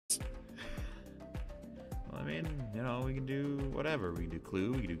I mean, you know, we can do whatever. We can do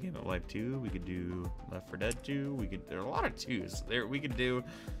Clue, we can do Game of Life 2, we could do Left 4 Dead 2, we could, there are a lot of 2s. We could do...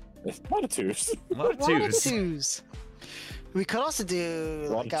 A lot of 2s. A lot of 2s. 2s. We could also do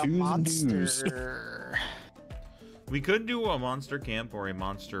like a monster. We could do a monster camp or a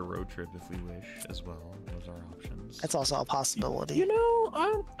monster road trip if we wish as well. Those are options. That's also a possibility. You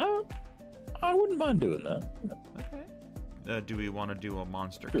know, I wouldn't mind doing that. Okay. Do we want to do a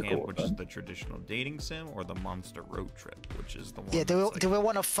monster camp, which is the traditional dating sim, or the monster road trip, which is the one? Yeah. Do we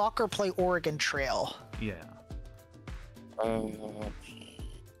want to fuck or play Oregon Trail? Yeah.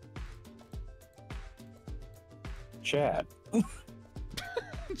 Chad.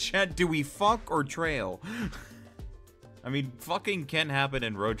 Chad, do we fuck or trail? I mean, fucking can happen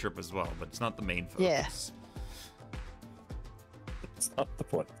in road trip as well, but it's not the main focus. Yeah. It's not the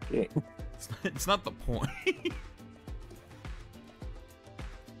point of the game. It's not the point.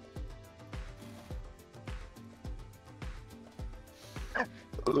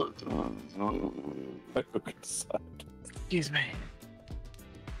 Excuse me.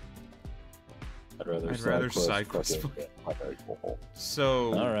 I'd rather side quest.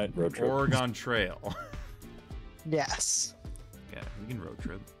 So, all right, road trip. Oregon Trail. Yes. Yeah, we can road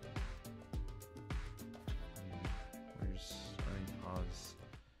trip. Where's pause?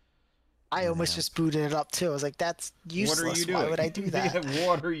 I almost just booted it up too. I was like, "That's useless. What are you doing? Why would I do that?" Yeah,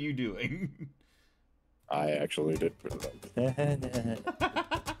 what are you doing? I actually did put it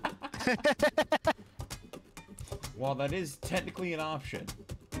up. Well, that is technically an option.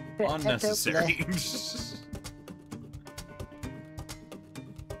 Unnecessary.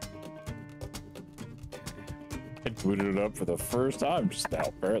 I booted it up for the first time just now,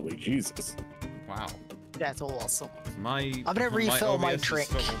 apparently. Jesus. Wow. That's awesome. I'm gonna refill my OBS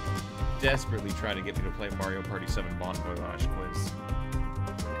drink. is so desperately trying to get me to play Mario Party 7 Bon Voyage quiz.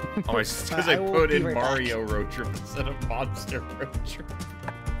 Oh, it's because I will put be in right Mario Road Trip instead of Monster Road Trip.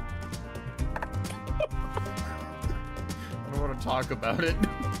 I don't want to talk about it.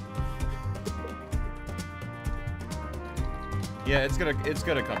 Yeah, it's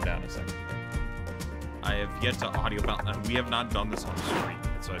gonna come down a second. I have yet to audio balance. We have not done this on stream,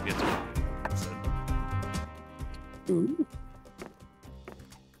 so I've yet to audio balance it. Ooh.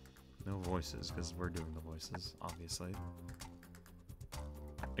 No voices, because we're doing the voices, obviously.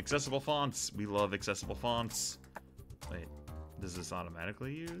 Accessible fonts. We love accessible fonts. Wait, does this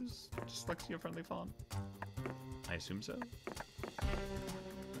automatically use dyslexia-friendly font? I assume so.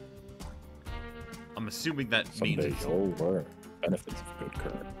 I'm assuming that means Someday you'll learn benefits of good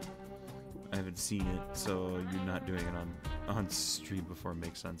current. I haven't seen it, so you're not doing it on stream before it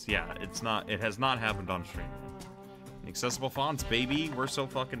makes sense. Yeah, it's not. It has not happened on stream. Accessible fonts, baby. We're so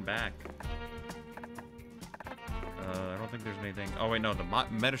fucking back. I don't think there's anything. Oh wait, no. The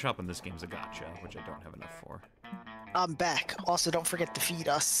meta shop in this game is a gotcha, which I don't have enough for. I'm back. Also, don't forget to feed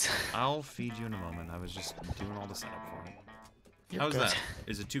us. I'll feed you in a moment. I was just doing all the setup for it. You're How's good. that?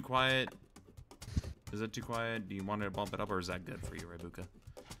 Is it too quiet? Is it too quiet? Do you want to bump it up, or is that good for you, Rebuka?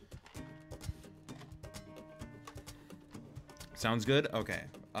 Sounds good? Okay.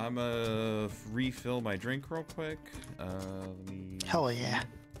 I'm gonna refill my drink real quick. Let me... Hell yeah.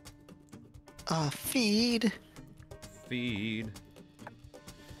 Feed. Feed.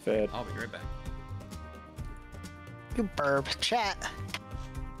 Fed. I'll be right back. You burb. Chat.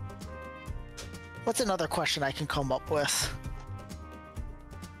 What's another question I can come up with?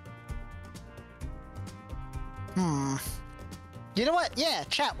 You know what? Yeah,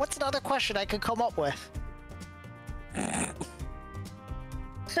 chat. What's another question I could come up with? I'm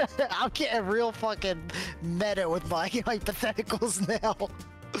getting real fucking meta with my hypotheticals now.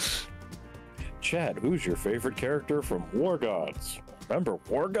 Chad, who's your favorite character from War Gods? Remember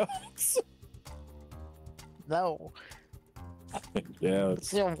War Gods? No. Yeah,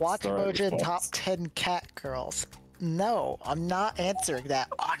 it's Watch the right Mojo top response. 10 cat girls. No, I'm not answering that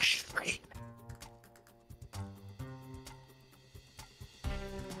on stream.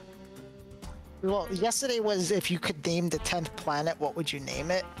 Well, yesterday was if you could name the 10th planet, what would you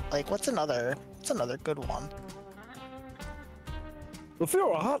name it? Like, what's another good one? If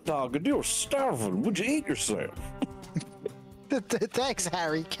you're a hot dog and you're starving, would you eat yourself? Thanks,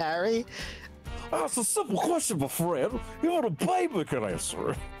 Harry Carey. That's a simple question, my friend. Even a baby can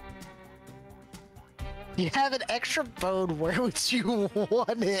answer it. You have an extra bone, where would you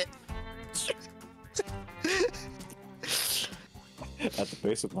want it? At the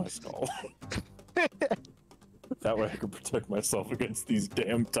base of my skull. That way I can protect myself against these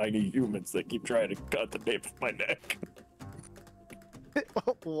damn tiny humans that keep trying to cut the nape of my neck.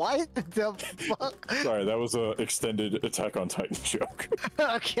 What the fuck? Sorry, that was a extended Attack on Titan joke.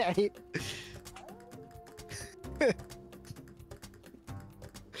 Okay.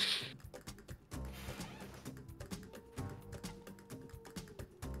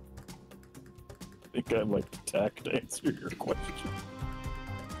 think I'm like attacked to answer your question.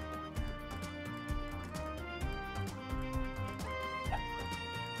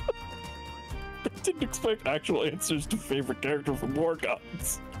 I didn't expect actual answers to favorite character from War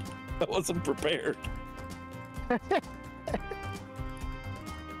Gods. I wasn't prepared.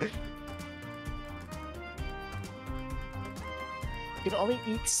 You'd only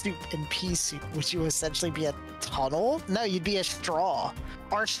eat soup and pea soup, which would essentially be a tunnel? No, you'd be a straw.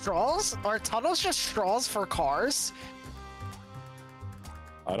 Are tunnels just straws for cars?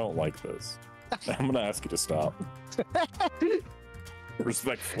 I don't like this. I'm gonna ask you to stop.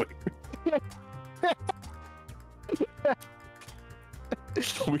 Respectfully.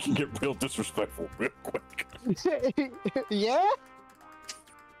 We can get real disrespectful real quick. Yeah?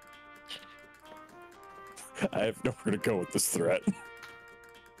 I have nowhere to go with this threat.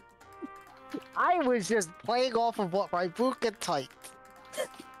 I was just playing off of what my Buka typed.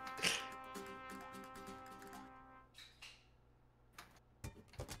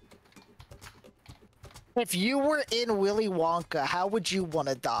 If you were in Willy Wonka, how would you want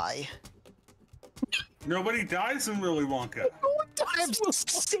to die? Nobody dies in Willy Wonka.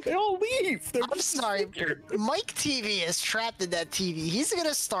 They'll leave. I'm sorry, Mike TV is trapped in that TV. He's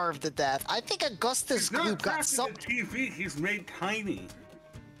gonna starve to death. I think Augustus He's not Gloop got trapped in sucked. the TV. He's made tiny.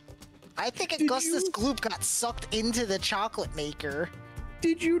 I think Augustus Gloop got sucked into the chocolate maker.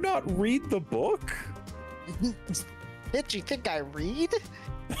 Did you not read the book? Bitch, you think I read?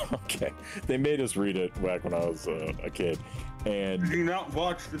 Okay, they made us read it back when I was a kid, and Did you not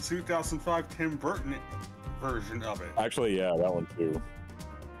watch the 2005 Tim Burton version of it? actually, yeah, that one too.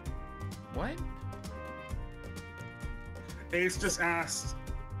 What? Ace just asked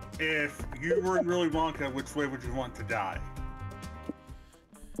if you were in Willy Wonka, which way would you want to die?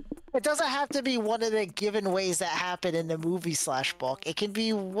 It doesn't have to be one of the given ways that happen in the movie / book. It can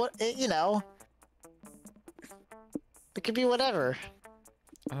be what, you know. It could be whatever.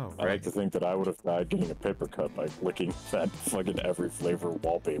 Oh, I like to think that I would have died getting a paper cut by licking that fucking every flavor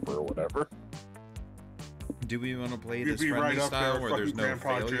wallpaper or whatever. Do we want to play You'd this be friendly right up style there, where fucking there's no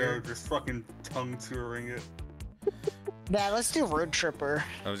Grandpa failure? Joe, just fucking tongue touring it. Nah, let's do Road Tripper.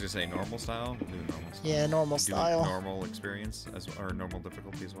 I was gonna say normal style. We'll do normal style. Yeah, normal Do style. normal experience or normal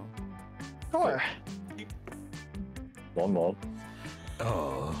difficulty as well. Sure. One more.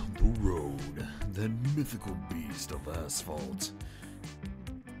 Ah, the road, that mythical beast of asphalt.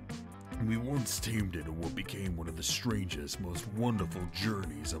 We once tamed it in what became one of the strangest, most wonderful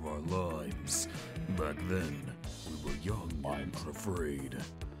journeys of our lives. Back then, we were young and unafraid.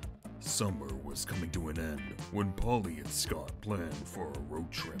 Summer was coming to an end when Polly and Scott planned for a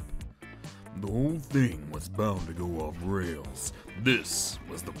road trip. The whole thing was bound to go off rails. This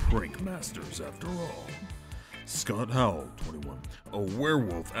was the Prank Masters after all. Scott Howell, 21, a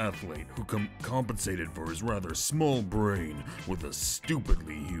werewolf athlete who compensated for his rather small brain with a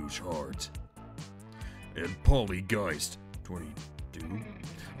stupidly huge heart. And Polly Geist, 22,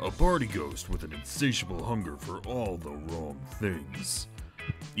 a party ghost with an insatiable hunger for all the wrong things.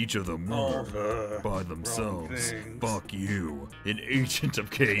 Each of them All were, the by wrong themselves, things. fuck you, an agent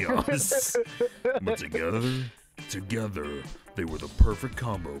of chaos. But together, they were the perfect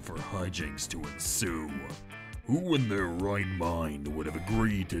combo for hijinks to ensue. Who in their right mind would have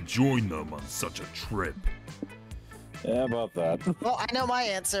agreed to join them on such a trip? Yeah, about that. Well, I know my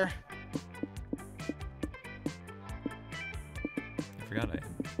answer. I forgot I had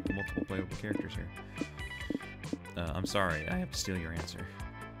multiple playable characters here. I'm sorry, I have to steal your answer.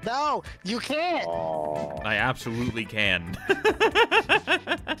 No, you can't. Aww. I absolutely can.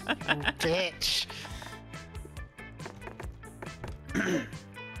 Bitch.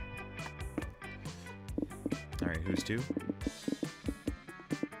 Alright, who's two?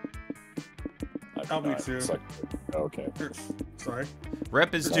 I'll be two. Okay. Sorry.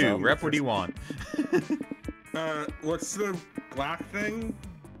 Rep is two. Rep, what do you want? What's the black thing?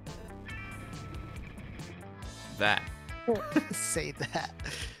 That. Say that.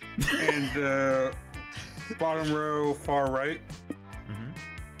 And bottom row, far right. Mm-hmm.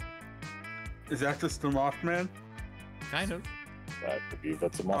 Is that just the Mothman? Kind of. That could be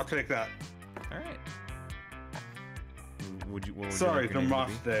that's a I'll month. take that. Alright. What would you Sorry, like the your name to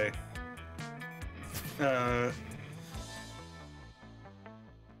Moth be? Day.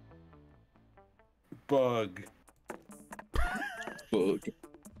 Bug. Bug.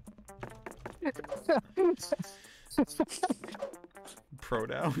 Pro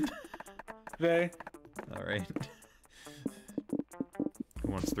down. They. Alright.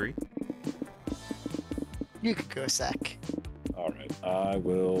 Who wants three? You could go sec. Alright, I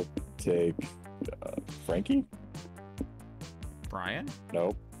will take Frankie? Brian?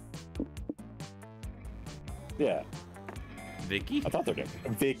 Nope. Yeah, Vicky? I thought their name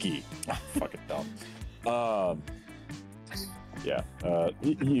Vicky. Fucking dumb. Yeah.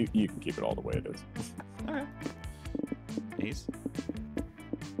 You can keep it all the way it is. Alright. Ace.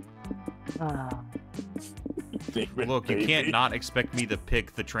 David, Look, you baby. can't not expect me to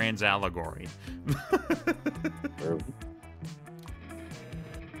pick the trans allegory.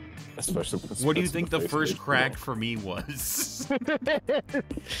 Especially when it's What do you in think the face of first HBO. crack for me was?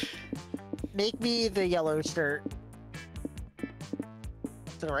 Make me the yellow shirt.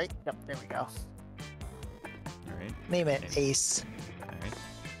 To the right? Yep, there we go. Alright. Name it Ace. Alright.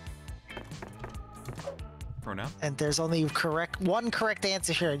 Pronoun? And there's only one correct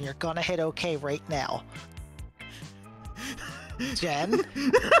answer here, and you're gonna hit OK right now. Jen?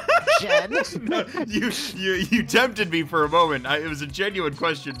 Jen? No, you tempted me for a moment. It was a genuine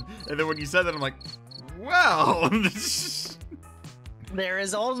question, and then when you said that, I'm like, well. There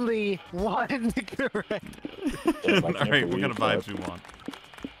is only one correct. Damn, I All can't right, what kind of believe vibes we want?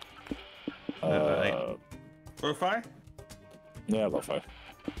 Lo-fi? Yeah, lo-fi.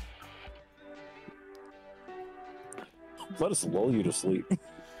 Let us lull you to sleep.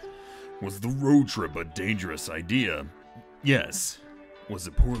 Was the road trip a dangerous idea? Yes. Was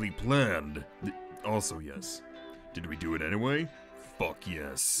it poorly planned? Also yes. Did we do it anyway? Fuck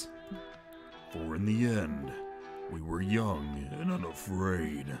yes. For in the end, we were young and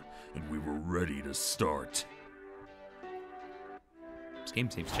unafraid, and we were ready to start. This game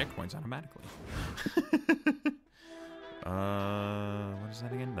saves checkpoints automatically. What is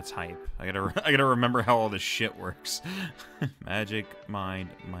that again? That's hype. I gotta remember how all this shit works. Magic, mind,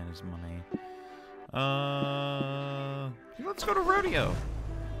 minus money. Let's go to rodeo.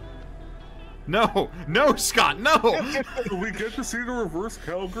 No, Scott, no. Do we get to see the reverse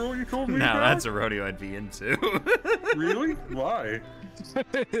cowgirl you told me Now about? that's a rodeo I'd be into. Really? Why?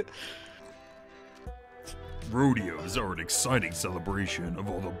 Rodeos are an exciting celebration of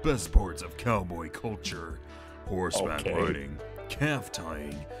all the best parts of cowboy culture. Horseback Okay. riding, calf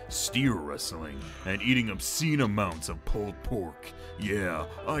tying, steer wrestling, and eating obscene amounts of pulled pork. Yeah,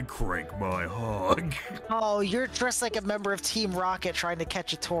 I crank my hog. Oh, you're dressed like a member of Team Rocket trying to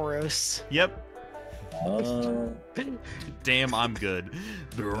catch a Tauros. Yep. Uh, Damn, I'm good.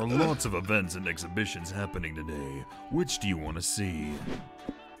 There are lots of events and exhibitions happening today. Which do you want to see?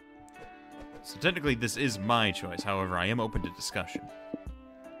 So technically, this is my choice. However, I am open to discussion.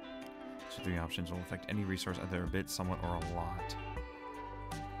 So 3 options will affect any resource, either a bit, somewhat, or a lot.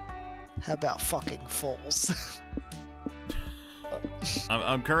 How about fucking fools?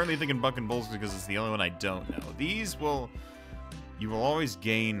 I'm currently thinking Buck and Bulls because it's the only one I don't know. These will... You will always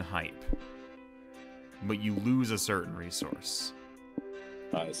gain hype. But you lose a certain resource.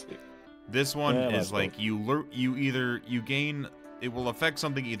 I see. This one Yeah, is that's like you gain... It will affect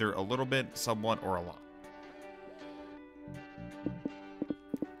something either a little bit, somewhat, or a lot.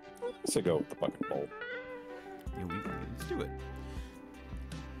 Let's go with the bucket bowl. Let's do it.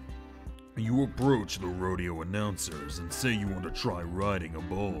 You approach the rodeo announcers and say you want to try riding a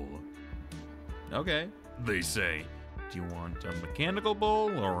bull. Okay. They say, Do you want a mechanical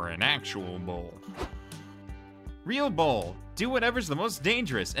bull or an actual bull? Real bull. Do whatever's the most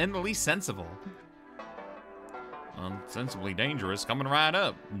dangerous and the least sensible. Unsensibly dangerous coming right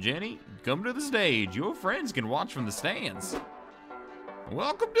up. Jenny, come to the stage. Your friends can watch from the stands.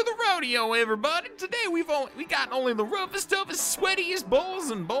 Welcome to the rodeo, everybody. Today we got only the roughest, toughest, sweatiest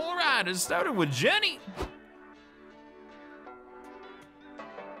bulls and bull riders, starting with Jenny.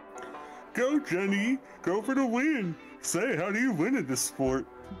 Go, Jenny. Go for the win. Say, how do you win in this sport?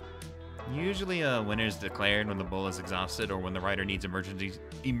 Usually a winner is declared when the bull is exhausted or when the rider needs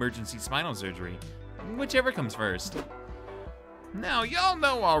emergency spinal surgery. Whichever comes first. Now, y'all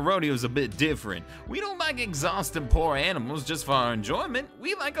know our rodeo's a bit different. We don't like exhausting poor animals just for our enjoyment.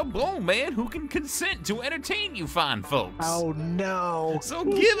 We like a bull man who can consent to entertain you fine folks. Oh no. So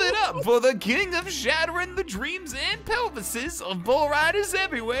give it up for the king of shattering the dreams and pelvises of bull riders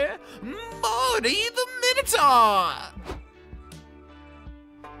everywhere, Marty the Minotaur!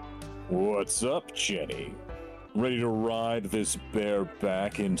 What's up, Jenny? Ready to ride this bear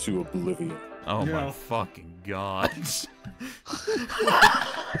back into oblivion? Oh my Yeah. fucking god.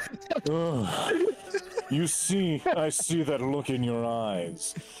 Ugh. You see, I see that look in your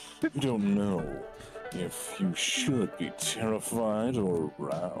eyes. You don't know if you should be terrified or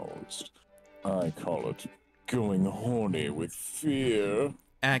aroused. I call it going horny with fear.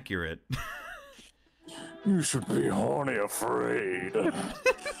 Accurate. You should be horny afraid.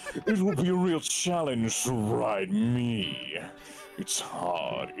 It will be a real challenge to ride me. It's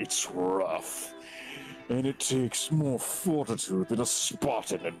hard, it's rough, and it takes more fortitude than a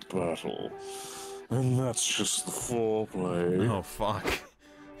Spartan in battle. And that's just the foreplay. Oh, fuck.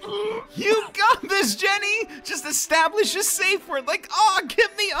 You got this, Jenny! Just establish a safe word like,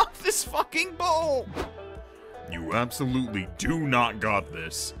 get me off this fucking bowl! You absolutely do not got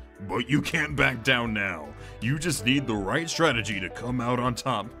this, but you can't back down now. You just need the right strategy to come out on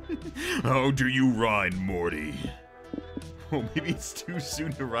top. How do you ride, Morty? Well, maybe it's too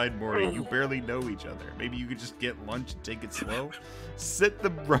soon to ride, Morty. You barely know each other. Maybe you could just get lunch and take it slow. Set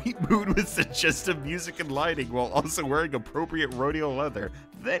the right mood with suggestive music and lighting while also wearing appropriate rodeo leather.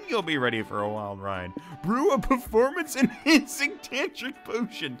 Then you'll be ready for a wild ride. Brew a performance-enhancing tantric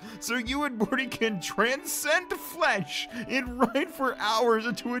potion so you and Morty can transcend flesh and ride for hours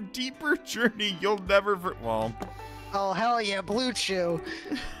into a deeper journey you'll never well. Oh, hell yeah, Blue Chew.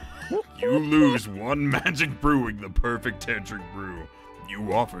 You lose one magic brewing the perfect tantric brew.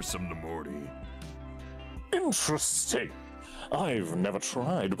 You offer some to Morty. Interesting. I've never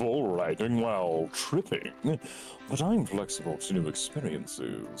tried bull riding while tripping, but I'm flexible to new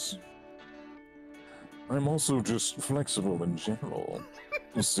experiences. I'm also just flexible in general.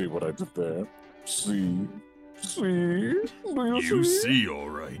 You see what I did there? See? Do You see,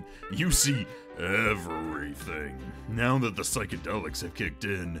 alright. You see everything. Now that the psychedelics have kicked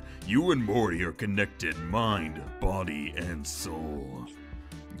in, you and Morty are connected mind, body, and soul.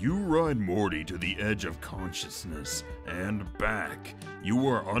 You ride Morty to the edge of consciousness and back. You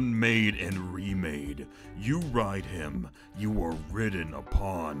are unmade and remade. You ride him. You are ridden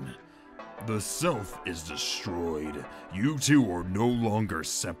upon. The self is destroyed. You two are no longer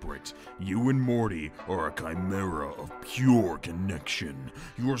separate. You and Morty are a chimera of pure connection.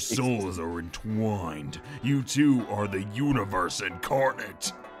 Your souls are entwined. You two are the universe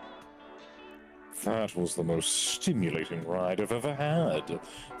incarnate. That was the most stimulating ride I've ever had.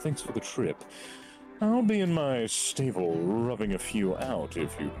 Thanks for the trip. I'll be in my stable rubbing a few out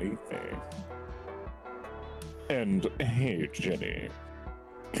if you need me. And hey, Jenny.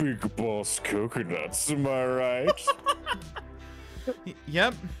 Big Boss Coconuts, am I right?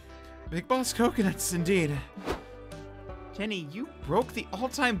 Yep. Big Boss Coconuts, indeed. Jenny, you broke the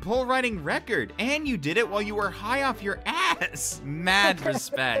all-time bull riding record, and you did it while you were high off your ass. Mad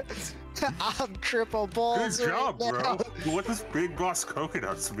respect. I'm triple balls. Good job, right bro. now. What does Big Boss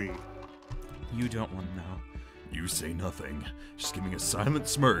Coconuts mean? You don't want to know. You say nothing, just giving a silent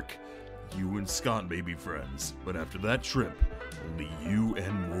smirk. You and Scott may be friends, but after that trip, only you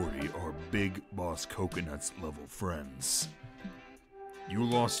and Morty are Big Boss Coconuts level friends. You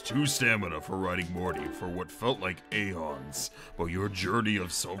lost 2 stamina for riding Morty for what felt like aeons, but your journey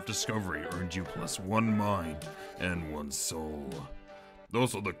of self-discovery earned you +1 mind and 1 soul.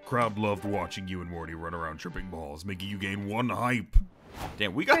 Also, the crowd loved watching you and Morty run around tripping balls, making you gain 1 hype.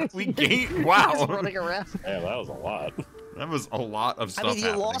 Damn, we gained, wow. Just running around. Yeah, that was a lot. That was a lot of stuff I mean, you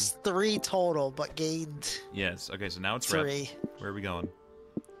happening. lost 3 total, but gained Yes, okay, so now it's red. 3. Where are we going?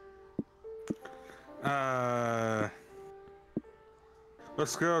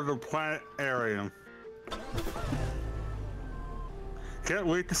 Let's go to the planetarium. Can't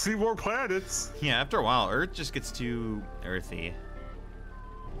wait to see more planets. Yeah, after a while, Earth just gets too earthy.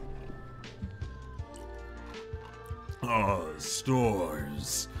 Ah,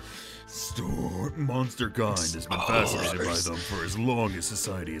 stars. Monsterkind has been fascinated by them for as long as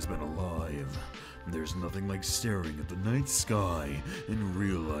society has been alive. There's nothing like staring at the night sky and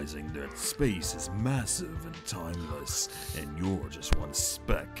realizing that space is massive and timeless, and you're just one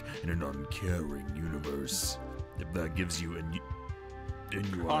speck in an uncaring universe. If that gives you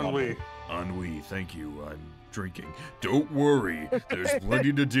ennui, thank you, I'm drinking. Don't worry, there's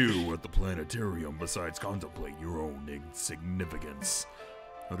plenty to do at the planetarium besides contemplate your own insignificance.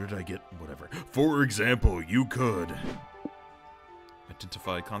 How did I get whatever? For example, you could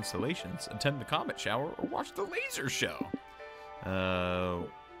Identify constellations, attend the comet shower, or watch the laser show.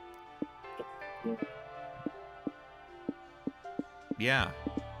 Yeah.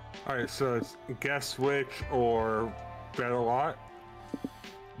 Alright, so it's guess which or bet a lot?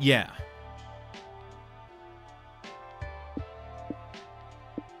 Yeah.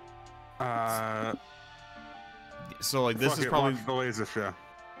 So like this is probably watch the laser show.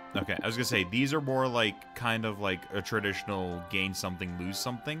 okay. I was gonna say these are more like kind of like a traditional gain something, lose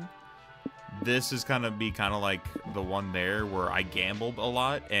something. This is kind of like the one there where I gambled a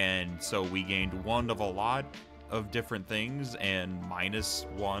lot, and so we gained 1 of a lot of different things and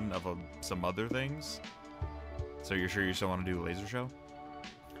 -1 of some other things. So you're sure you still want to do a laser show?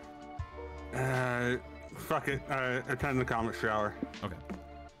 Fuck it. Attend the comet shower. Okay.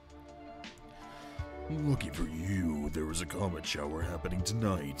 Lucky for you, there was a comet shower happening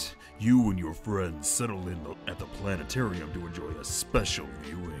tonight. You and your friends settle in at the planetarium to enjoy a special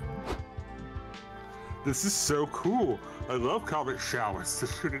viewing. This is so cool. I love comet showers. The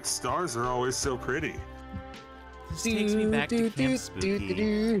shooting stars are always so pretty. This takes me back to Camp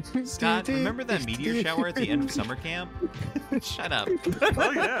Spooky. Scott, remember that meteor shower at the end of summer camp? Shut up.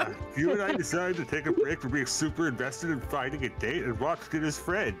 Oh yeah, you and I decided to take a break from being super invested in finding a date and watched it as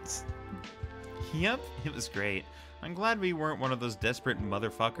friends. Yep, it was great. I'm glad we weren't one of those desperate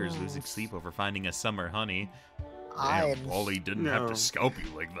motherfuckers losing sleep over finding a summer honey. Damn, Wally didn't have to scalp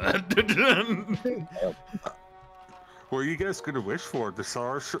you like that. What are you guys gonna wish for? The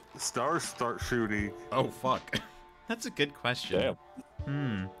stars start shooting. Oh, fuck. That's a good question.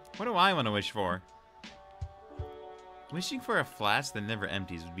 What do I want to wish for? Wishing for a flask that never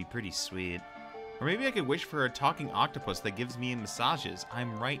empties would be pretty sweet. Or maybe I could wish for a talking octopus that gives me massages.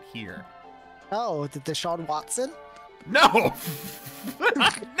 I'm right here. Oh, the Deshaun Watson? No!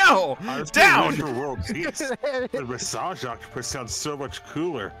 No! I was Down! For world peace. The massage octopus sounds so much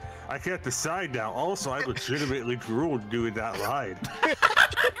cooler. I can't decide now. Also, I legitimately drooled doing that line.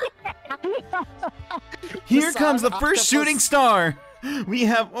 Here comes the first shooting star! We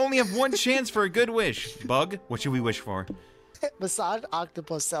only have one chance for a good wish. Bug, what should we wish for? Massage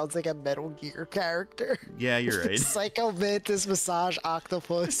Octopus sounds like a Metal Gear character. Yeah, you're right. Psycho Mantis Massage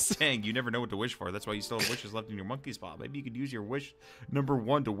Octopus. Dang, you never know what to wish for. That's why you still have wishes left in your monkey spot. Maybe you could use your wish number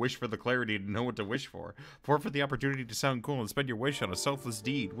 1 to wish for the clarity to know what to wish for. Forfeit the opportunity to sound cool and spend your wish on a selfless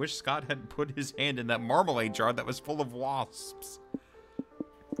deed. Wish Scott hadn't put his hand in that marmalade jar that was full of wasps.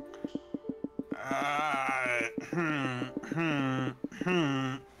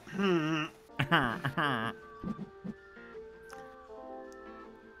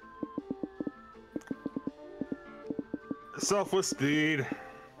 Selfless deed.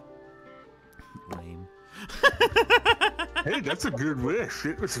 Lame. Hey, that's a good wish.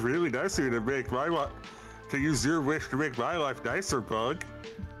 It was really nice of you to make to use your wish to make my life nicer, Bug.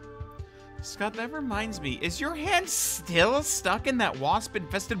 Scott, that reminds me. Is your hand still stuck in that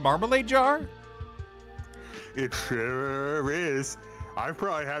wasp-infested marmalade jar? It sure is. I've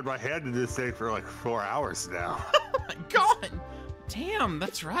probably had my hand in this thing for like 4 hours now. Oh my god! Damn,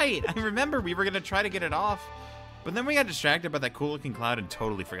 that's right. I remember we were gonna try to get it off, but then we got distracted by that cool-looking cloud and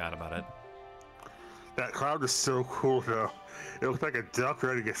totally forgot about it. That cloud is so cool, though. It looked like a duck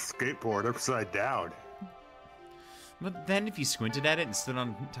riding a skateboard upside down. But then if you squinted at it and stood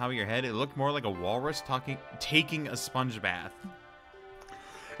on top of your head, it looked more like a walrus taking a sponge bath.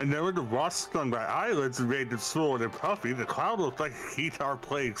 And then when the wasp stung my eyelids and made them swollen and puffy, the cloud looked like a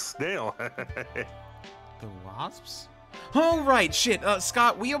guitar-playing snail. The wasps? Oh, right, shit.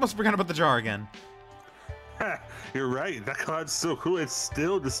 Scott, we almost forgot about the jar again. You're right, that cloud's so cool, it's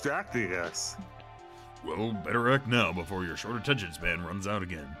still distracting us. Well, better act now before your short attention span runs out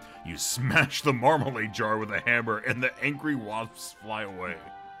again. You smash the marmalade jar with a hammer and the angry wasps fly away.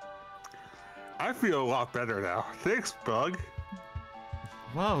 I feel a lot better now. Thanks, Bug.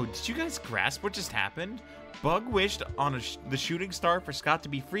 Whoa, did you guys grasp what just happened? Bug wished on the shooting star for Scott to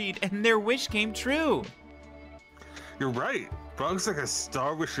be freed, and their wish came true. You're right. Bug's like a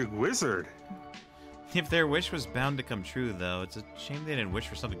star-wishing wizard. If their wish was bound to come true, though, it's a shame they didn't wish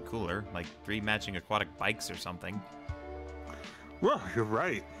for something cooler, like 3 matching aquatic bikes or something. Well, you're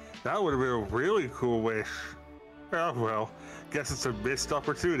right. That would have been a really cool wish. Oh well, guess it's a missed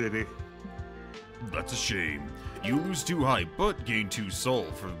opportunity. That's a shame. You lose 2 height, but gain 2 soul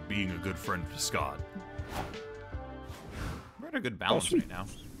for being a good friend to Scott. We're at a good balance right now.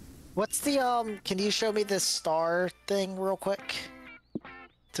 What's the, can you show me this star thing real quick?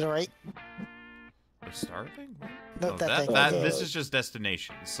 To the right? The star thing? What? No, Oh, that thing. this is just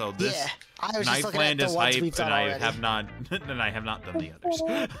destination. So this Yeah, I was just looking at Knifeland the is ones hype, we've done and I already. have not, and I have not done the others.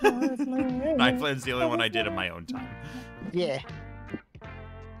 Knifeland's the only one I did in my own time. Yeah.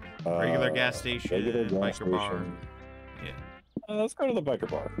 Regular gas station, regular gas biker bar. station. Yeah, Let's go to the biker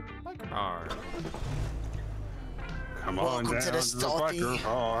bar. biker bar. Come on Welcome down to to the the salty- biker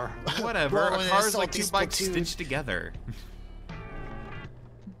bar. Whatever. Well, A it car is is like salty 2 bikes Splatoon. stitched together.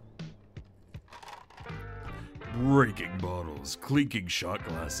 Breaking bottles, clinking shot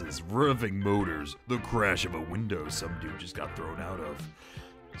glasses, revving motors, the crash of a window some dude just got thrown out of.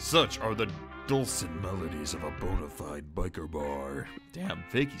 Such are the dulcet melodies of a bona fide biker bar. Damn,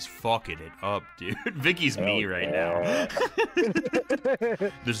 Vicky's fucking it up, dude. Vicky's me right now.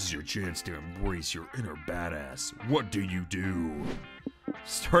 This is your chance to embrace your inner badass. What do you do?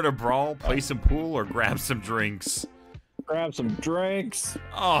 Start a brawl, play some pool, or grab some drinks. Grab some drinks.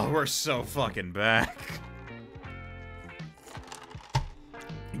 Oh, we're so fucking back.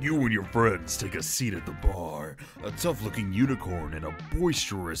 You and your friends take a seat at the bar. A tough-looking unicorn and a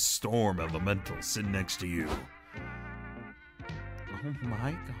boisterous storm elemental sit next to you. Oh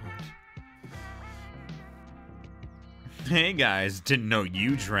my god. Hey guys, didn't know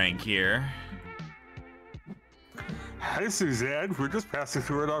you drank here. Hi, Suzanne. We're just passing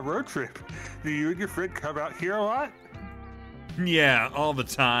through it on road trip. Do you and your friend come out here a lot? Yeah, all the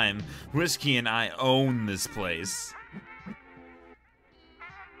time. Whiskey and I own this place.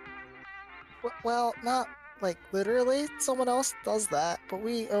 Well, not like literally. Someone else does that, but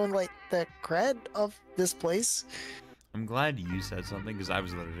we own like the cred of this place. I'm glad you said something because I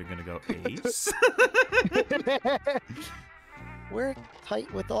was literally gonna go ace. We're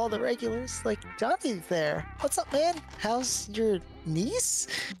tight with all the regulars. Like Johnny's there. What's up, man? How's your niece?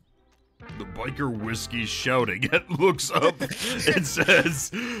 The biker whiskey's shouting and looks up and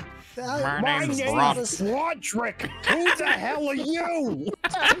says, My name's Roadtrip. Who the hell are you?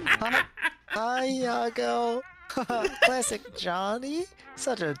 Hi, Yago. Classic Johnny.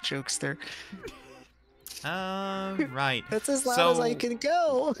 Such a jokester. Right. That's as loud as I can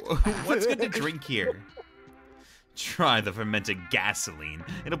go. What's good to drink here? Try the fermented gasoline.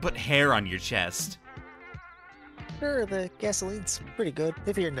 It'll put hair on your chest. Sure, the gasoline's pretty good.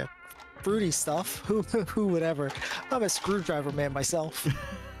 If you're into fruity stuff, who would ever? I'm a screwdriver man myself.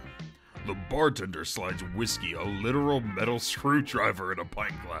 the bartender slides whiskey, a literal metal screwdriver in a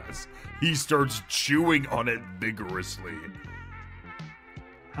pint glass. He starts chewing on it vigorously.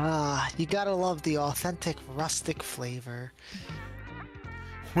 Ah, you gotta love the authentic rustic flavor.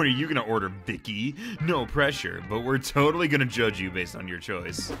 What are you gonna order, Vicky? No pressure, but we're totally gonna judge you based on your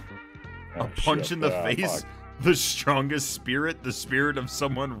choice. A punch in the face? The strongest spirit? The spirit of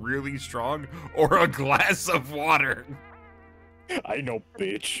someone really strong? Or a glass of water? I know,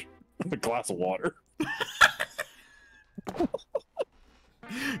 bitch. A glass of water.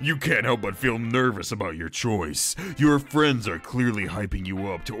 You can't help but feel nervous about your choice. Your friends are clearly hyping you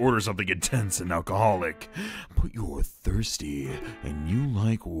up to order something intense and alcoholic. But you're thirsty and you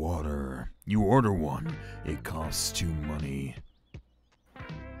like water. You order one. It costs too money.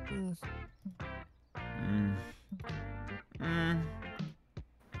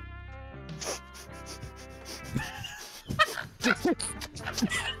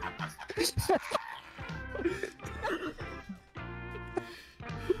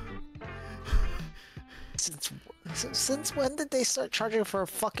 Since when did they start charging for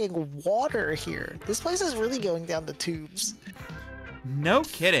fucking water here? This place is really going down the tubes. No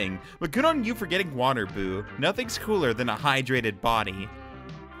kidding. But good on you for getting water, Boo. Nothing's cooler than a hydrated body.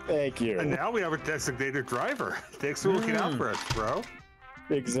 Thank you. And now we have a designated driver. Thanks for looking out for us, bro.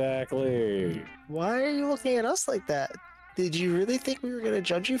 Exactly. Why are you looking at us like that? Did you really think we were gonna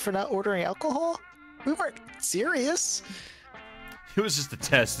judge you for not ordering alcohol? We weren't serious. It was just a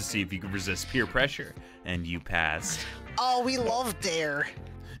test to see if you could resist peer pressure, and you passed. Oh, we love Dare.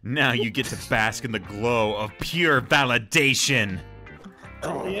 Now you get to bask in the glow of pure validation.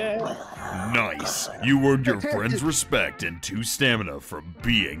 Oh, yeah. Nice. You earned your friends' respect and 2 stamina from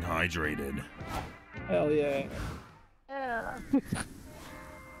being hydrated. Hell yeah. Yeah.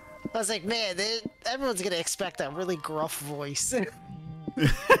 I was like, man, everyone's gonna expect a really gruff voice.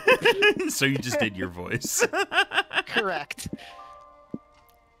 So you just did your voice. Correct.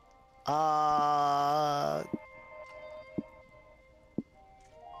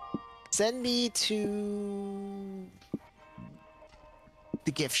 Send me to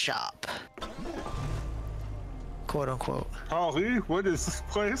the gift shop. Quote unquote. Holly, what is this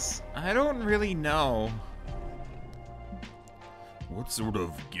place? I don't really know. What sort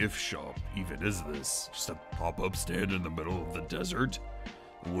of gift shop even is this? Just a pop-up stand in the middle of the desert?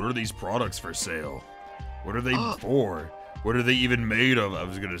 What are these products for sale? What are they for? What are they even made of? I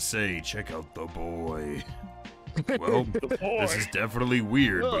was gonna say, check out the boy. Well, this is definitely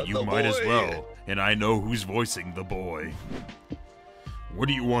weird, but you might as well. And I know who's voicing the boy. What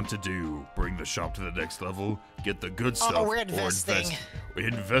do you want to do? Bring the shop to the next level? Get the good stuff? Oh, we're investing.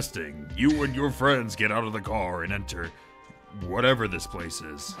 Investing. You and your friends get out of the car and enter whatever this place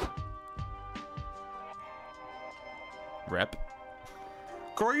is. Rep.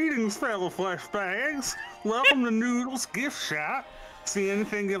 Greetings, fellow flesh bags. Welcome to Noodle's gift shop. See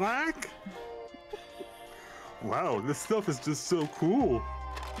anything you like? Wow, this stuff is just so cool.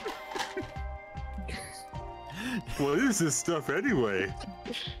 What is this stuff anyway?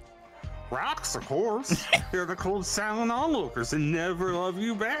 Rocks, of course. They're the cold, silent onlookers and never love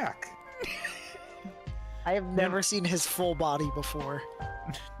you back. I have never seen his full body before.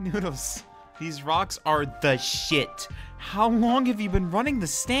 Noodles, these rocks are the shit. How long have you been running the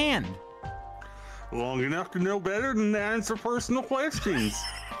stand? Long enough to know better than to answer personal questions.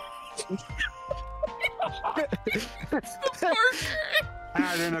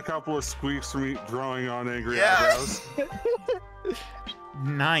 Add in a couple of squeaks from drawing on angry eyebrows.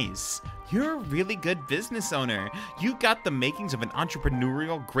 Nice. You're a really good business owner. You got the makings of an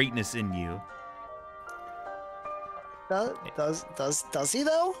entrepreneurial greatness in you. Does he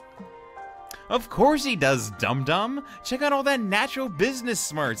though? Of course he does, dum-dum. Check out all that natural business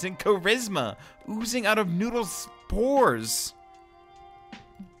smarts and charisma oozing out of Noodle's pores.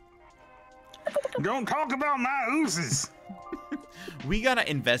 Don't talk about my oozes. We gotta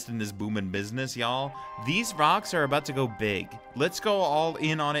invest in this booming business, y'all. These rocks are about to go big. Let's go all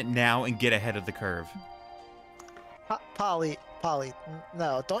in on it now and get ahead of the curve. Polly,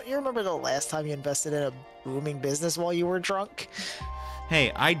 no. Don't you remember the last time you invested in a booming business while you were drunk?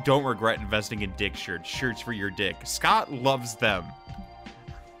 Hey, I don't regret investing in dick shirts. Shirts for your dick. Scott loves them.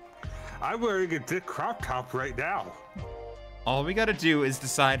 I'm wearing a dick crop top right now. All we gotta do is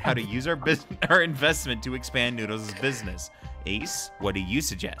decide how to use our investment to expand Noodles' business. Ace, what do you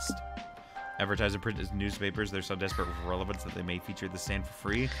suggest? Advertise and print as newspapers. They're so desperate for relevance that they may feature the stand for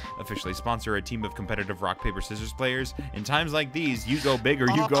free. Officially sponsor a team of competitive rock, paper, scissors players. In times like these, you go big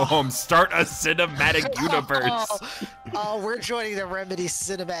or you go home. Start a cinematic universe. Oh, we're joining the Remedy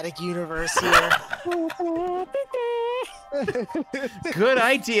cinematic universe here. Good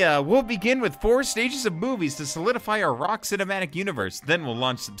idea. We'll begin with 4 stages of movies to solidify our rock cinematic universe. Then we'll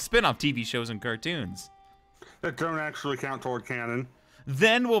launch some spin-off TV shows and cartoons. That don't actually count toward canon.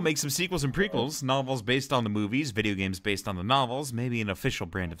 Then we'll make some sequels and prequels, novels based on the movies, video games based on the novels, maybe an official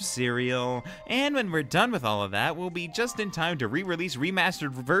brand of cereal. And when we're done with all of that, we'll be just in time to re-release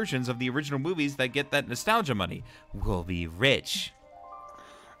remastered versions of the original movies that get that nostalgia money. We'll be rich.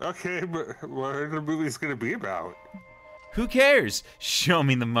 Okay, but what are the movies gonna be about? Who cares? Show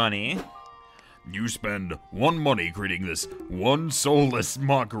me the money. You spend one money creating this one soulless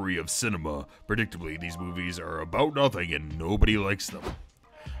mockery of cinema. Predictably, these movies are about nothing and nobody likes them.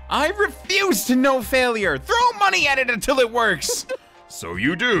 I refuse to know failure. Throw money at it until it works. So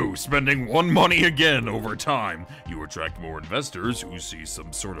you do, spending one money again over time. You attract more investors who see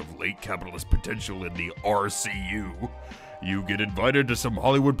some sort of late capitalist potential in the RCU. You get invited to some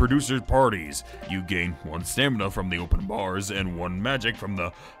Hollywood producers' parties. You gain 1 stamina from the open bars and 1 magic from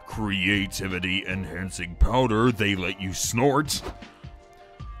the creativity-enhancing powder they let you snort.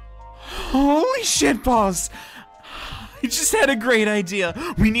 Holy shit, boss. I just had a great idea.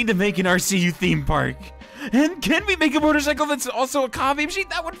 We need to make an RCU theme park. And can we make a motorcycle that's also a copy machine?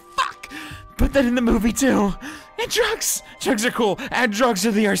 That would fuck. Put that in the movie, too. And drugs. Drugs are cool. Add drugs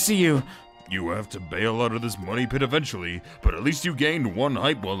to the RCU. You have to bail out of this money pit eventually, but at least you gained 1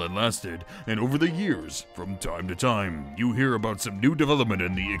 hype while it lasted. And over the years, from time to time, you hear about some new development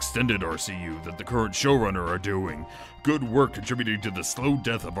in the extended RCU that the current showrunner are doing. Good work contributing to the slow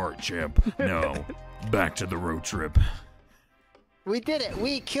death of Art Champ. Now, back to the road trip. We did it.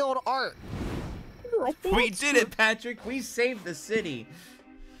 We killed Art. We did it, Patrick. We saved the city.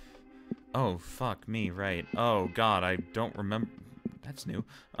 Oh, fuck me, right. Oh, God, I don't remember. That's new.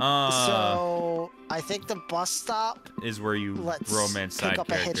 So I think the bus stop is where you romance side pick up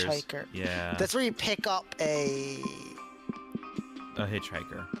characters. a hitchhiker. Yeah. That's where you pick up a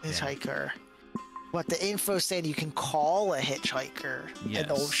hitchhiker. Hitchhiker. Yeah. But the info saying you can call a hitchhiker yes. and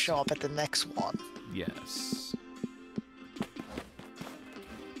they'll show up at the next one. Yes.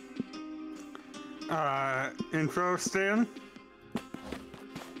 Info stand?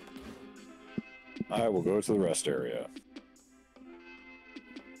 I will go to the rest area.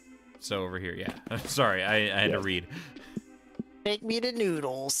 So over here, yeah. Sorry, I had to read. Take me to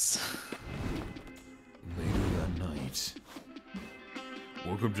Noodles. Later that night.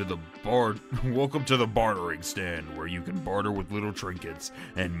 Welcome to the bartering stand, where you can barter with little trinkets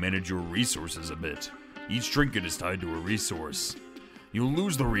and manage your resources a bit. Each trinket is tied to a resource. You'll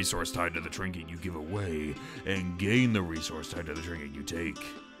lose the resource tied to the trinket you give away, and gain the resource tied to the trinket you take.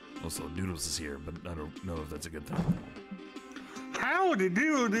 Also, Noodles is here, but I don't know if that's a good thing. Howdy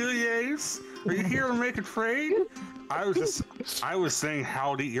do, Ace. Are you here to make a trade? I was saying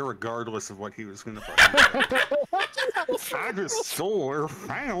howdy irregardless of what he was gonna put. I just stole or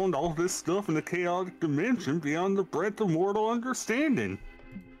found all this stuff in the chaotic dimension beyond the breadth of mortal understanding.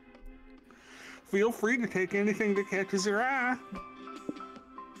 Feel free to take anything that catches your eye.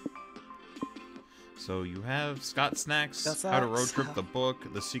 So you have Scott Snacks, How to Road Trip the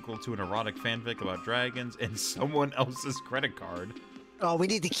book, the sequel to an erotic fanfic about dragons, and someone else's credit card. Oh, we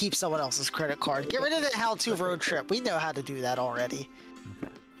need to keep someone else's credit card. Get rid of the How to Road Trip. We know how to do that already.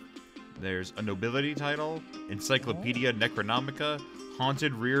 Okay. There's a nobility title, Encyclopedia Necronomica,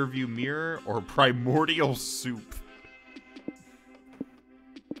 Haunted Rearview Mirror, or Primordial Soup.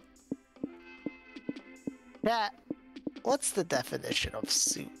 What's the definition of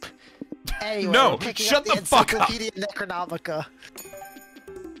soup? Anyway, No, picking shut up the fuck up. Encyclopedia Necronomica.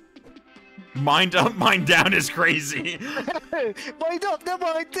 Mind up, mind down is crazy. Mind up, no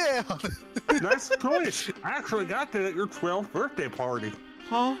mind down. Nice choice. I actually got that at your 12th birthday party.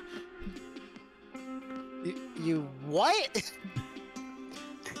 Huh? You what?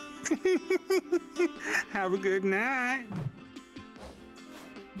 Have a good night.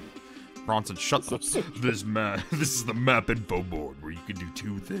 Bronson, shut the... This is the map info board where you can do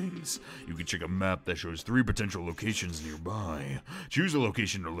 2 things. You can check a map that shows 3 potential locations nearby. Choose a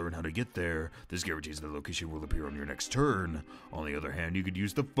location to learn how to get there. This guarantees the location will appear on your next turn. On the other hand, you could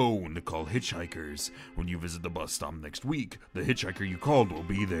use the phone to call hitchhikers. When you visit the bus stop next week, the hitchhiker you called will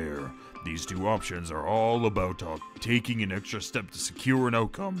be there. These 2 options are all about taking an extra step to secure an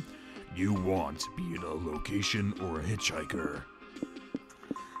outcome you want, be it a location or a hitchhiker.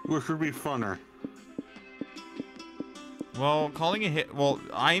 Which would be funner. Well, calling a hit... Well,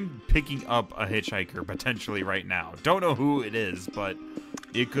 I'm picking up a hitchhiker potentially right now. Don't know who it is, but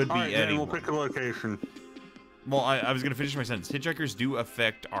it could be Alright, then anyone. we'll pick a location. Well, I was going to finish my sentence. Hitchhikers do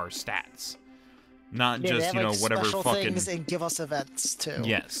affect our stats. Not Yeah, just, they have, like, whatever special fucking... things and give us events too.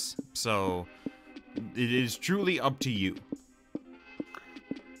 Yes. So, it is truly up to you.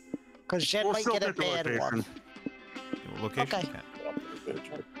 Because Jen We'll might still get a pick a bad one. Location? Okay.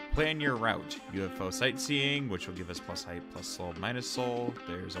 Plan your route. UFO sightseeing, which will give us plus height, plus soul, minus soul.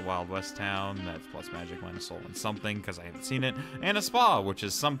 There's a Wild West town, that's plus magic, minus soul, and something, because I haven't seen it. And a spa, which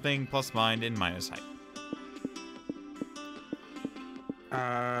is something, plus mind, and minus height.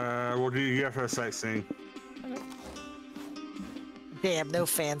 We'll do UFO sightseeing. Damn, no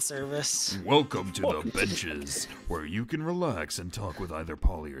fan service. Welcome to the benches, where you can relax and talk with either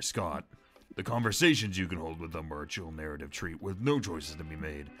Polly or Scott. The conversations you can hold with them are a chill narrative treat with no choices to be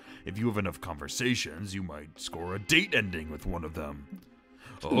made. If you have enough conversations, you might score a date ending with one of them.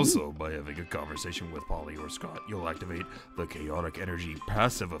 Also, by having a conversation with Polly or Scott, you'll activate the Chaotic Energy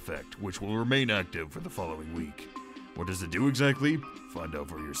passive effect, which will remain active for the following week. What does it do exactly? Find out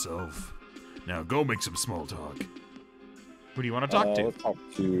for yourself. Now go make some small talk. Who do you want to talk to? Let's talk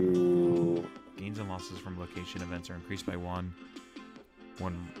to... Gains and losses from location events are increased by 1.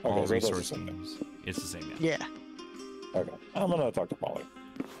 Okay, All so that's resource the same. games. It's the same, yeah. Yeah. Okay, I'm gonna talk to Polly.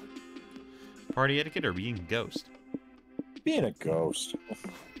 Party etiquette or being a ghost? Being a ghost.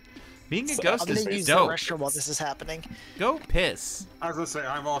 Being a So, ghost I'm is gonna use dope. the restroom while this is happening. Go piss. I was gonna say,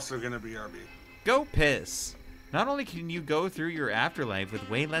 I'm also gonna be RB. Go piss. Not only can you go through your afterlife with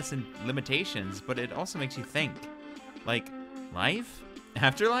way less limitations, but it also makes you think. Like, life?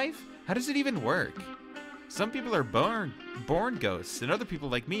 Afterlife? How does it even work? Some people are born ghosts, and other people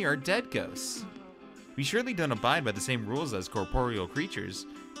like me are dead ghosts. We surely don't abide by the same rules as corporeal creatures,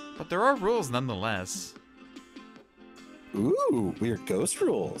 but there are rules nonetheless. Ooh, weird ghost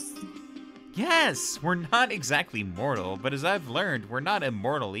rules. Yes, we're not exactly mortal, but as I've learned, we're not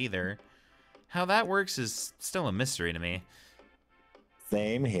immortal either. How that works is still a mystery to me.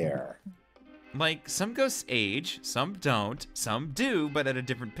 Same here. Like, some ghosts age, some don't, some do, but at a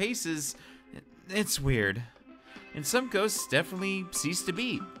different paces. It's weird. And some ghosts definitely cease to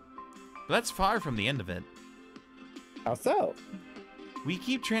beat. But that's far from the end of it. How so? We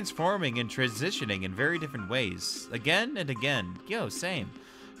keep transforming and transitioning in very different ways, again and again. Yo, same.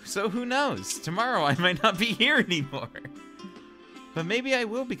 So who knows? Tomorrow I might not be here anymore. But maybe I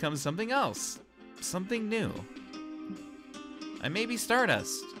will become something else. Something new. I may be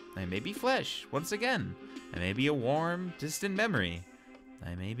stardust. I may be flesh, once again. I may be a warm, distant memory.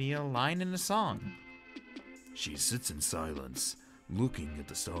 I may be a line in a song. She sits in silence, looking at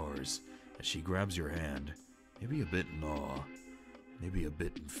the stars, as she grabs your hand, maybe a bit in awe, maybe a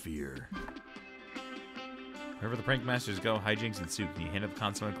bit in fear. Wherever the prank masters go, hijinks ensue. Can you handle the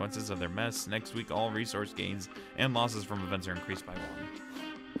consequences of their mess? Next week, all resource gains and losses from events are increased by 1.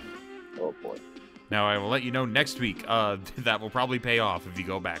 Oh boy. Now, I will let you know next week. That will probably pay off if you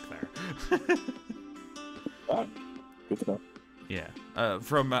go back there. Good to know. Yeah.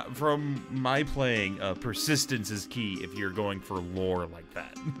 From my playing, persistence is key if you're going for lore like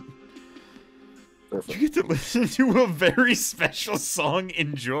that. Perfect. You get to listen to a very special song.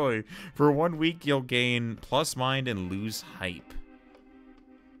 Enjoy. For 1 week, you'll gain plus mind and lose hype.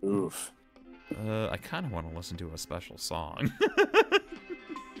 Oof. I kind of want to listen to a special song.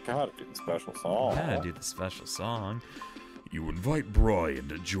 Gotta do the special song. Gotta do the special song. You invite Brian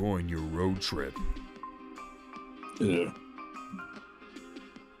to join your road trip. Yeah.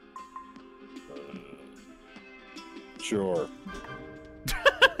 Sure.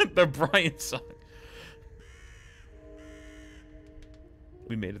 The Brian song.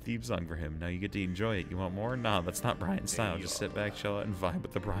 We made a theme song for him. Now you get to enjoy it. You want more? No, that's not Brian's style. Just sit back, chill out, and vibe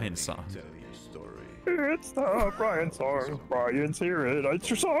with the Brian song. Tell you a story. It's the Brian song. Brian's here. It's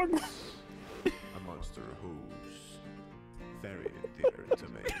your song. monster who's very dear to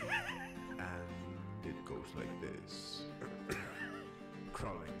me. And it goes like this.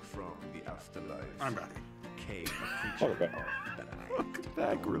 Crawling from the afterlife. I'm back. Came a creature Okay. that I Welcome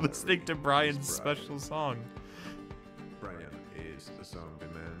back. We're listening to Brian's special song. Brian is a zombie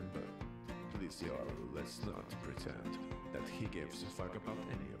man, but please y'all, let's not pretend that he gives a fuck about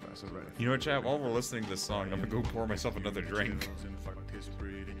any of us, alright? You know what, chat? While we're listening to this song, I'm gonna go pour myself another drink. In fact, he's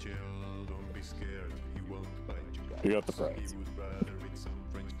pretty chill. Don't be scared. He won't bite you. You got the He prize. would rather eat some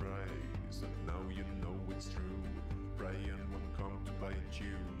French fries. And now you know it's true. Brian won't come to bite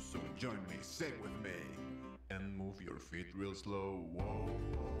you. So join me, sing with me, and move your feet real slow. Whoa,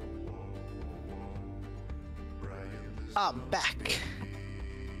 whoa, whoa, whoa. Brian is I'm back.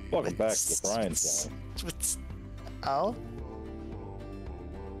 Welcome back to Brian's song. Oh?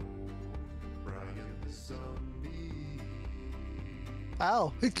 Brian the zombie.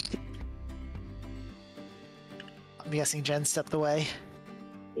 Oh. I'm guessing Jen stepped away.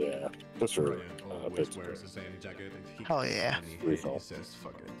 Yeah, just for Brian always bits. wears the same jacket and he Oh, yeah. and he Recall. says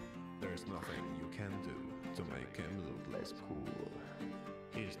fuck it. There's nothing you can do to make him look less cool.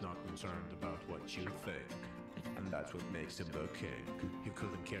 He's not concerned about what you think, and that's what makes him the king. He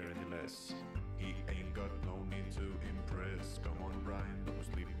couldn't care any less. He ain't got no need to impress. Come on, Brian, don't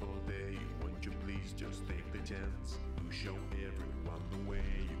sleep all day. Won't you please just take the chance to show everyone the way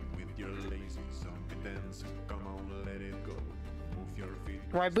with your lazy zombie dance? Come on, let it go. Move your feet.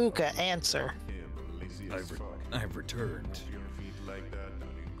 Raibuka, answer. Him, lazy as fuck. I've returned. Move your feet like that,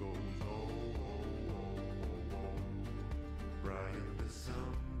 and it goes. Oh, oh, oh, oh, oh. Brian the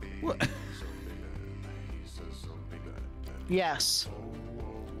zombie. What? Zombie man. He's a zombie man. Yes.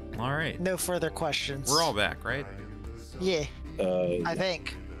 All right. No further questions. We're all back, right? Yeah, I Uh,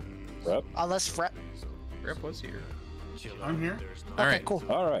 think. rep. Unless Fred. Rip was here. I'm here. Okay, Alright. cool.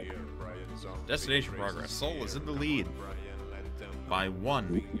 All right. Destination progress. Soul is in the lead by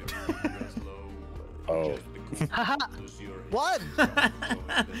 1. Oh, Haha. One.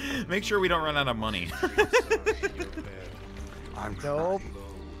 Make sure we don't run out of money. I'm Nope.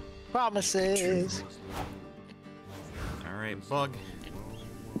 Promises. All right, Bug.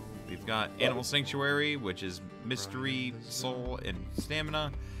 We've got Animal Sanctuary, which is Mystery, Soul, and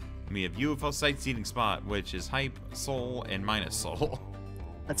Stamina. We have UFO Sightseeing Spot, which is Hype, Soul, and minus Soul.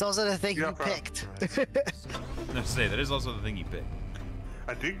 That's also the thing Yeah, you bro. picked. No, say that is also the thing you pick.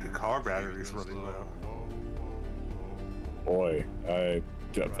 I think the car battery is really low. boy, I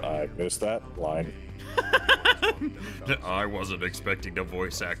missed that line. I wasn't expecting to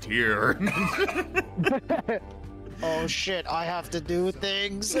voice act here. Oh shit, I have to do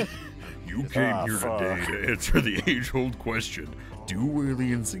things. You came Ah, here fuck. today to answer the age-old question: do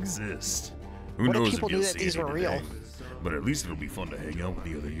aliens exist? Who What if knows people if knew you'll that see these any were today. real? But at least it'll be fun to hang out with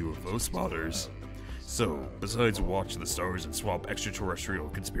the other UFO spotters. So, besides watch the stars and swap extraterrestrial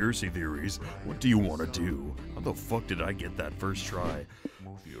conspiracy theories, what do you want to do? How the fuck did I get that first try?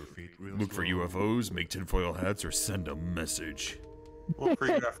 Move your feet real Look for slow. UFOs, make tinfoil hats, or send a message. We'll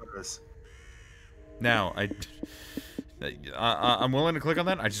figure it out for this. Now, I'm willing to click on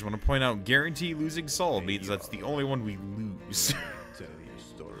that. I just want to point out, guarantee losing Soul means that's the only one we lose. Tell you a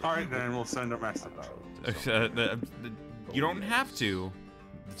story All right, then we'll send a message. You don't have to.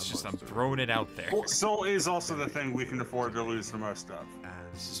 It's just I'm throwing it out there. Well, Soul is also the thing we can afford to lose the most of.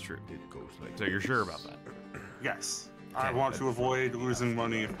 This is true. It goes like So you're sure about that? Yes. I want to avoid losing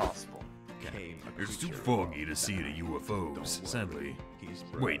money if possible. It's too foggy to see the UFOs, sadly. He's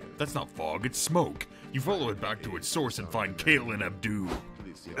Wait, that's not fog, it's smoke. You follow it back to its source and find Kale and Abdu.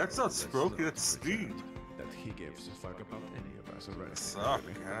 That's not smoke, that's speed. That he gives a fuck about any of us, alright? What's up,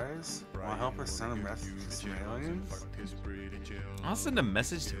 guys? Want to help us send a message to some aliens? I'll send a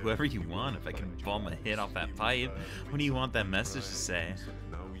message to whoever you want if I can bum a hit off that pipe. What do you want that message to say?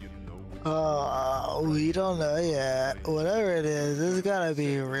 We don't know yet. Whatever it is, it's gotta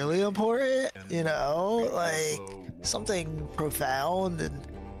be really important, you know? Like, something profound and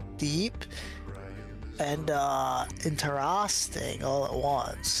deep and, interesting all at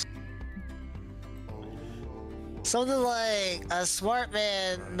once. Something like, a smart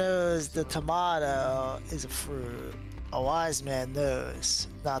man knows the tomato is a fruit. A wise man knows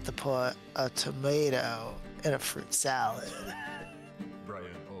not to put a tomato in a fruit salad. Brian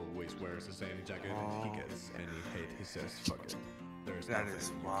always wears the same jacket and he gets any hate he says fuck it. There's That nothing is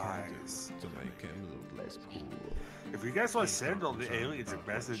you can wise. do to make him look less cool. If you guys want to send all the aliens a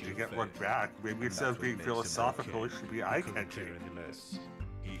message to get one back, maybe instead of being philosophical, it should be eye-catching.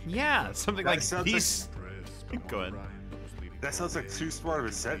 Yeah, something That like sounds peace. Go ahead. That sounds like too smart of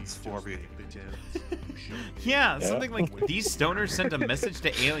a sentence for me. Yeah, something like these stoners sent a message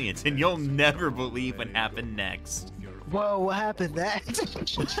to aliens, and you'll never believe what happened next. Whoa, what happened next?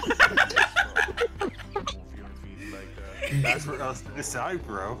 That's for us to decide,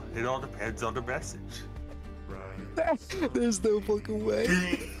 bro. It all depends on the message. There's no fucking way.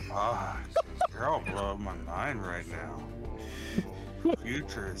 Ah, you're all blowing my mind right now.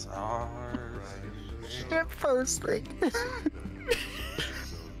 Future is ours. Shit first thing.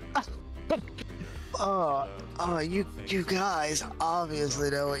 You guys obviously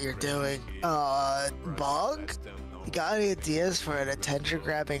know what you're doing. Bug? You got any ideas for an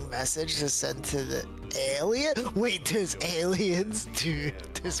attention-grabbing message to send to the alien? Wait, there's aliens? Dude,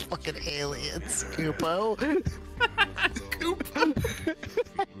 there's fucking aliens. Kupo?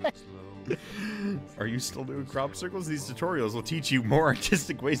 Are you still doing crop circles? These tutorials will teach you more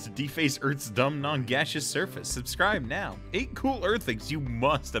artistic ways to deface Earth's dumb, non-gaseous surface. Subscribe now. 8 cool Earthlings you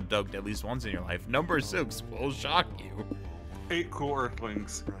must abduct at least once in your life. Number 6 will shock you. 8 cool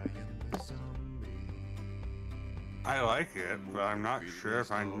Earthlings. I like it, but I'm not sure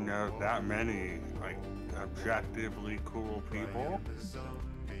if I know that many, like, objectively cool people.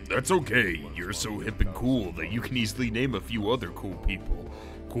 That's okay. You're so hip and cool that you can easily name a few other cool people.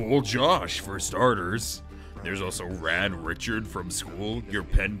 Cool Josh, for starters. There's also Rad Richard from school, your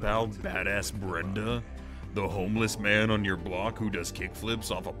pen pal, Badass Brenda, the homeless man on your block who does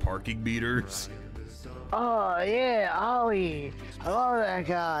kickflips off of parking meters. Oh, yeah, Ollie. I love that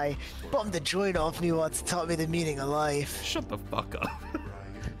guy. Bummed the joint off me once, taught me the meaning of life. Shut the fuck up.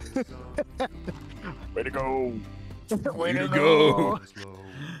 Way to go. Way to go.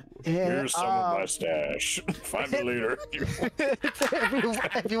 Yeah, Here's some of my stash. Find me later.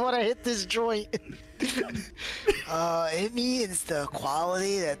 if you want to hit this joint. It means the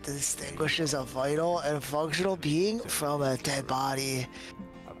quality that distinguishes a vital and functional being from a dead body.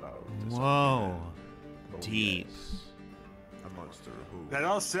 Whoa. Deep. A monster who That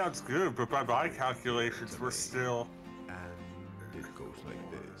all sounds good, but by my calculations, we're still... and it goes like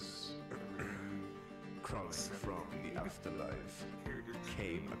this. Crawling from the afterlife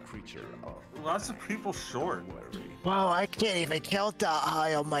came a creature of Lots of people short. Wow, I can't even count that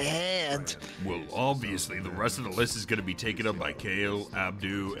high on my hand. Well, obviously, the rest of the list is gonna be taken up by Kale,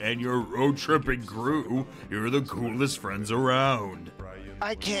 Abdu, and your road tripping crew. You're the coolest friends around.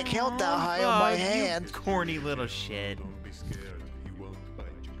 I can't count that high on my You hand. corny little shit.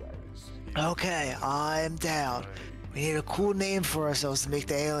 Okay, I'm down. We need a cool name for ourselves to make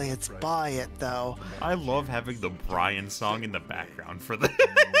the aliens buy it, though. I love having the Brian song in the background for that.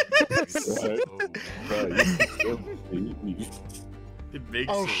 It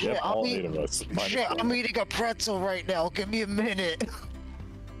makes Oh it. shit, Yep, all 8 of us. I'm eating a pretzel right now. Give me a minute.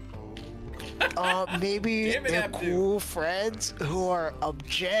 Maybe Damn it, they're Abdu. cool friends who are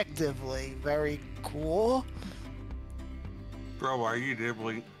objectively very cool. Bro, why are you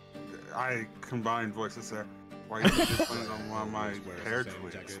dibbling? I combined voices there. Why are you dibbling on one of my hair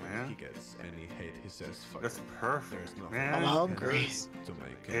twigs, man? He gets any hate, he says, fuck That's it. perfect, There's man. I'm hungry. To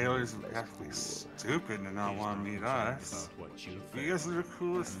make him Aliens less have to be cool. stupid and not want to meet us. About what you You think, guys are the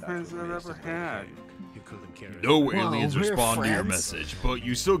coolest and friends that's what I've makes ever it had. okay. You couldn't care No less. aliens we're respond to your friends. message, but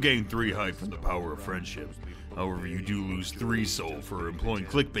you still gain 3 height from the power of friendship. However, you do lose 3 soul for employing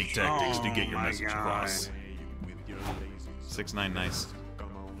clickbait tactics to get your Oh my message God. across. 6'9" nice.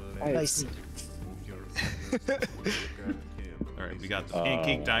 Nice. Alright, we got the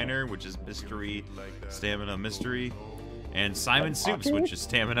Pancake Diner, which is mystery, stamina, mystery, and Simon Soups, which is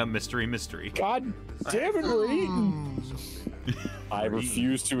stamina, mystery, mystery. God damn it, we're eating. I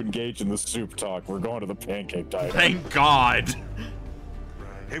refuse to engage in the soup talk. We're going to the pancake diner. Thank God!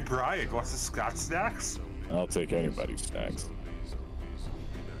 Hey, Brian, what's the Scotch snacks? I'll take anybody's snacks.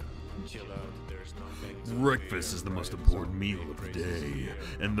 Breakfast is the most important meal of the day,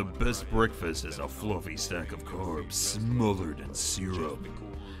 and the best breakfast is a fluffy stack of carbs smothered in syrup.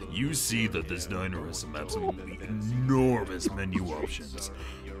 You see that this diner has some absolutely enormous menu options.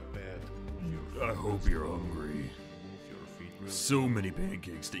 I hope you're hungry. So many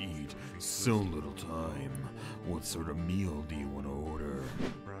pancakes to eat, so little time. What sort of meal do you want to order?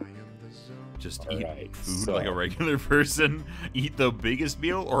 Just All eat right, food so- like a regular person? Eat the biggest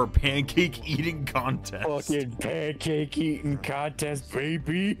meal or a pancake eating contest? Fucking pancake eating contest,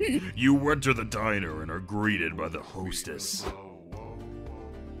 baby. You enter the diner and are greeted by the hostess.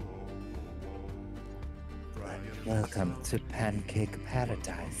 Welcome to Pancake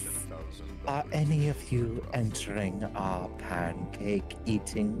Paradise. Are any of you entering our pancake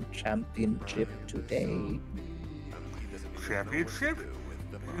eating championship today? Championship?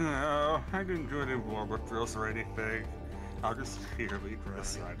 No, I didn't do any warm-up drills or anything. I'll just cheerlead for the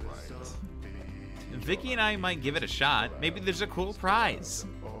sidelines. Vicky and I might give it a shot. Maybe there's a cool prize.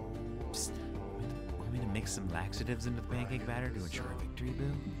 Psst. Want me to mix some laxatives into the pancake batter to ensure a victory,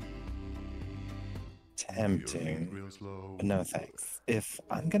 Boo? Tempting. No thanks. If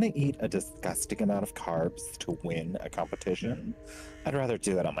I'm gonna eat a disgusting amount of carbs to win a competition, I'd rather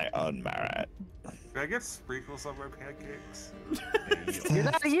do that on my own merit. Can I get sprinkles on my pancakes? You're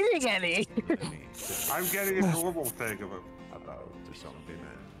not eating any. I'm getting a normal thing of them. About the zombie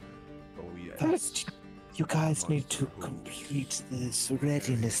man. Oh yes. First, you guys need to complete this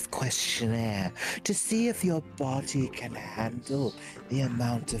readiness questionnaire to see if your body can handle the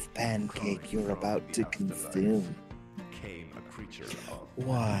amount of pancake you're about to consume. Came a creature of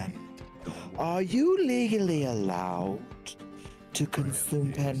 1. Are you legally allowed to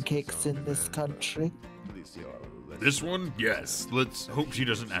consume pancakes in this country? This one, yes. Let's hope she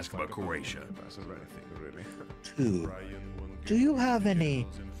doesn't ask about Croatia. 2. Do you have any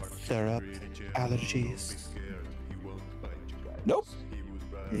syrup allergies? Nope.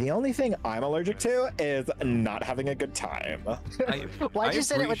 The only thing I'm allergic to is not having a good time. Why'd you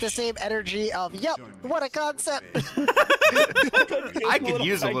say it with the same energy of, yep, what a concept? I could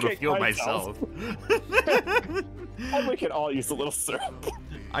use a little fuel myself. And we can all use a little syrup.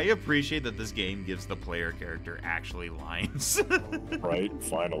 I appreciate that this game gives the player character actually lines. Right?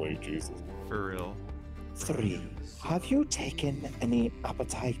 Finally, Jesus. For real. 3. Have you taken any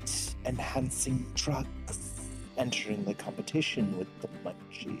appetite-enhancing drugs? Entering the competition with the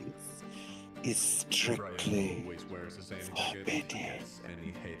munchies is strictly always wears the same jacket, forbidden. and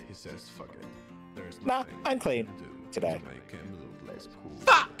he hate he says fuck it. There's Nah, nothing I'm you clean can do today. to make him look less cool.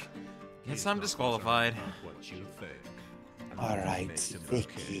 Fuck! He's Guess I'm not disqualified. concerned about what you think. And All that right, makes him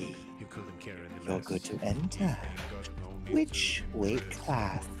Vicky. okay. You couldn't care any You're less. good to enter. Ain't got no need Which to. weight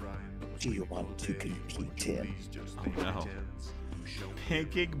class do you want to compete in? No.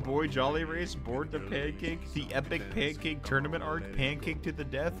 Pancake Boy Jolly Race, Board the Pancake, the Epic Pancake Tournament Arc, Pancake to the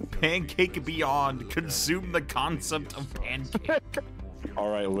Death, Pancake Beyond, consume the concept of pancake. All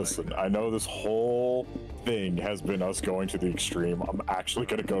right, listen. I know this whole thing has been us going to the extreme. I'm actually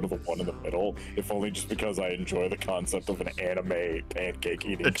going to go to the one in the middle, if only just because I enjoy the concept of an anime pancake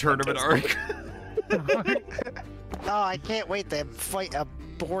eating. The tournament contest. arc. Oh, I can't wait to fight a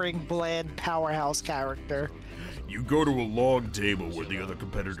boring, bland powerhouse character. You go to a long table where the other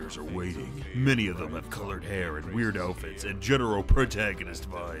competitors are waiting. Many of them have colored hair and weird outfits and general protagonist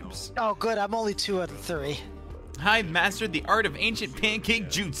vibes. Oh, good. I'm only 2 out of 3. I've mastered the art of ancient pancake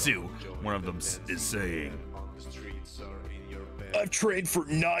jutsu. One of them Is saying, I've trained for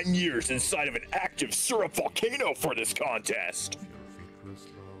 9 years inside of an active syrup volcano for this contest.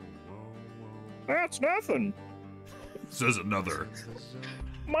 That's nothing. says another.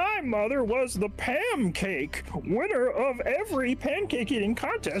 My mother was the pancake winner of every pancake eating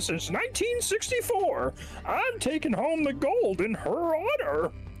contest since 1964. I'm taking home the gold in her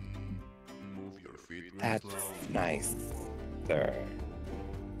honor. That's nice, sir.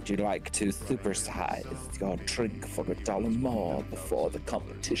 Would you like to supersize your drink for $1 more before the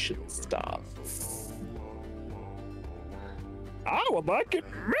competition starts? I would like it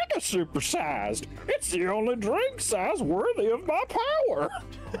mega supersized. It's the only drink size worthy of my power.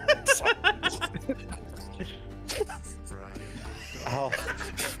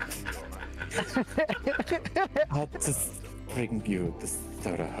 I'll just bring you the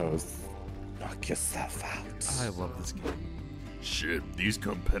soda hose. Knock yourself out. I love this game. Shit, these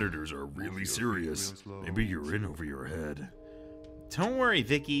competitors are really serious. Maybe you're in over your head. Don't worry,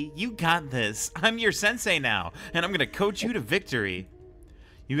 Vicky. You got this. I'm your sensei now, and I'm gonna coach you to victory.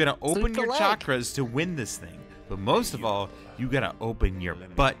 You gotta open the your leg. chakras to win this thing. But most of all, you gotta open your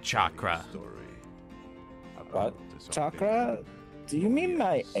butt chakra. What? Chakra? Do you mean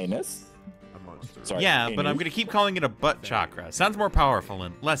my anus? Sorry, Yeah, but I'm anus? gonna keep calling it a butt chakra. Sounds more powerful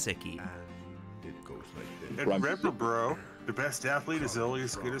and less icky. And remember, bro, the best athlete is only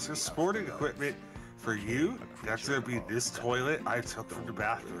as good as his sporting equipment. For you, that's gonna be this toilet I took from the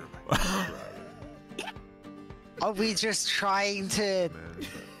bathroom. Are we just trying to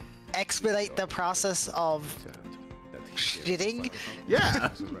expedite the process of shitting? Yeah,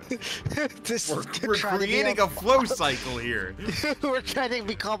 This we're trying to be creating a flow cycle here. We're trying to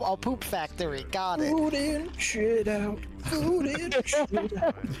become a poop factory. Got it. Food in, shit out. Food in, shit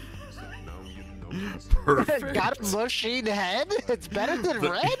out. Perfect. Got a machine head? It's better than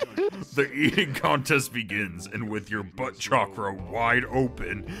red? The eating contest begins, and with your butt chakra wide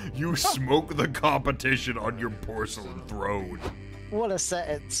open, you smoke the competition on your porcelain throne. What a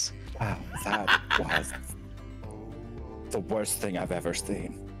sentence. Wow, that was the worst thing I've ever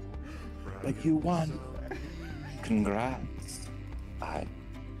seen. But you won. Congrats, I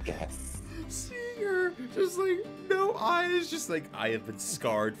guess. Seeing her, just like, no eyes, just like, I have been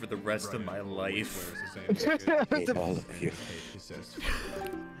scarred for the rest of my life. All of you.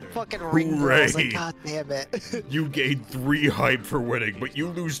 Fucking ring girls, like, Hooray. god damn it. You gain 3 hype for winning, but you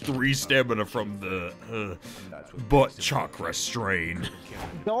lose 3 stamina from the butt chakra strain.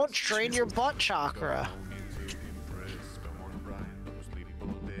 Don't strain your butt chakra.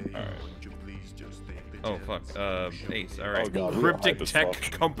 Oh fuck, Ace, alright. Oh, God, we are Cryptic hype as Tech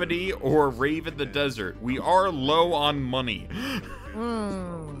fuck. Company or Rave in the Desert. We are low on money.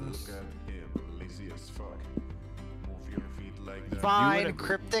 Fine,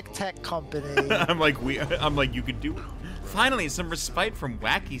 Cryptic Tech Company. I'm like, you could do it. Finally, some respite from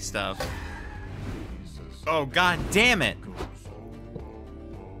wacky stuff. Oh, god damn it.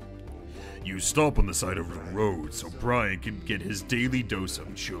 You stop on the side of the road so Brian can get his daily dose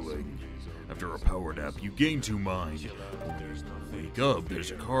of chilling. After a power nap, you gain 2 mind. When you wake up,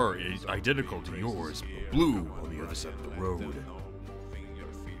 there's a car identical to yours, but blue on the other side of the road.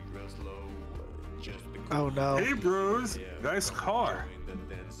 Oh no. Hey, bros, nice car.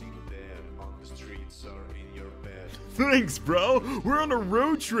 Thanks, bro. We're on a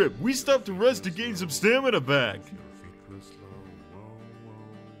road trip. We stopped to rest to gain some stamina back.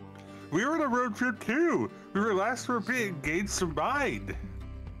 We were on a road trip too. We relaxed for a bit and gained some mind.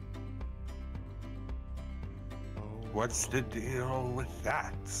 What's the deal with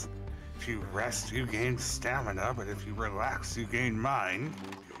that? If you rest, you gain stamina, but if you relax, you gain mind.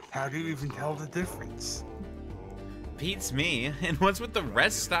 How do you even tell the difference? Beats me. And what's with the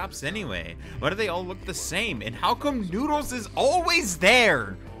rest stops anyway? Why do they all look the same? And how come Noodles is always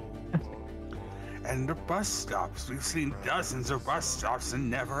there? And the bus stops. We've seen dozens of bus stops and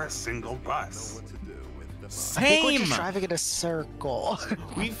never a single bus. I think we're Same. just driving in a circle.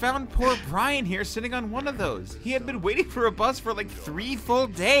 We found poor Brian here sitting on one of those. He had been waiting for a bus for like 3 full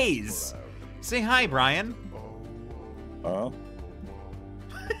days. Say hi, Brian. Huh?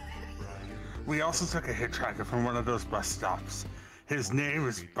 We also took a hitchhiker from one of those bus stops. His name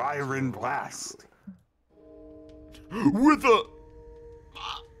is Byron Blast. With a...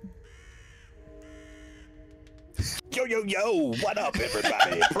 Yo, yo, yo! What up,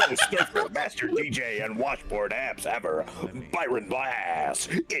 everybody? Pro surfer, master DJ, and washboard amps ever. Byron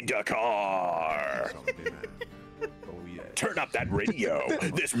Blast in the car. Turn up that radio.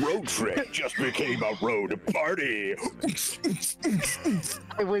 This road trip just became a road party.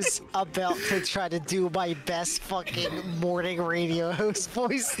 I was about to try to do my best fucking morning radio host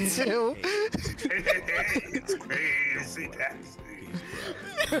voice too. It's crazy taxi.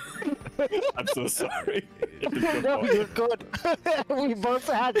 I'm so sorry. No, you're good. We both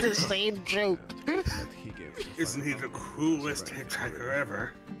had the same joke. Isn't he the coolest hitchhiker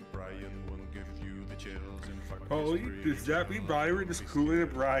ever? Oh, does that mean Byron is cooler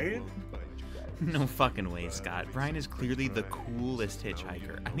than Brian? No fucking way, Scott. Brian is clearly the coolest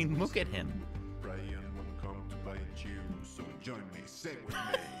hitchhiker. I mean, look at him. Do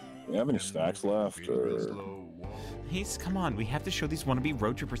you have any snacks left, or...? Ace, come on. We have to show these wannabe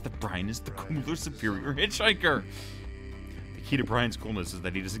road trippers that Brian is the cooler, superior hitchhiker. The key to Brian's coolness is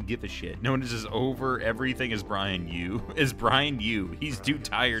that he doesn't give a shit. No one is just over everything as Brian you. As Brian you. He's too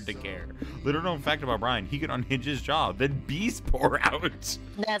tired to care. Little known fact about Brian, he could unhinge his jaw, then beast pour out.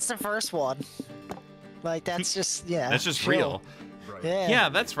 That's the first one. Like, that's just, yeah. That's just chill. real. Yeah. Yeah,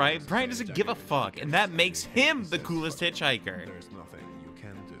 that's right. Brian doesn't give a fuck, and that makes him the coolest hitchhiker. There's nothing you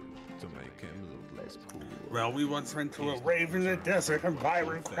can do to make him look less cool. Well, we once went to a rave in the desert and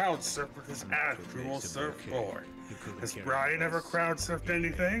Byron crowd surfed with his actual surfboard. Has Brian ever crowd surfed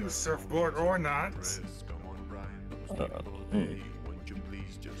anything, surfboard or not?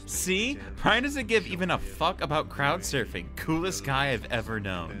 See? Brian doesn't give even a fuck about crowd surfing. Coolest guy I've ever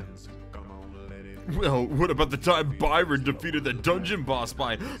known. Well, what about the time Byron defeated the dungeon boss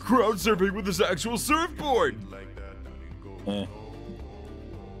by crowd surfing with his actual surfboard?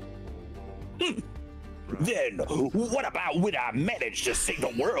 Then, what about when I managed to save the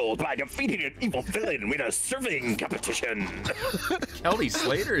world by defeating an evil villain in a surfing competition? Kelly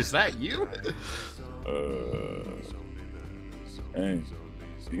Slater, is that you? Hey,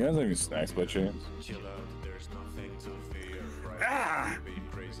 do you guys have any snacks by chance? Ah!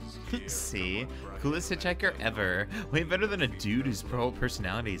 See? Coolest hitchhiker ever. Way better than a dude whose whole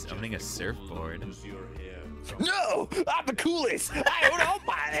personality is owning a surfboard. No! I'm the coolest! I own all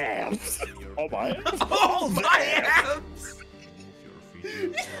my amps! All my amps? Oh, my abs!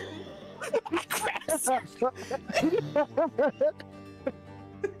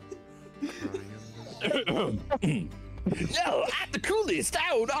 No, I'm the coolest!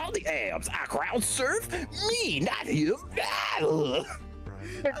 I own all the amps! I crowd surf? Me, not him!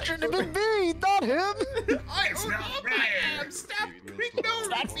 It should have been me, not him. It's not Brian! Stop picking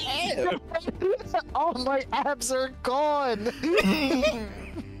on me! All my abs are gone.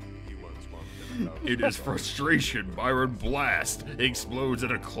 In his frustration, Byron Blast explodes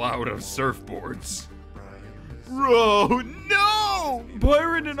in a cloud of surfboards. Bro, no!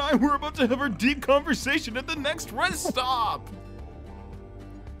 Byron and I were about to have our deep conversation at the next rest stop.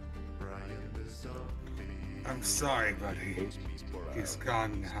 I'm sorry, buddy. He's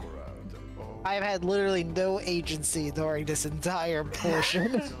gone now. I've had literally no agency during this entire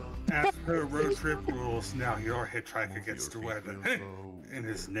portion. As per road trip rules, now your hitchhiker gets to wear the in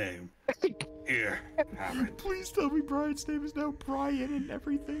his name. Here, have it. Please tell me Brian's name is now Brian and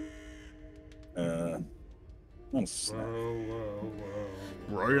everything. That's Whoa, whoa, whoa.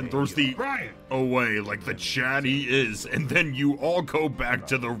 Brian throws the Brian! away like the Chad he is, and then you all go back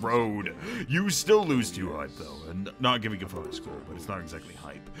to the road. You still lose 2 hype though, and not giving a photo score, but it's not exactly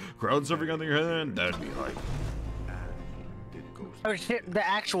hype. Crowd surfing on the other hand, that'd be hype. Oh shit, the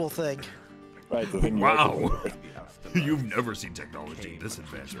actual thing. right. The thing you Wow. like You've never seen technology this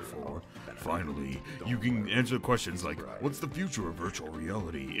advanced before. Finally, you can answer questions like, what's the future of virtual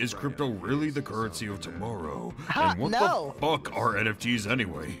reality? Is crypto really the currency of tomorrow? And what No. the fuck are NFTs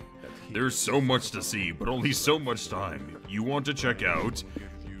anyway? There's so much to see, but only so much time. You want to check out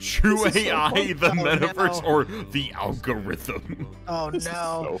True AI, the metaverse, no. or the algorithm? Oh no.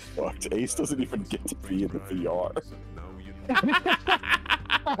 so fucked. Ace doesn't even get to be in the VR.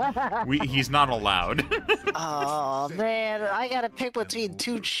 He's not allowed. Oh man, I gotta pick between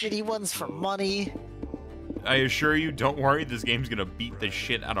 2 shitty ones for money. I assure you, don't worry, this game's gonna beat the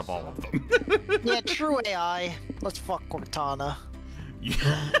shit out of all of them. Yeah, true AI. Let's fuck Cortana.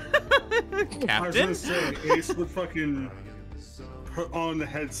 I was Captain? gonna say, Ace would fucking put on the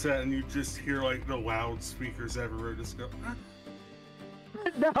headset and you just hear like the loudspeakers everywhere just go, "Ah."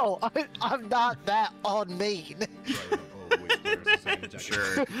 No, I'm not that on main.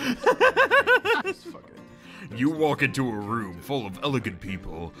 Sure. You walk into a room full of elegant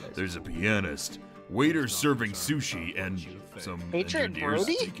people. There's a pianist, waiters serving sushi, and some Adrian engineers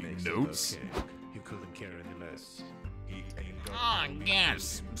Brody? taking notes. He couldn't care any less. He ain't got Ah,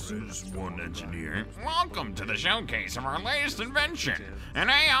 yes. Says one engineer. Welcome to the showcase of our latest invention, an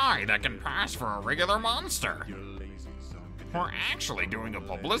AI that can pass for a regular monster. We're actually doing a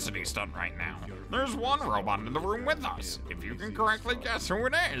publicity stunt right now. There's one robot in the room with us. If you can correctly guess who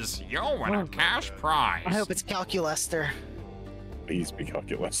it is, you'll win a cash prize. I hope it's Calculester. Please be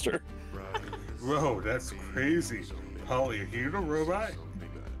Calculester. Whoa, that's crazy. Polly, are you the robot?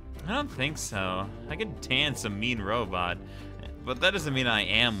 I don't think so. I could dance a mean robot, but that doesn't mean I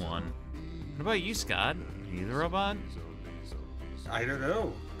am one. What about you, Scott? Are you the robot? I don't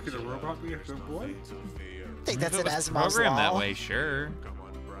know. Could a robot be a good boy? I think that's If an it was Asimov's programmed that law. way, sure.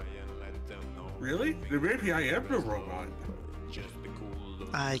 Really? Then maybe I am the robot.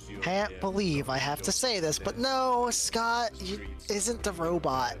 I can't believe I have to say this, but no, Scott isn't the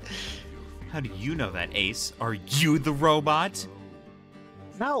robot. How do you know that, Ace? Are you the robot?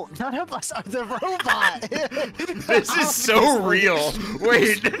 No, none of us are the robot. This is so real.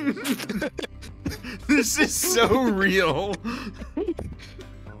 Wait. This is so real.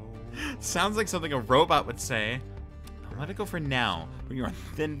 Sounds like something a robot would say. I'll let it go for now, when you're on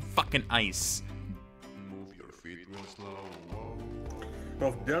thin fucking ice.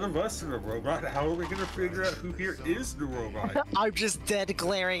 Well, if none of us are the robot, how are we gonna figure out who here is the robot? I'm just dead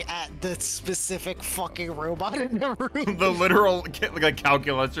glaring at the specific fucking robot in the room. The literal like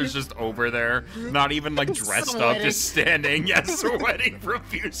calculator's just over there, not even like dressed up, just standing, sweating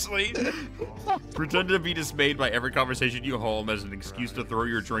profusely. Pretend to be dismayed by every conversation you hold as an excuse to throw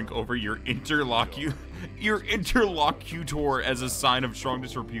your drink over your interlocutor as a sign of strong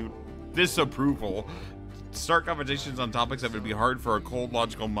disapproval. Start conversations on topics that would be hard for a cold,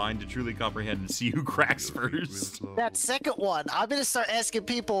 logical mind to truly comprehend and see who cracks first. That second one, I'm gonna start asking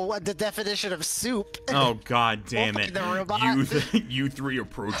people what the definition of soup. Oh, god damn it. The robot. You three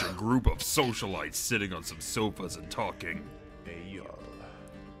approach a group of socialites sitting on some sofas and talking.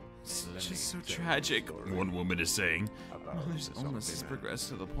 It's just so tragic. One woman is saying, Mother's illness has progressed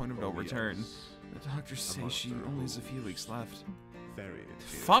to the point of no return. The doctors say she only has a few weeks left.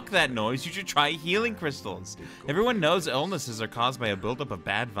 Fuck that noise, you should try healing crystals. Everyone knows illnesses are caused by a buildup of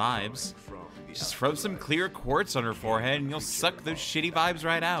bad vibes. Just rub some clear quartz on her forehead and you'll suck those shitty vibes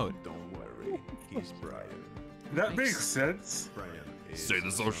right out. That makes sense. say the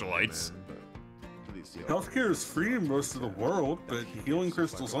socialites. Healthcare is free in most of the world, but healing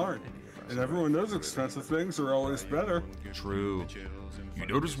crystals aren't. And everyone knows expensive things are always better. True. You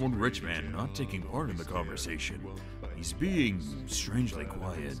notice one rich man not taking part in the conversation. He's being strangely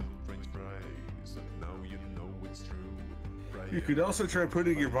quiet. You could also try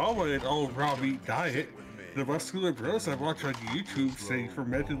putting your mom on an all raw meat diet. The muscular bros I watch on YouTube say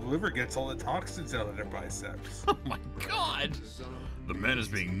fermented liver gets all the toxins out of their biceps. Oh my god! The man is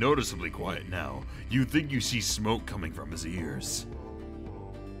being noticeably quiet now. You think you see smoke coming from his ears.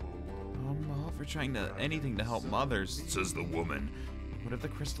 I'm all for trying anything to help mothers. Says the woman. What if the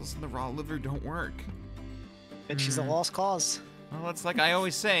crystals in the raw liver don't work? And she's a lost cause. Well, it's like I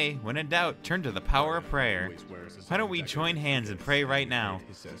always say, when in doubt, turn to the power of prayer. Why don't we join hands and pray right now?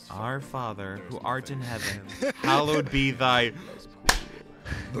 Our Father, who art in heaven, hallowed be thy...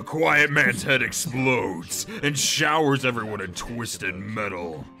 The quiet man's head explodes and showers everyone in twisted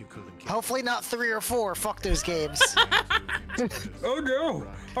metal. Hopefully not 3 or 4. Fuck those games. Oh no!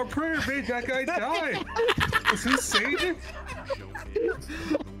 Our prayer made that guy die! Was he saved?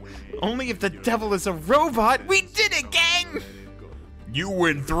 Only if the devil is a robot, we did it, gang! You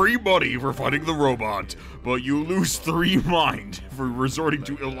win 3 money for fighting the robot, but you lose 3 mind for resorting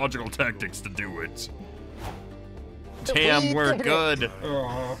to illogical tactics to do it. Damn, we're good.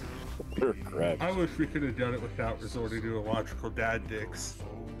 Oh, You're correct. I wish we could have done it without resorting to illogical dad dicks.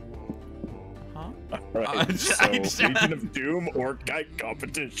 Huh? Alright, so Legion of Doom or kite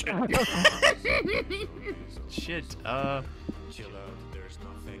competition. Shit, what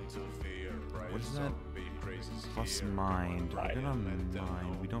is that? Plus mind. We're good on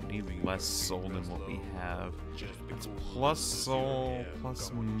mind. We don't need less soul than what we have. It's plus soul,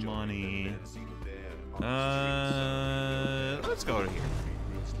 plus money. Let's go to here.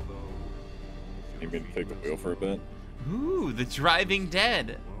 You mean to take the wheel for a bit? Ooh, the driving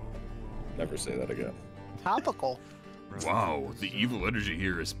dead. Never say that again. Topical. Wow, the evil energy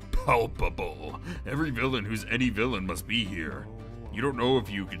here is palpable. Every villain who's any villain must be here. You don't know if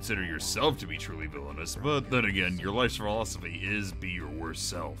you consider yourself to be truly villainous, but then again, your life's philosophy is be your worst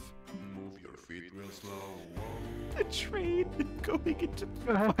self. A train going into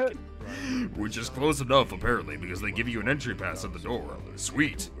fucking... Which is close enough, apparently, because they give you an entry pass at the door.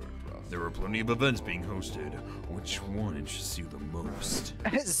 Sweet. There are plenty of events being hosted. Which one interests you the most?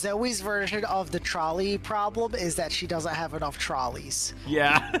 Zoe's version of the trolley problem is that she doesn't have enough trolleys.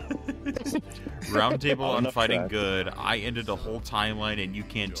 Yeah. Roundtable on Enough Fighting track. Good. I ended a whole timeline and you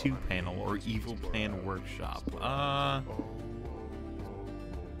can 2 panel or evil plan workshop. I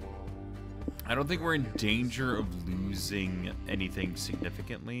don't think we're in danger of losing anything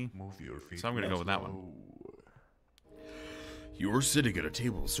significantly, so I'm gonna go with that one. You're sitting at a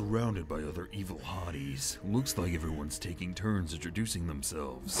table surrounded by other evil hotties. Looks like everyone's taking turns introducing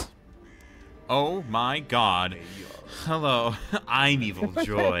themselves. Oh my god. Hello, I'm Evil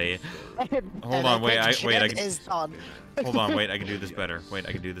Joy. Hold on, wait, I can... Is done. Hold on, wait, I can do this better. Wait,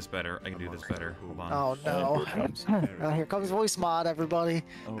 I can do this better. I can do this better. Hold on. Oh no. Here comes voice mod, everybody.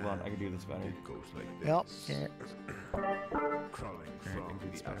 Hold on, I can do this better. Yep. Yeah. Crawling from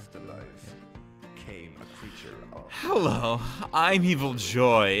the afterlife came a creature of Hello, I'm Evil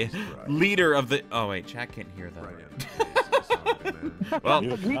Joy, leader of the... Oh wait, chat can't hear that. Well,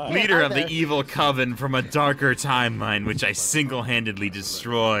 leader of the evil coven from a darker timeline, which I single-handedly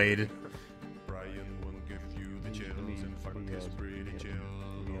destroyed. Brian won't give you the chills and fuck is pretty chill.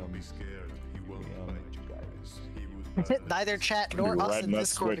 Don't be scared, he won't bite you guys. He would Neither chat nor You're us riding in that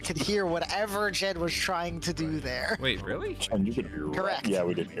Discord switch. could hear whatever Jed was trying to do there. Wait, really? Jen, you're gonna be Correct. Yeah,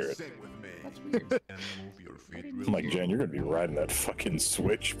 we didn't hear it. That's weird. and move your feet real I'm like, Jen, you're gonna be riding that fucking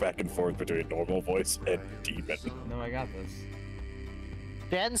switch back and forth between normal voice and demon. No, I got this.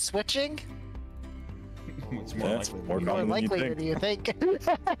 Jen switching? It's Yeah, it's more More common than you likely think. than you think.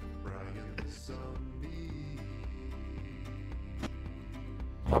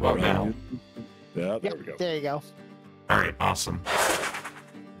 How about now? Yeah, there Yep, we go. there you go. Alright, awesome.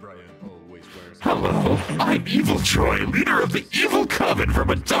 Brian always wears Hello, I'm Evil Joy, leader of the evil coven from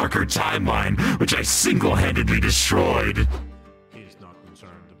a darker timeline, which I single-handedly destroyed. He's not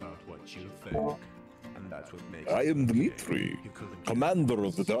concerned about what you think. And that's what makes I am him Dmitri, He couldn't commander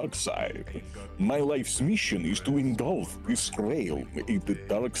of the dark side. My life's mission is to engulf this realm in the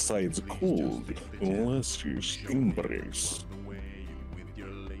dark side's cold, luscious embrace.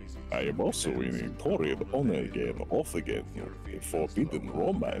 I am also in a torrid on-again, off-again, a forbidden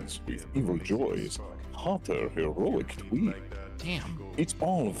romance with Evil Joy's hotter, heroic tweet. Damn. It's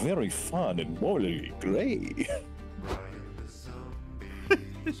all very fun and morally grey.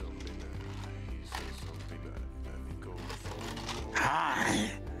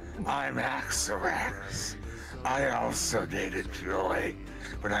 Hi, I'm Axorax. I also dated Joy,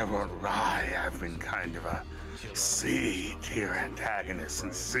 but I won't lie, I've been kind of a See, dear antagonist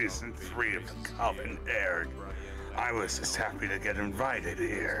in season 3 of The Coven aired. I was just happy to get invited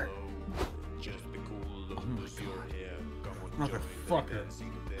here. Motherfucker.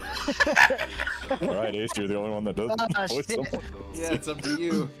 All right, Ace, you're the only one that doesn't Oh, voice shit. someone. Yeah, it's up to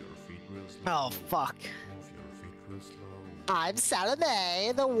you. Oh, fuck. I'm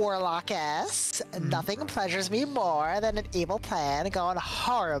Salome, the Warlockess. Nothing pleasures me more than an evil plan going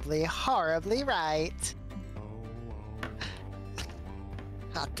horribly, horribly right.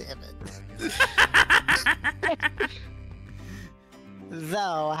 God damn it.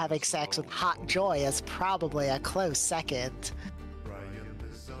 Though having sex with Hot Joy is probably a close second.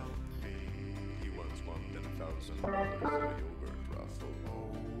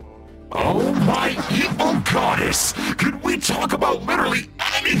 Oh my evil goddess! Can we talk about literally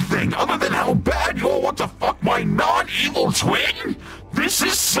anything other than how bad you all want to fuck my non-evil twin? This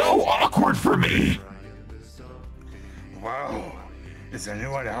is so awkward for me! Whoa. Is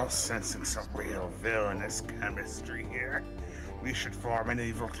anyone else sensing some real villainous chemistry here? We should form an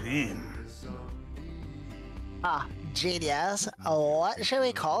evil team. Ah, genius. What should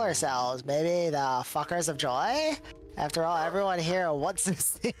we call ourselves? Maybe the Fuckers of Joy? After all, everyone here wants to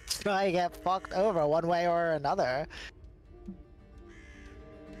see Joy get fucked over one way or another.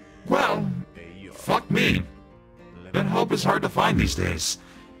 Well, fuck me. That help is hard to find these days.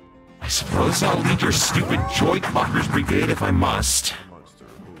 I suppose I'll lead your stupid Joy Fuckers Brigade if I must.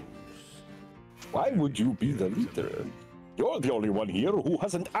 Why would you be the leader? You're the only one here who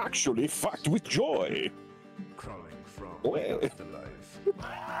hasn't actually fucked with Joy. Crawling from Well. afterlife. Came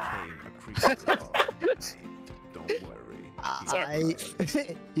a creature of Don't worry.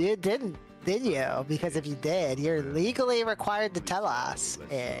 You didn't, did you? Because if you did, you're legally required to tell us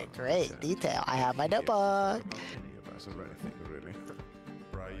in great detail. I have my notebook. Any of us or anything, really.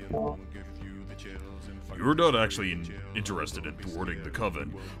 You're not actually interested in thwarting the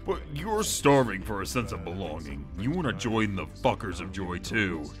Coven, but you're starving for a sense of belonging. You want to join the Fuckers of Joy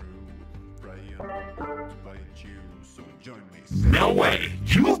too. No way!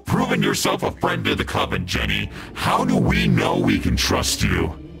 You've proven yourself a friend to the Coven, Jenny. How do we know we can trust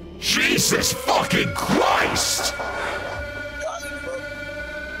you? Jesus fucking Christ!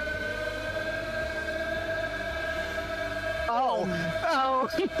 Oh!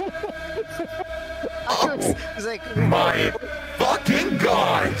 I was like, My fucking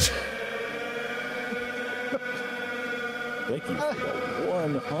God! Thank you for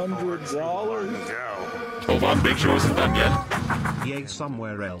the $100. Go. Hold on, Big Joe isn't done yet. Yay,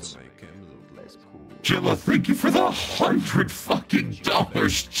 somewhere else. Jilla, thank you for the $100 fucking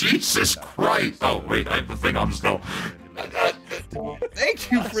dollars. Jesus Christ! Oh wait, I have the thing on still.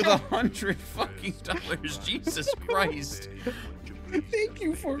 Thank you for the $100 fucking dollars. Jesus Christ. Thank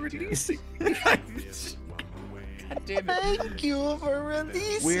you for releasing. God damn it. thank you for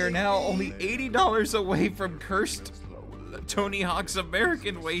releasing. We are now only $80 away from cursed Tony Hawk's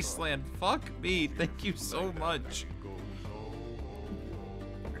American Wasteland. Fuck me. Thank you so much.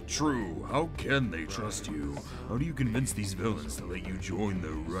 True, how can they trust you? How do you convince these villains to let you join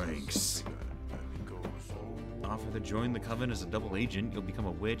their ranks? Offer to join the Coven as a double agent. You'll become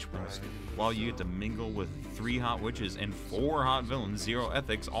a witch while you get to mingle with 3 hot witches and 4 hot villains, 0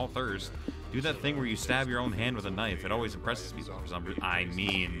 ethics, all thirst. Do that thing where you stab your own hand with a knife. It always impresses people for some reason. I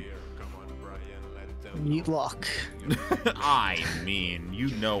mean, you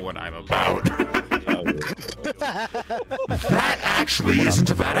know what I'm about. That actually isn't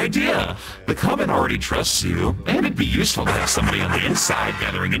a bad idea. The Coven already trusts you, and it'd be useful to have somebody on the inside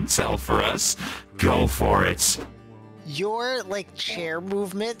gathering intel for us. Go for it. Your, like, chair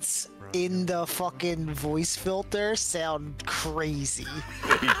movements in the fucking voice filter sound crazy.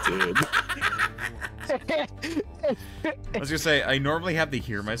 He did. I was gonna say, I normally have the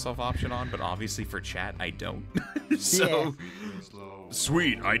hear myself option on, but obviously for chat, I don't. So,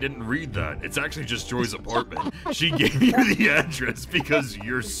 Sweet, I didn't read that. It's actually just Joy's apartment. She gave you the address because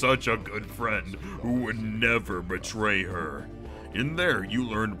you're such a good friend who would never betray her. In there, you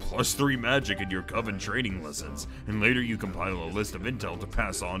learned +3 magic in your Coven training lessons, and later you compile a list of intel to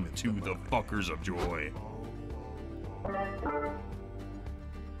pass on to the Fuckers of Joy.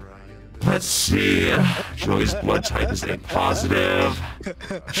 Let's see. Joy's blood type is A positive.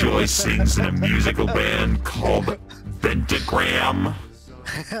 Joy sings in a musical band called Ventagram.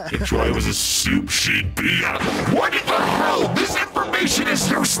 If Joy was a soup, she'd be a... What in the hell? This information is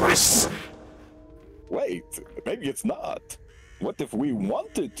useless! Wait, maybe it's not. What if we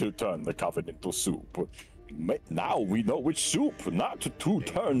wanted to turn the Coven into soup? Now we know which soup not to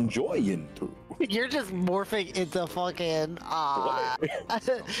turn joy into. You're just morphing into fucking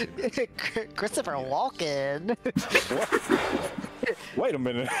Christopher Walken. Wait a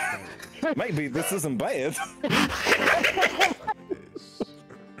minute. Maybe this isn't bad.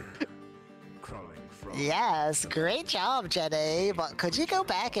 Yes, great job, Jenny. But could you go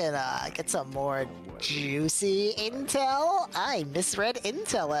back and get some more juicy intel? I misread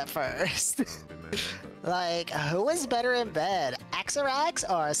intel at first. Like, who is better in bed, Axarax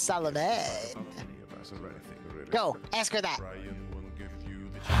or Salome? Go, ask her that.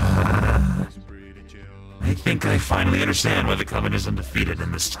 I think I finally understand why the Coven is undefeated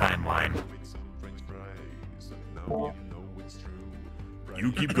in this timeline.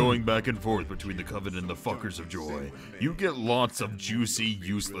 You keep going back and forth between the Coven and the fuckers of joy. You get lots of juicy,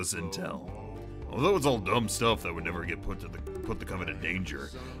 useless intel. Although it's all dumb stuff that would never get put the Coven in danger,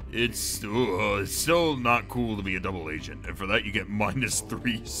 it's still not cool to be a double agent, and for that you get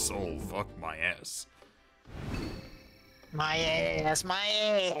 -3 soul. Fuck my ass. My ass, my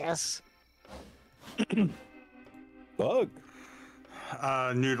ass. Bug.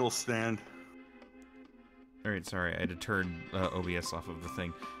 Noodle stand. Alright, sorry, I had to turn OBS off of the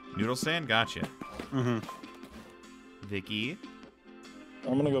thing. Noodle stand, gotcha. Mm-hmm. Vicky.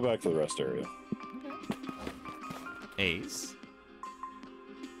 I'm gonna go back to the rest area. Ace.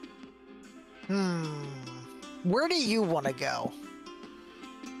 Where do you want to go?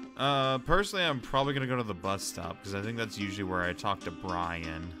 Personally, I'm probably gonna go to the bus stop, because I think that's usually where I talk to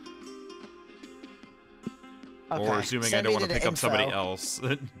Brian. Okay. Or assuming I send don't me want to the pick up somebody info. else.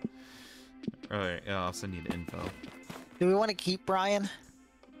 Alright, yeah, I'll send you the info. Do we want to keep Brian?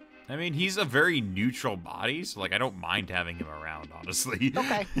 I mean, he's a very neutral body, so, like, I don't mind having him around, honestly.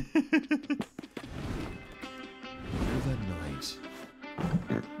 Okay. That night.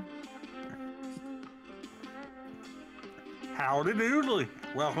 Howdy doodly.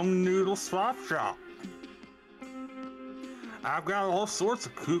 Welcome to Noodle Swap Shop. I've got all sorts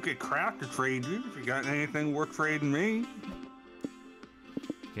of kooky crap to trade you if you got anything worth trading me.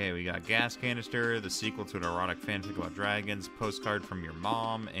 Okay, we got Gas Canister, the sequel to an erotic fanfic about dragons, Postcard from Your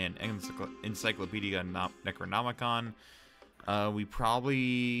Mom, and Encyclopedia Necronomicon. We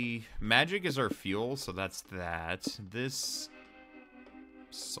probably... Magic is our fuel, so that's that. This...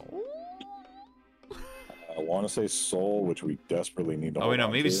 Soul? I want to say Soul, which we desperately need to Oh, wait, no,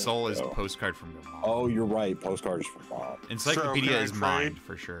 hold on maybe to, Soul is so- Postcard from Your Mom. Oh, you're right. Postcard is from Mom. Encyclopedia So, can I is trade? mine,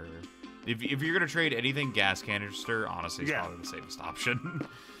 for sure. If you're gonna trade anything Gas Canister, honestly, it's Yeah. probably the safest option.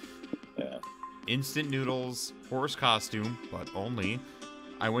 Yeah. Instant noodles, horse costume, but only.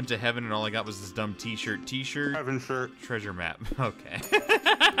 I went to heaven and all I got was this dumb t-shirt, Heaven shirt. treasure map. Okay.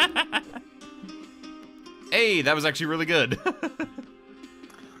 Hey, that was actually really good.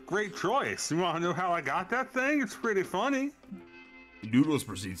 Great choice. You want to know how I got that thing? It's pretty funny. Noodles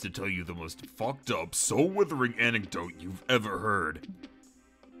proceeds to tell you the most fucked up, soul-withering anecdote you've ever heard.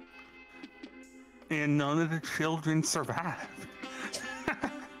 And none of the children survived.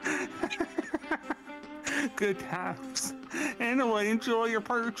 Good times. Anyway, enjoy your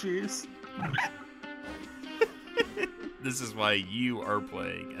purchase. This is why you are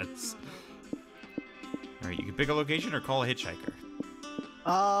playing. It's... Alright, you can pick a location or call a hitchhiker.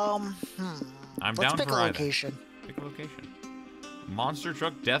 I'm Let's down pick for a either. location. Pick a location. Monster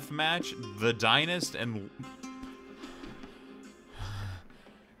Truck Deathmatch, The Dynast, and...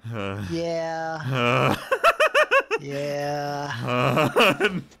 Yeah. Yeah.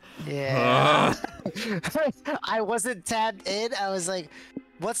 Yeah. I wasn't tabbed in. I was like,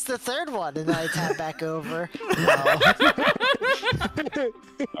 what's the third one? And then I tabbed back over. No.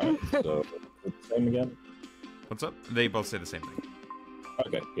 Alright, so, same again? What's up? They both say the same thing.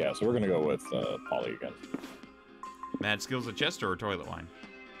 Okay, yeah, so we're gonna go with Polly again. Mad skills at chest or a toilet wine?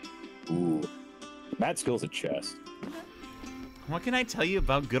 Ooh. Mad skills at chest. What can I tell you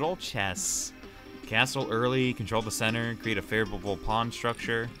about good old chess? Castle early, control the center, create a favorable pawn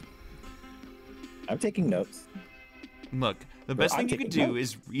structure. I'm taking notes. Look, the best thing you can do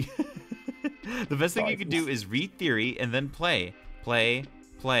is the best thing you can do is read theory and then play,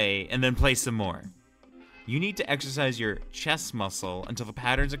 and then play some more. You need to exercise your chess muscle until the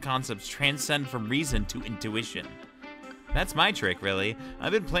patterns and concepts transcend from reason to intuition. That's my trick, really.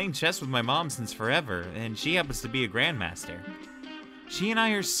 I've been playing chess with my mom since forever, and she happens to be a grandmaster. She and I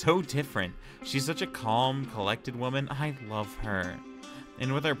are so different. She's such a calm, collected woman. I love her.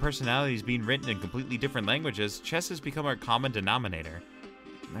 And with our personalities being written in completely different languages, chess has become our common denominator.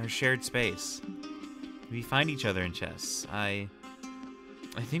 Our shared space. We find each other in chess. I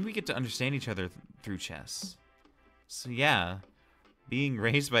think we get to understand each other through chess. So yeah, being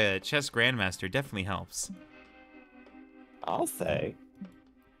raised by a chess grandmaster definitely helps. I'll say.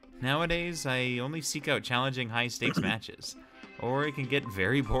 Nowadays, I only seek out challenging high-stakes matches, or it can get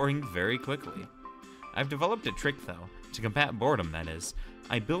very boring very quickly. I've developed a trick, though, to combat boredom, that is.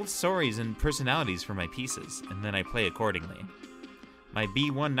 I build stories and personalities for my pieces, and then I play accordingly. My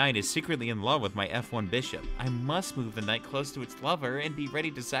B1 knight is secretly in love with my F1 bishop. I must move the knight close to its lover and be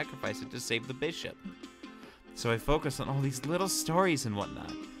ready to sacrifice it to save the bishop. So I focus on all these little stories and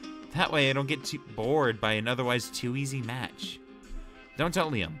whatnot. That way I don't get too bored by an otherwise too easy match. Don't tell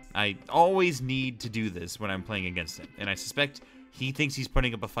Liam. I always need to do this when I'm playing against him, and I suspect he thinks he's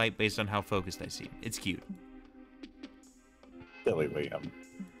putting up a fight based on how focused I seem. It's cute. Silly Liam.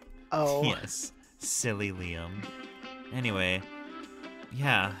 Oh. Yes, silly Liam. Anyway,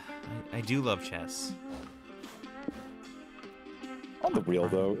 yeah, I do love chess. On the real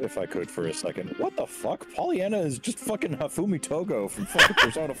though, if I could for a second, what the fuck? Pollyanna is just fucking Hafumi Togo from fucking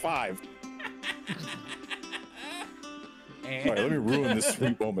Persona 5. And... Sorry, let me ruin this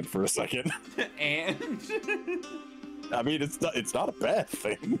sweet moment for a second. And... I mean, it's not a bad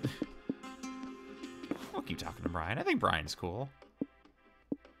thing. I'll keep talking to Brian. I think Brian's cool.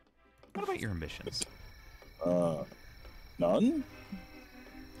 What about your ambitions? None?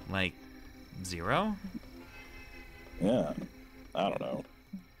 Like, 0? Yeah, I don't know.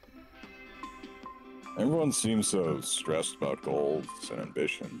 Everyone seems so stressed about goals and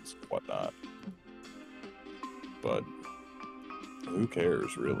ambitions and whatnot. But who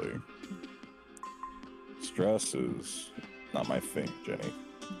cares, really? Stress is not my thing, Jenny.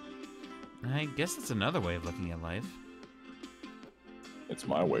 I guess it's another way of looking at life. It's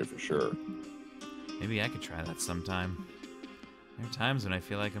my way for sure. Maybe I could try that sometime. There are times when I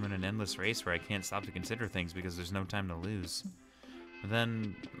feel like I'm in an endless race where I can't stop to consider things because there's no time to lose. But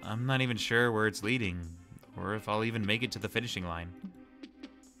then, I'm not even sure where it's leading, or if I'll even make it to the finishing line.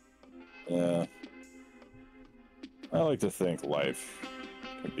 Yeah. I like to think life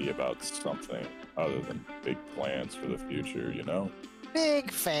can be about something other than big plans for the future, you know?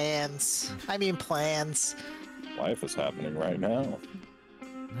 Big fans. I mean plans. Life is happening right now.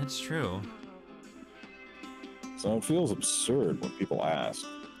 That's true. So it feels absurd when people ask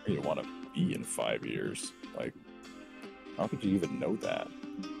where you want to be in 5 years. Like, how could you even know that?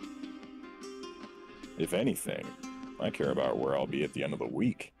 If anything, I care about where I'll be at the end of the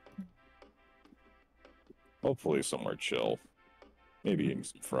week. Hopefully somewhere chill. Maybe eating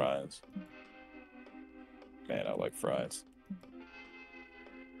some fries. Man, I like fries.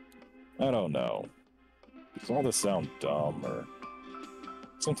 I don't know. Does all this sound dumb, or...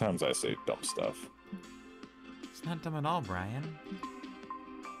 Sometimes I say dumb stuff. It's not dumb at all, Brian.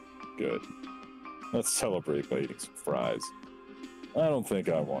 Good. Let's celebrate by eating some fries. I don't think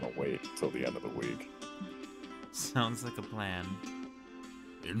I want to wait until the end of the week. Sounds like a plan.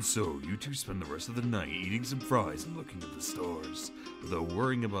 And so, you two spend the rest of the night eating some fries and looking at the stars, without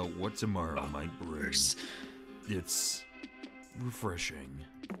worrying about what tomorrow might bring. It's refreshing.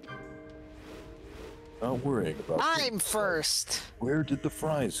 Not worrying about... I'm first. Where did the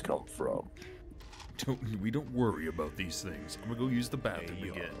fries come from? We don't worry about these things. I'm gonna go use the bathroom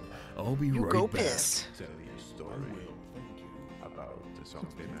again. I'll be You right go back. piss. Tell you a story about the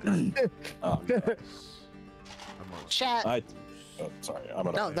zombie man. Oh, Chat. oh, sorry. I'm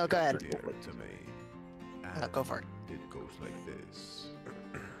gonna... No, go ahead. Dear to me. No, go for it. It goes like this.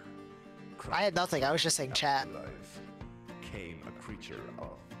 I had nothing. I was just saying chat. Life came a creature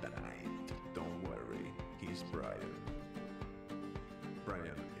of the night. Don't worry, he's Brian.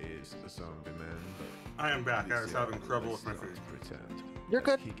 Brian is a zombie man. I am back. I was having trouble with my food. Pretend. You're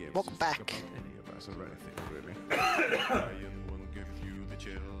good. He gives Welcome a back. fuck about any of us or anything, really. Brian won't give you the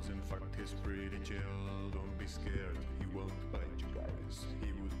chills. In fact, he's pretty chill. Don't be scared. He won't bite you guys.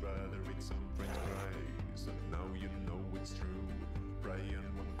 He would rather eat some French fries. And now you know it's true. Brian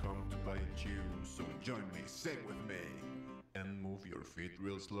won't come to bite you. So join me, sing with me, and move your feet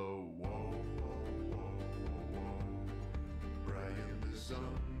real slow. Whoa, whoa, whoa, whoa, whoa. Brian the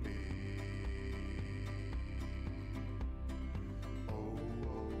zombie.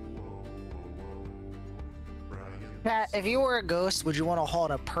 Chat, if you were a ghost, would you want to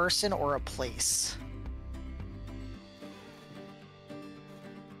haunt a person or a place?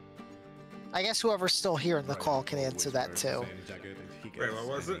 I guess whoever's still here in the call can answer that too. Wait, what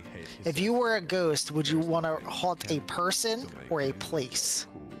was it? If you were a ghost, would you want to haunt a person or a place?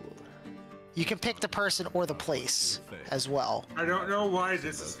 You can pick the person or the place as well. I don't know why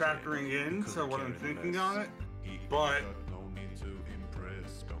this is factoring in to what I'm thinking on it, but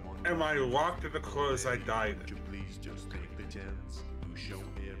am I locked at the close I died in?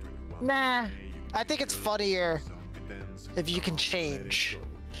 Nah, I think it's funnier If you can change.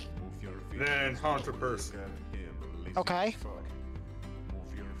 Then haunt a person. Okay.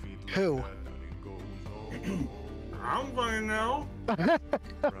 Who? I'm gonna know. I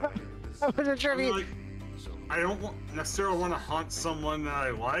wasn't sure if you... Like, I don't necessarily want to haunt someone that I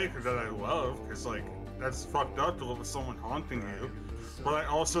like or that I love, because like that's fucked up to live with someone haunting you. But I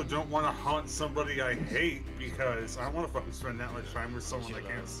also don't want to haunt somebody I hate, because I don't want to fucking spend that much time with someone I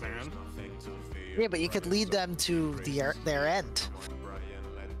can't stand. Yeah, but you could lead them to their end.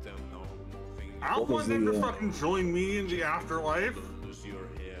 I don't want them to fucking join me in the afterlife.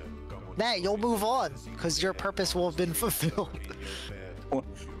 Nah, you'll move on, because your purpose will have been fulfilled.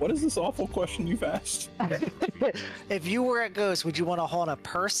 What is this awful question you've asked? If you were a ghost, would you want to haunt a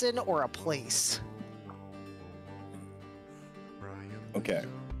person or a place? Okay.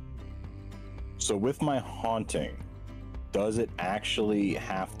 So with my haunting, does it actually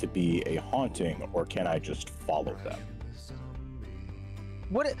have to be a haunting, or can I just follow them?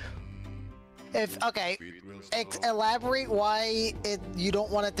 What? Okay, elaborate why you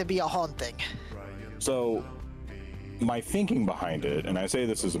don't want it to be a haunting. So, my thinking behind it, and I say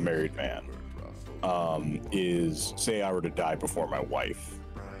this as a married man, is say I were to die before my wife.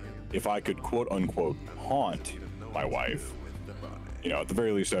 If I could quote unquote haunt my wife, you know, at the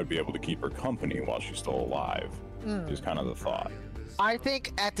very least I'd be able to keep her company while she's still alive, is kind of the thought. I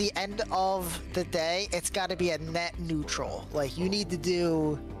think at the end of the day, it's got to be a net neutral. Like, you need to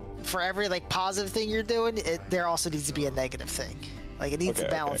do, for every like positive thing you're doing, there also needs to be a negative thing. Like, it needs to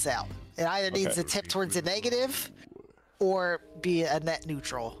balance out. It either needs to tip towards the negative or be a net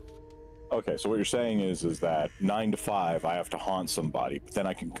neutral. Okay, so what you're saying is that 9 to 5 I have to haunt somebody, but then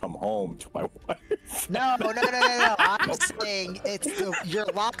I can come home to my wife. No. I'm saying you're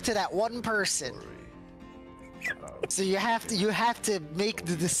locked to that one person. So you have to make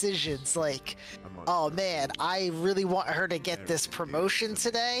the decisions like, oh man, I really want her to get this promotion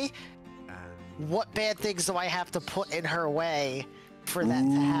today. What bad things do I have to put in her way for that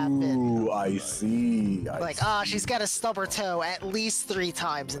to happen? Ooh, I see. She's got to stub her toe at least 3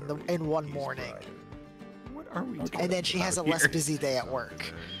 times in one morning. What are we talking And then she has a less here? busy day at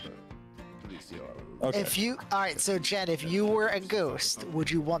work. Okay. Alright, so Jen, if you were a ghost,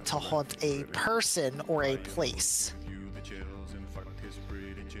 would you want to haunt a person or a place?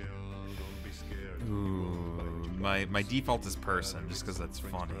 Ooh, my default is person, just because that's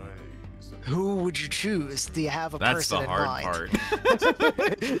funny. Who would you choose? Do you have a That's person the in hard mind? part.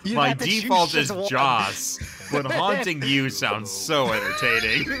 You'd My have to choose default is just one. Joss, but haunting you sounds so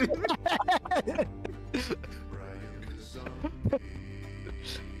entertaining.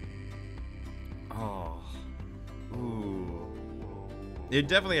 Oh. Ooh. It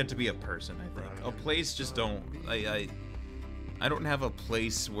definitely had to be a person, I think. A place just don't... I don't have a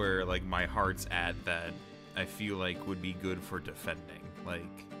place where, like, my heart's at that I feel like would be good for defending.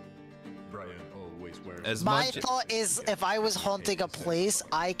 Like... My thought is, if I was haunting a place,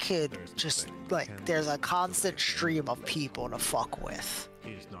 I could just, like, there's a constant stream of people to fuck with.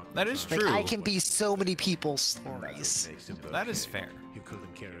 That is Like, true. I can be so many people's stories. That is fair.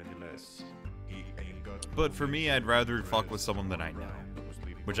 But for me, I'd rather fuck with someone that I know.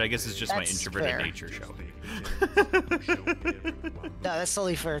 Which I guess is just my That's introverted fair. nature showing. No, that's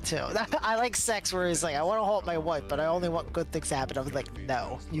totally fair too. I like sex where he's like, I want to haunt my wife, but I only want good things to happen. I was like,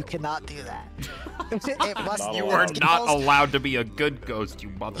 no, you cannot do that. It must. You are not allowed to be a good ghost, you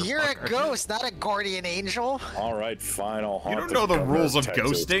motherfucker. You're a ghost, not a guardian angel. All right, fine, I'll haunt You don't know the governor rules of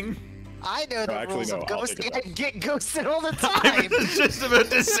Texas. ghosting? I know the actually, rules no, of I'll ghosting. take I it get ghosted all the I time. was just about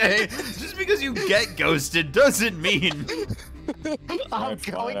to say, just because you get ghosted doesn't mean... I'm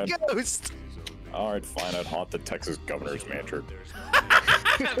Fine, going fine. ghost. All right, fine, I'd haunt the Texas governor's mansion.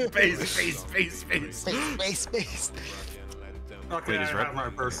 Space. Space. Okay, Wait, I is have my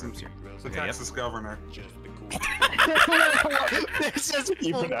person. The Okay, Texas governor. There's just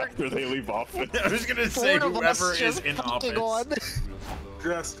Even four- after they leave office. I was gonna say, four of us whoever is just in fucking office. on.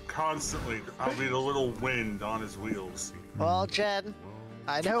 Just constantly. I'll be the little wind on his wheels. Well, Jen,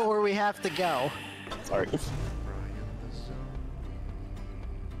 I know where we have to go. Sorry.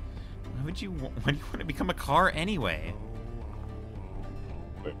 Why do you want to become a car anyway?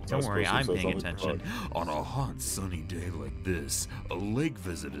 Wait, Don't worry, I'm supposed to paying say something? attention. On a hot, sunny day like this, a lake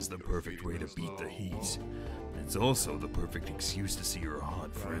visit is the perfect way to beat the heat. It's also the perfect excuse to see your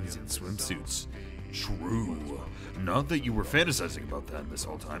hot friends in swimsuits. True. Not that you were fantasizing about that this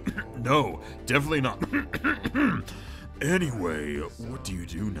whole time. No, definitely not. Anyway, what do you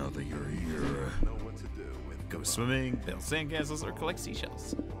do now that you're here? Go swimming, build sandcastles, or collect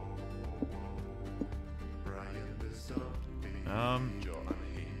seashells.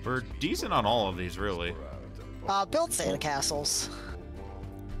 We're decent on all of these, really. Build sandcastles.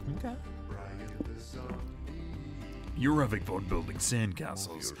 Okay. You're having fun building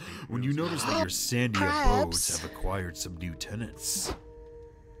sandcastles when you notice that your sandy Perhaps. abodes have acquired some new tenants.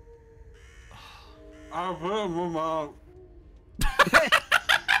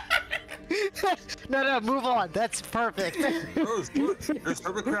 No, move on. That's perfect. Rose, look, there's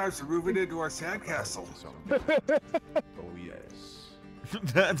hermit crabs moving into our sandcastle. Oh yes.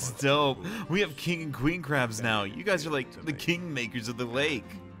 That's dope. We have king and queen crabs now. You guys are like the kingmakers of the lake.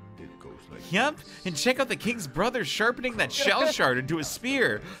 It goes like Yep, and check out the king's brother sharpening that shell shard into a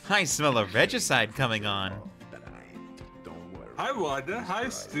spear. I smell a regicide coming on. that night. Don't worry. Hi, Wanda. Hi,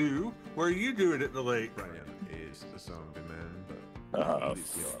 Stu. What are you doing at the lake? Brian is a zombie man, but Ah,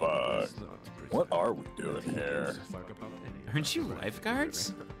 fuck. What are we doing here? Aren't you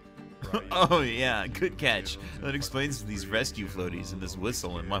lifeguards? Oh yeah, good catch. That explains these rescue floaties and this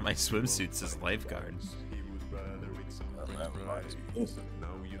whistle and why my swimsuit says lifeguard. That reminds me.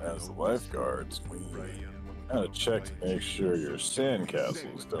 As the lifeguards, we gotta check to make sure your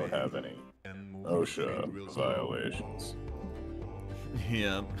sandcastles don't have any OSHA violations.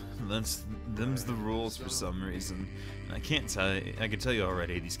 Yep, them's the rules for some reason. I can't tell you, I can tell you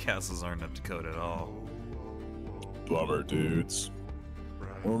already, these castles aren't up to code at all. Bummer, dudes.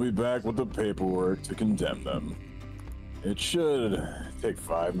 We'll be back with the paperwork to condemn them. It should take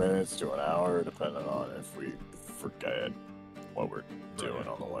 5 minutes to an hour, depending on if we forget what we're doing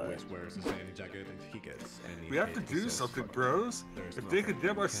on the way. Wears the same jacket if he gets any We have to do something, bros. If they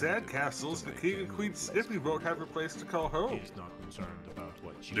condemn our sandcastles, the king and queen Snippy won't have a place to call home. He's not concerned about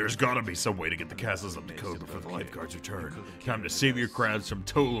what you There's gotta be some way to get the castles up to code before the lifeguards return. Time to save your crabs from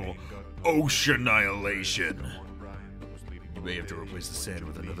total ocean annihilation. You may have to replace the sand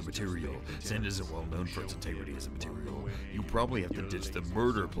with another material. Sand isn't well known for its integrity as a material. You probably have to ditch the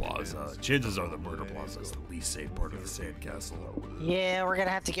murder plaza. Chances are the murder plaza is the least safe part of the sandcastle. Yeah, we're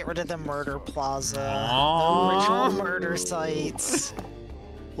gonna have to get rid of the murder plaza. Aww. The ritual murder sites.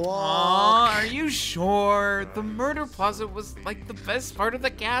 Whoa. Aw, are you sure? The murder plaza was like the best part of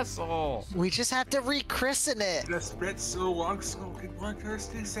the castle. We just have to rechristen it. Just spent so long smoking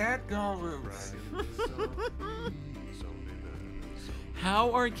bloodthirsty sand golems.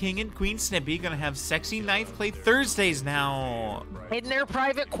 How are King and Queen Snippy gonna have sexy knife play Thursdays now? In their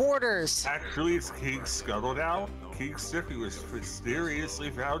private quarters. Actually, it's King Scuttle now. King Snippy was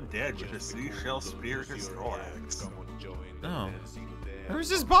mysteriously found dead with a seashell spear in his thorax. Oh. Where's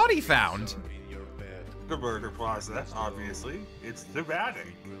his body found? The murder plaza, obviously. It's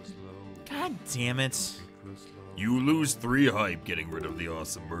thematic. God damn it. You lose 3 hype getting rid of the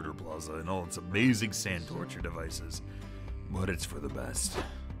awesome murder plaza and all its amazing sand torture devices. But it's for the best.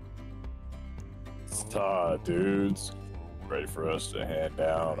 Ta, dudes. Ready for us to hand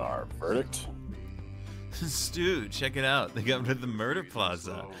down our verdict? Stu, check it out. They got rid of the murder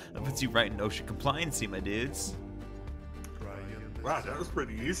plaza. That puts you right in OSHA compliancy, my dudes. Wow, that was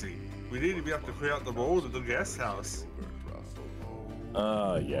pretty easy. We need to be able to clear out the mold of the guest house.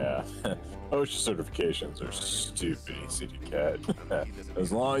 Yeah. OSHA certifications are stupid easy to get.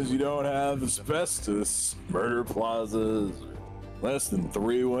 As long as you don't have asbestos, murder plazas, less than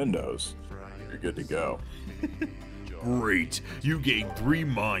 3 windows, you're good to go. Great! You gained 3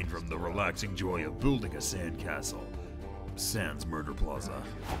 mind from the relaxing joy of building a sandcastle. Sans Murder Plaza.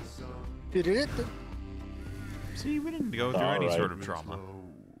 See, we didn't go through any Alright. sort of trauma.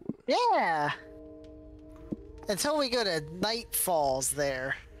 Yeah. Until we go to Night Falls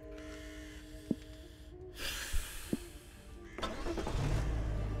there.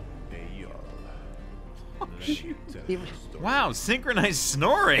 Hey y'all. Wow, synchronized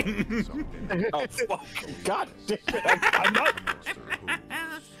snoring. Oh, fuck. God damn it. I'm not.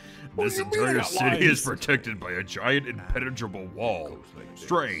 This do you mean entire that city lies? is protected by a giant impenetrable wall.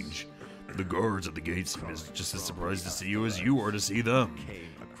 Strange. The guards at the gate seem just as surprised to see you as you are to see them.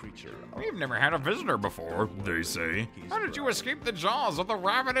 We've never had a visitor before. They say. How did you escape the jaws of the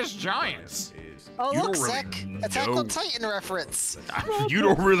ravenous giants? Oh, You look, don't really Zach. Attack know. on Titan reference. You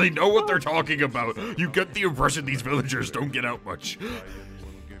don't really know what they're talking about. You get the impression these villagers don't get out much.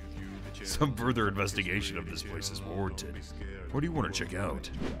 Some further investigation of this place is warranted. What do you want to check out?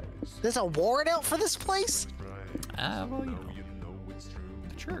 There's a warrant out for this place? Well, you know.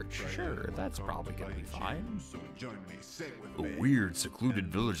 The church, sure, that's probably gonna be fine. A weird, secluded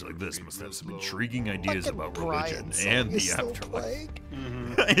village like this must have some intriguing ideas Fucking about religion Brian song and is the still afterlife.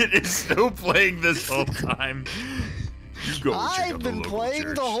 playing. It is still playing this whole time. You go and check I've out the been local playing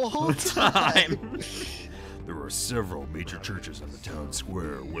church. the whole time. There are several major churches in the town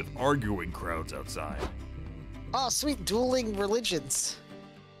square with arguing crowds outside. Oh, sweet dueling religions.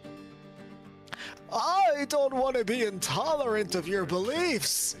 I don't want to be intolerant of your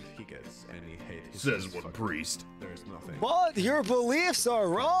beliefs, If he gets any hate, he Says says one fuck priest. you. There's nothing. but your beliefs are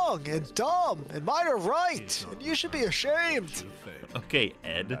wrong and dumb, and mine are right, and you should be ashamed. You think. Okay,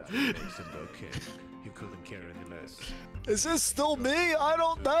 Ed. That's what makes him the king. He couldn't care any less. Is this still me? I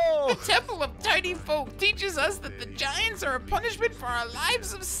don't know. Temple of Tiny Folk teaches us that the giants are a punishment for our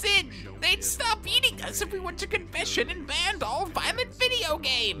lives of sin. They'd stop eating us if we went to confession and banned all violent video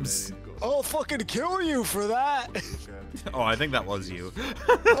games. I'll fucking kill you for that. Oh, I think that was you.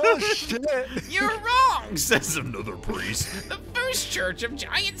 Oh shit. You're wrong, Says another priest. The first church of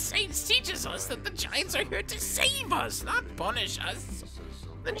giant saints teaches us that the giants are here to save us, not punish us.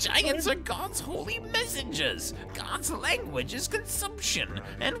 The giants are God's holy messengers. God's language is consumption,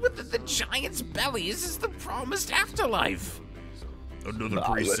 and within the giants' bellies is the promised afterlife. Another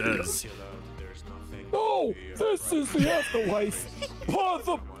priest says. No, this is the afterlife. Per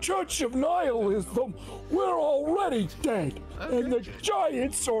the Church of Nihilism, we're already dead. And the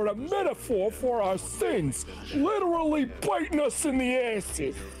giants are a metaphor for our sins, literally biting us in the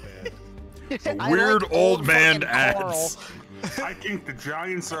asses. A weird old man adds. I think the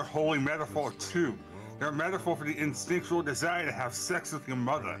giants are a holy metaphor too. They're a metaphor for the instinctual desire to have sex with your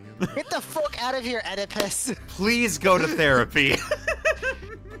mother. Get the fuck out of here, Oedipus. Please go to therapy.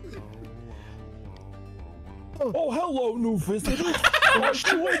 Oh, hello, new visitors. Are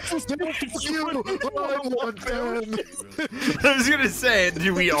you interested in You, I want them. I was gonna say,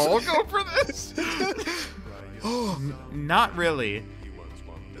 do we all go for this? Not really.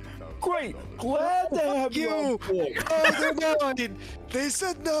 Great, glad to have you on You. board. Oh, they're mine. They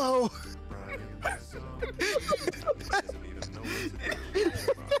said no.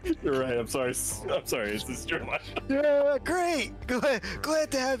 You're right. I'm sorry. I'm sorry. It's this your life. Yeah, great.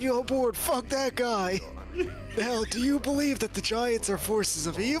 Glad to have you on board. Fuck that guy. Now, do you believe that the giants are forces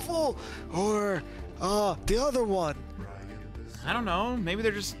of evil, or the other one? I don't know. Maybe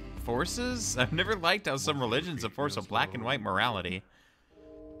they're just forces. I've never liked how some religions enforce a black and white morality.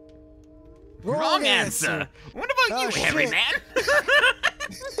 Wrong answer. What about Oh, you, Harry shit.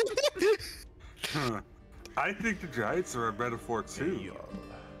 Man? I think the giants are a metaphor too.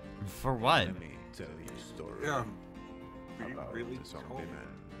 For what? Let me tell you a story Yeah. Be about really the zombie cold. man.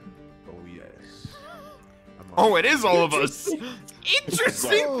 Oh yes. Oh, it is all of us.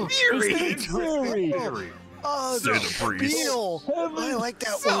 Interesting Oh, theory. Theory. Oh, Say the priest. spiel. I like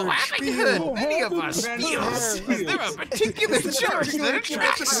that So word. haven't Spiel. heard many of us feels. Is there a particular church that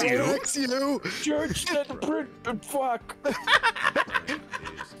attracts you? Attracts you. Church that fuck.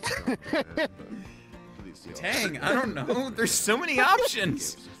 Dang, I don't know. There's so many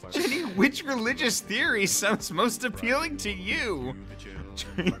options. Jenny, which religious theory sounds most appealing to you?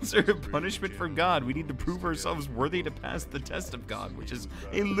 Giants are a punishment from God. We need to prove ourselves worthy to pass the test of God, which is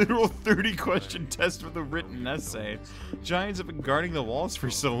a literal 30-question test with a written essay. Giants have been guarding the walls for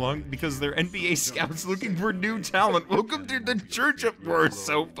so long because they're NBA scouts looking for new talent. Welcome to the Church of We're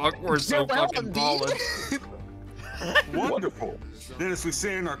so fucking ballin'. Wonderful. Then, as we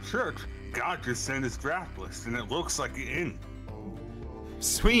say in our church, God just sent his draft list, and it looks like you're in.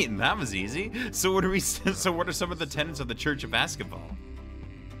 Sweet, that was easy. So what are some of the tenets of the Church of Basketball?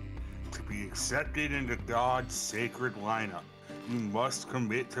 To be accepted into God's sacred lineup, you must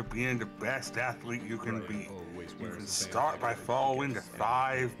commit to being the best athlete you can be. You can start by following the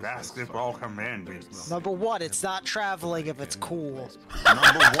 5 basketball commandments. Number 1, it's not traveling if it's cool.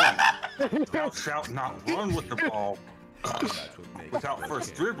 Number 1, thou shalt not run with the ball without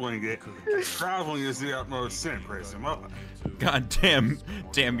first dribbling it. Traveling is the utmost sin, praise him up. God damn,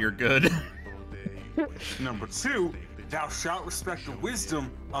 you're good. Number 2, thou shalt respect the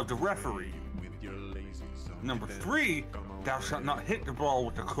wisdom of the referee. Number 3, thou shalt not hit the ball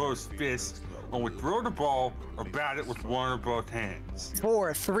with a closed fist, or throw the ball or bat it with one or both hands.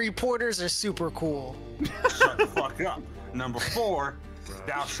 4, 3-pointers are super cool. Shut the fuck up. Number 4,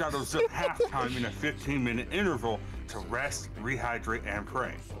 thou shalt observe halftime in a 15-minute interval to rest, rehydrate, and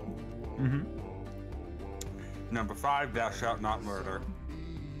pray. Number 5, thou shalt not murder.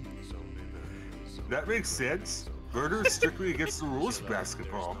 That makes sense. Murder is strictly against the rules of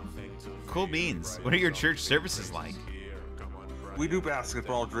basketball. Cool beans. What are your church services like? We do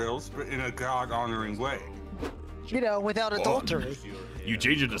basketball drills, but in a God-honoring way. You know, without adultery. You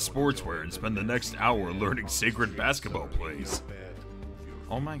change into sportswear and spend the next hour learning sacred basketball plays.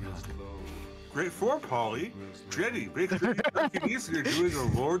 Oh my god. Great form, Polly. Jenny, make sure you make it easier doing a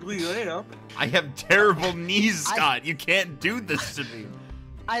lordly layup. I have terrible knees, Scott. You can't do this to me.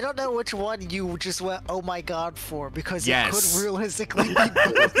 I don't know which one you just went, oh my god, for, because Yes. it could realistically be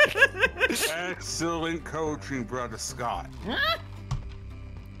both. Excellent coaching, brother Scott.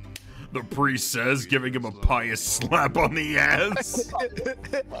 The priest says, giving him a pious slap on the ass.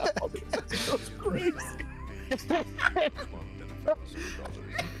 That's crazy.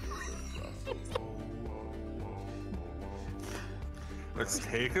 Let's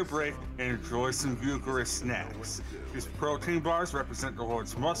take a break and enjoy some Eucharist snacks. These protein bars represent the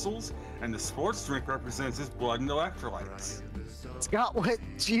Lord's muscles, and the sports drink represents his blood and electrolytes. It's got what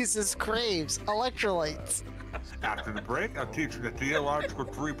Jesus craves, electrolytes. After the break, I'll teach you the theological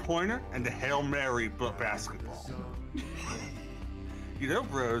three-pointer and the Hail Mary basketball. You know,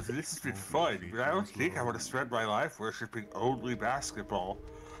 bros, this has been fun, but I don't think I want to spend my life worshiping only basketball.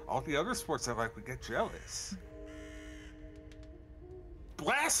 All the other sports I like would get jealous.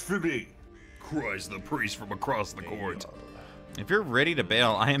 Blasphemy! Cries the priest from across the court. If you're ready to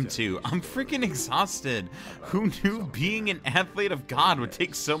bail, I am too. I'm freaking exhausted. Who knew being an athlete of God would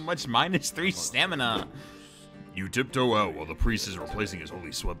take so much -3 stamina? You tiptoe out while the priest is replacing his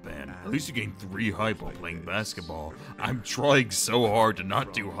holy sweatband. At least you gain 3 hype while playing basketball. I'm trying so hard to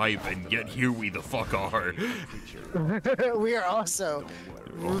not do hype, and yet here we the fuck are. We are also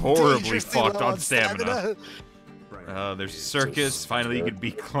Horribly dangerously fucked low on stamina. There's a circus. Finally, you could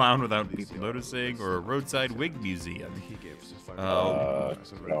be clown without people noticing, or a roadside wig museum.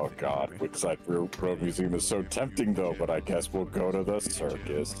 Oh god, Woodside Road Museum is so tempting though, but I guess we'll go to the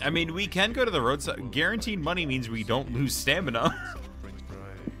circus. I mean, we can go to the roadside. Guaranteed money means we don't lose stamina.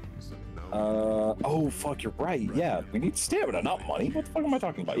 Oh fuck, you're right. Yeah, we need stamina, not money. What the fuck am I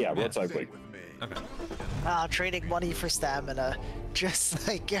talking about? Yeah, roadside wig. Okay. Trading money for stamina, just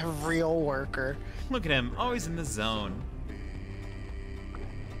like a real worker. Look at him, always in the zone.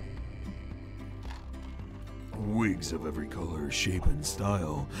 Wigs of every color, shape, and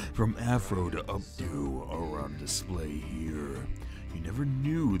style, from afro to updo, are on display here. You never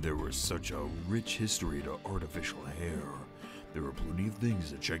knew there was such a rich history to artificial hair. There are plenty of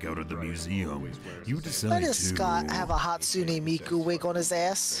things to check out at the museum. You decide Why to... does Scott have a Hatsune Miku wig on his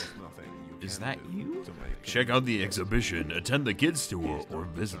ass? Is that you? Check out the exhibition, attend the kids tour, or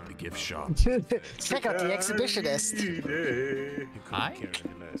visit the gift shop. Check out the exhibitionist. Hi?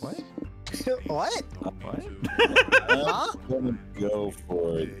 What? What? What? Huh? I'm gonna go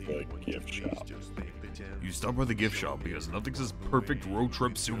for the gift shop. You stop by the gift shop because nothing says perfect road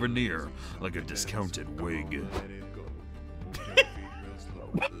trip souvenir like a discounted wig.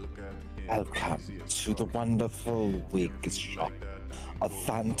 Welcome to the wonderful wig shop of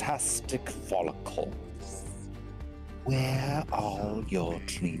fantastic follicles, where all your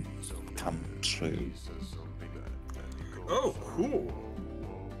dreams come true. Oh, cool.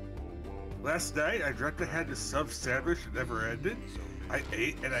 Last night, I dreamt I had this sub sandwich that never ended. I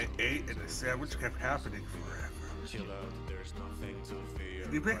ate, and the sandwich kept happening forever.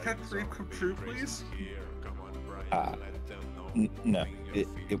 Can you make that dream come true, please? No,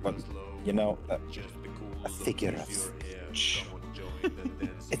 it was, you know, a figure of speech.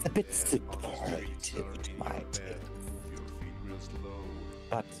 It's a bit superlative to my taste.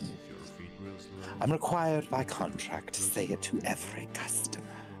 But I'm required by contract to say it to every customer.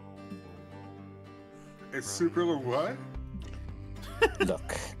 It's super what?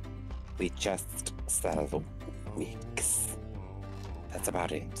 Look, we just sell wigs. That's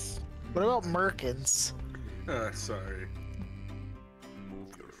about it. What about Merkins? Sorry.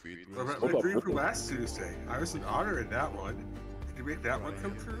 What about my dream from last Tuesday? I was an honor in that one. Did you make that one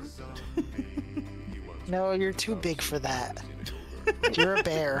come true? No, you're too big for that. You're a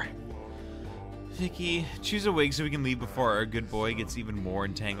bear. Vicky, choose a wig so we can leave before our good boy gets even more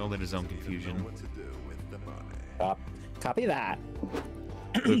entangled in his own confusion. Copy that.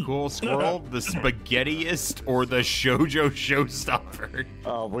 The cool squirrel, the spaghettiest, or the shoujo showstopper?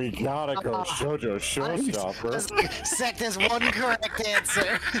 Oh, we gotta go Shoujo Showstopper. Sec, there's one correct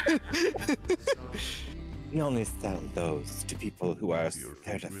answer. We only sell those to people who are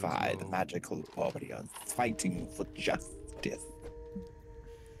certified magical warriors fighting for justice.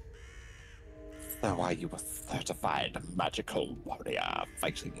 So are you a certified magical warrior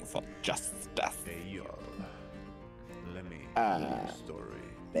fighting for justice? Hey, yo. Let me story.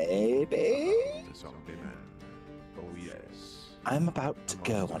 Maybe? The zombie man. Oh, yes. I'm about to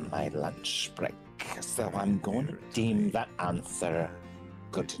go on my lunch break, so I'm going to deem that answer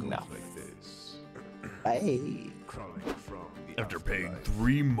good enough. Like this. Bye. Crawling from the After paying afterlife.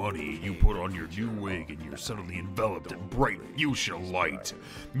 3 money, you put on your new wig and you're suddenly enveloped in bright fuchsia light.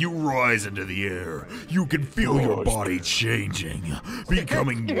 You rise into the air. You can feel your body changing,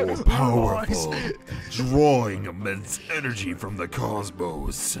 becoming more powerful, drawing immense energy from the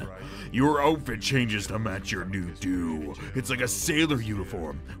cosmos. Your outfit changes to match your new do. It's like a sailor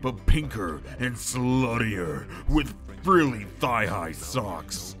uniform, but pinker and sluttier, with frilly thigh-high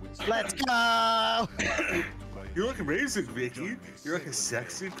socks. Let's go! You look amazing, Vicky. You're like a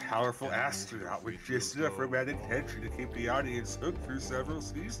sexy, powerful astronaut with just enough romantic tension to keep the audience hooked through several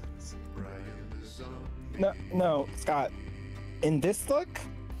seasons. No, Scott. In this look,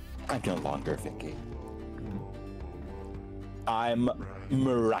 I'm no longer Vicky. I'm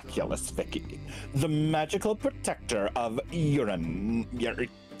Miraculous Vicky, the magical protector of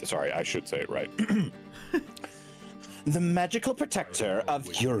sorry, I should say it right. The magical protector of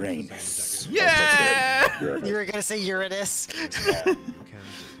Uranus. Yeah! You were gonna say Uranus.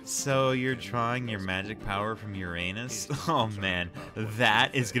 So you're drawing your magic power from Uranus? Oh man,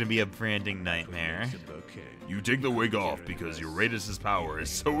 that is gonna be a branding nightmare. You take the wig off because Uranus's power is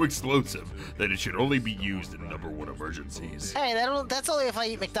so explosive that it should only be used in #1 emergencies. Hey, that's only if I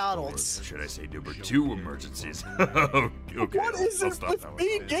eat McDonald's. Or should I say #2 emergencies? Okay, What is I'll it stop with that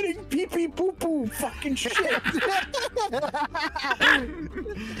me one. getting pee-pee poo-poo fucking shit?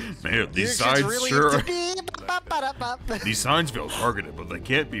 Man, these You're just signs really sure. into me. Ba-ba-da-ba. These signs feel targeted, but they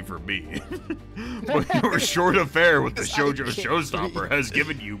can't be for me. But your short affair with the Shoujo Showstopper has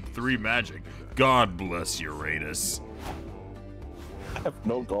given you 3 magic. God bless Uranus. I have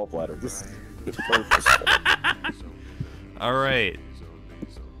no gallbladder. This is purposeful. All right. Oh,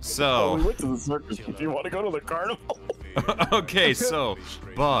 we So, went to the circus. Do you want to go to the carnival? okay, so,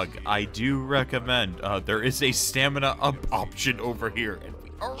 Bug, I do recommend, there is a stamina up option over here, and we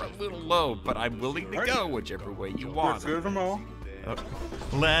are a little low, but I'm willing to go whichever way you Let's want. go to the mall.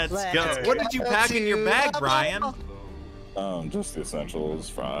 Let's Let's go. go What did you pack in your to bag, the Brian? mall. Just the essentials,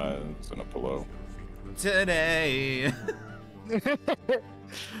 fries, and a pillow. Today.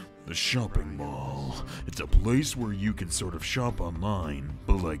 The shopping mall. It's a place where you can sort of shop online,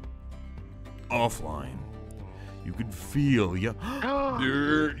 but like offline. You can feel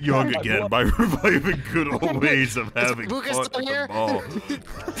you're young again by reviving good old ways of having Lucas fun still at here? the mall.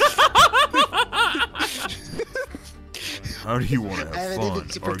 How do you want to I have have anything fun?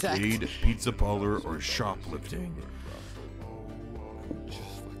 to protect. Arcade, pizza parlor, or shoplifting?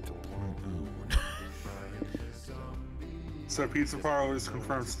 So pizza parlor is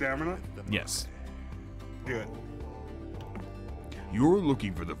confirmed stamina? Yes. Good. You're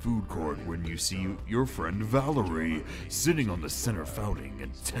looking for the food court when you see your friend Valerie sitting on the center fountain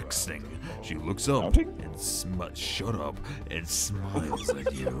and texting. She looks up and shut up and smiles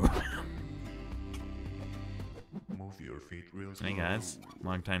at you. Move your feet real Hey guys,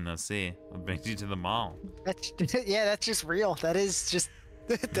 long time no see. What brings you to the mall? That's, yeah, that's just real. That is just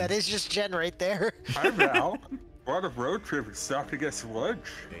Jen right there. Hi, Val. Brought a road trip and stopped to get some lunch.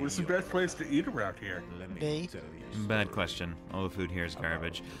 What's the best place to eat around here? Me. Bad question. All the food here is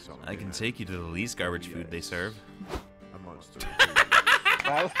garbage. I can take you to the least garbage food they serve. A monster.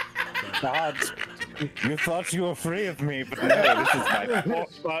 Well, God, you thought you were free of me, but no, this is my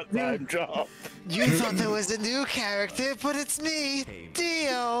part-time job. You thought there was a new character, but it's me,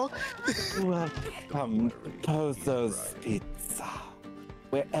 Dio. Welcome to Pozo's Pizza,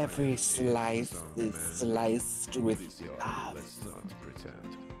 where every slice is sliced with love.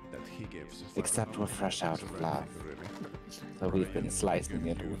 Except we're fresh out of love. So we've been slicing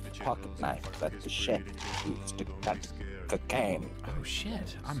it with a pocket knife that the chef used to cut cocaine. Oh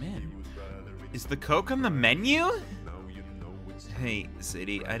shit, I'm in. Is the Coke on the menu? Hey,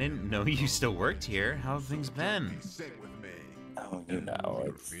 Sadie, I didn't know you still worked here. How have things been? Oh, you know,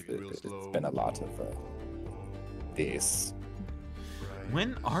 it's been a lot of this.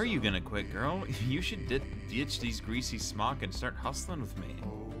 When are you gonna quit, girl? You should ditch these greasy smock and start hustling with me.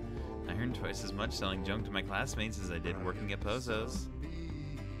 I earned twice as much selling junk to my classmates as I did working at Pozo's.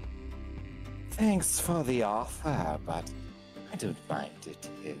 Thanks for the offer, but I don't mind it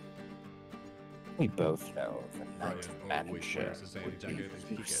here. We both know the night manager would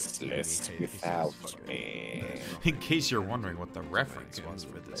be useless without me. In case you're wondering what the reference was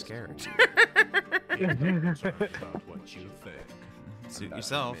for this character. About what you think. Suit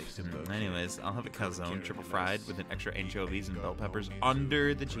yourself. Anyways, I'll have a calzone, triple fried, with an extra anchovies and bell peppers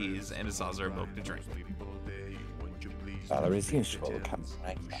under the cheese and a saucer of milk to drink. Valerie's usual comes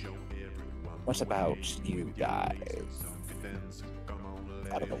right now. What about you guys?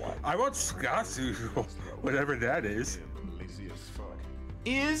 I don't know why. I want Scott's usual, whatever that is.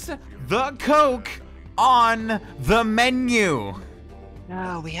 Is the Coke on the menu?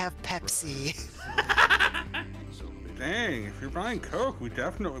 No, we have Pepsi. Dang, if you're buying Coke, we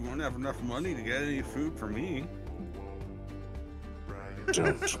definitely won't have enough money to get any food for me.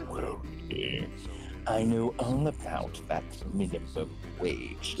 Don't worry. I know all about that minimum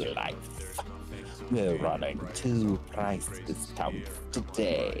wage life. We're running 2 price discounts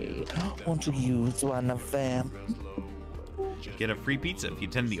today. Want to use one of them? Get a free pizza if you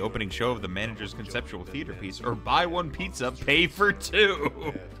attend the opening show of the manager's conceptual theater piece, or buy one pizza, pay for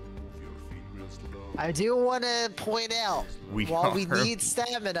two. I do want to point out, while we need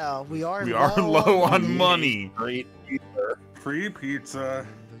stamina, we are low on money. Great pizza. Free pizza.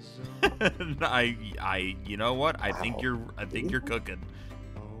 You know what? I think you're cooking.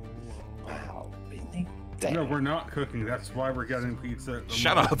 Wow, really? No, Damn. we're not cooking. That's why we're getting pizza. at the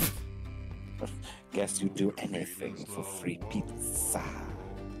Shut moment. up. Guess you'd do anything for free pizza.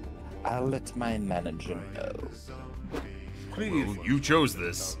 I'll let my manager know. Please. Well, you chose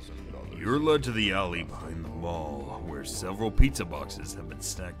this. You're led to the alley behind the mall, where several pizza boxes have been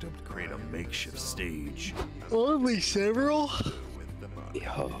stacked up to create a makeshift stage. Only several?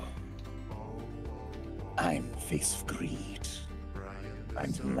 Yo, I'm face of greed. I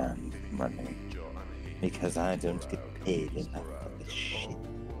demand money because I don't get paid enough for this shit.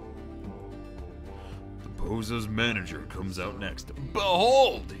 The Bozo's manager comes out next.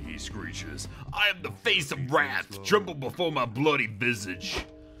 Behold, he screeches, I am the face of wrath. Tremble before my bloody visage.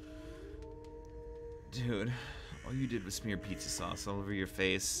 Dude, all you did was smear pizza sauce all over your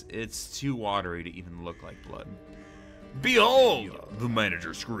face. It's too watery to even look like blood. Behold, the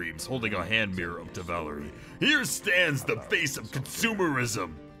manager screams, holding a hand mirror up to Valerie. Here stands the face of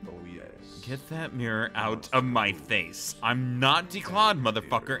consumerism. Get that mirror out of my face. I'm not declawed,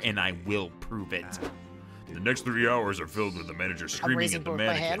 motherfucker, and I will prove it. The next 3 hours are filled with the manager screaming raising at the both my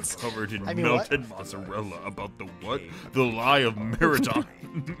mannequin hands. covered in I mean, what? melted mozzarella about the what? The lie of meritocracy.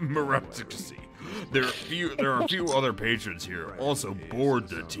 There are a few other patrons here, also bored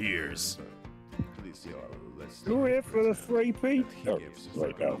to tears. You're here for the free pizza. Oh,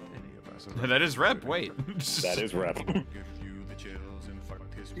 right now. That is rep, wait. That is rap.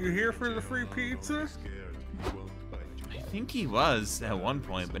 You here for the free pizza? I think he was at one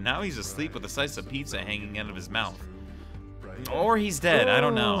point, but now he's asleep with a slice of pizza hanging out of his mouth. Or he's dead, I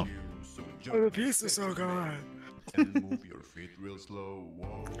don't know. Oh, the pizza's so good.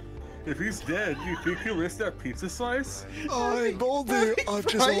 If he's dead, do you think he'll miss that pizza slice? I'm older. I'm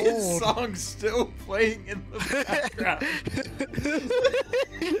just Brian's old. song's still playing in the background.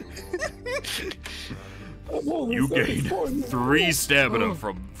 You gained 3 stamina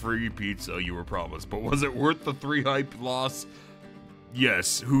from free pizza you were promised, but was it worth the 3 hype loss?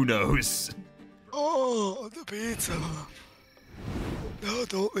 Yes, who knows? Oh, the pizza. No,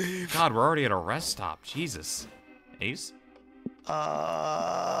 don't leave. God, we're already at a rest stop. Jesus. Ace?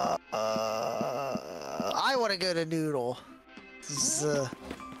 I want to go to Noodle. This is,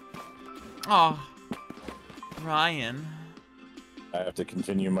 Aw. Ryan. I have to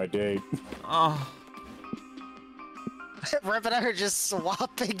continue my date. Oh. Rep and I are just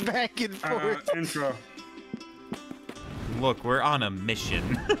swapping back and forth. Intro. Look, we're on a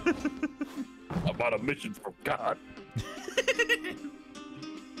mission. I'm on a mission from God.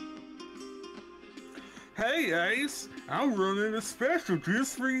 Hey, Ace, I'm running a special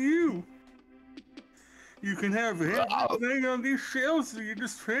just for you. You can have everything on these shelves, so you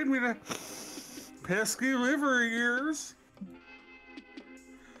just trade me the pesky liver of yours.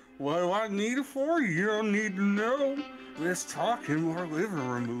 What do I need it for? You don't need to know. Let's talk and more liver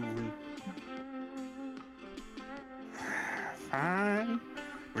removing. Fine,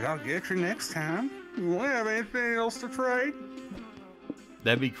 but I'll get you next time. You won't have anything else to trade?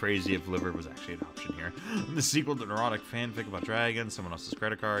 That'd be crazy if liver was actually an option here. The sequel to neurotic fanfic about dragons, someone else's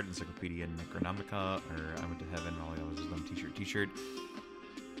credit card, Encyclopedia Necronomica, or I Went to Heaven, all the others is them t-shirt.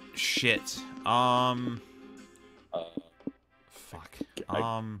 Shit. Fuck.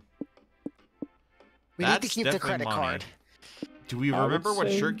 We need to That's keep the definitely credit money. card. Do we I would remember what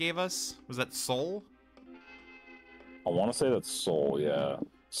say- shirt gave us? Was that Soul? I want to say that's Soul, yeah.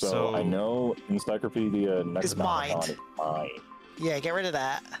 So I know Encyclopedia Is mine. Necronomicon is mine. Yeah, get rid of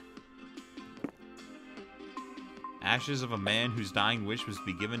that. Ashes of a man whose dying wish was to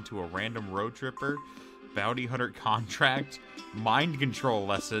be given to a random road tripper, bounty hunter contract, mind control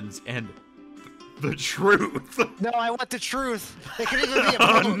lessons, and the truth. No, I want the truth. It could even be a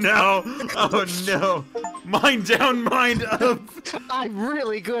Oh book. no! Oh no! Mind down, mind up! I'm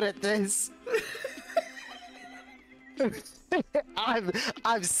really good at this.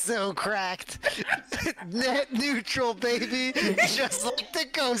 I'm so cracked. Net neutral, baby. Just like the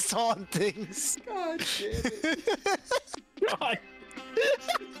ghost hauntings. God damn it. God.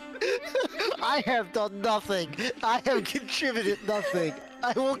 I have done nothing. I have contributed nothing.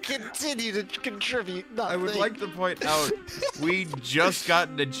 I will continue to contribute nothing. I would like to point out, we just got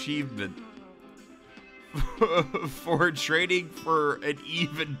an achievement for trading for an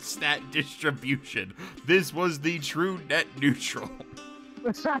even stat distribution. This was the true net neutral.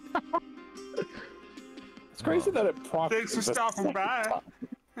 That's It's crazy that it procs. Thanks for stopping by.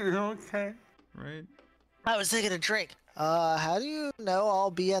 Okay. Right? I was taking a drink. How do you know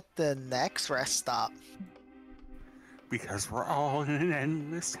I'll be at the next rest stop? Because we're all in an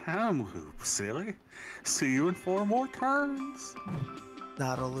endless time loop, silly. See you in 4 more turns.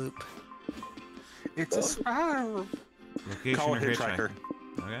 Not a loop. It's a spiral. Location Call or a hitchhiker? hitchhiker.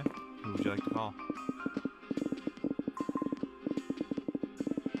 Okay. Who would you like to call?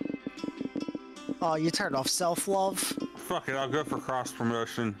 Oh, you turned off self-love? Fuck it, I'll go for cross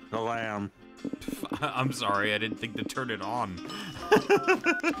promotion. The lamb. I'm sorry, I didn't think to turn it on.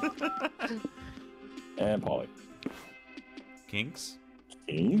 And Polly. Kinks?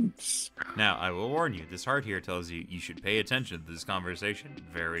 Kinks. Now, I will warn you, this heart here tells you you should pay attention to this conversation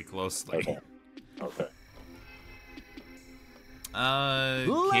very closely. Okay. Okay.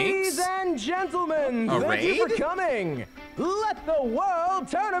 Ladies Kinks? and gentlemen, A thank you raid? for coming. Let the World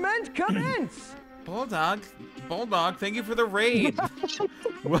Tournament commence. Bulldog, thank you for the raid.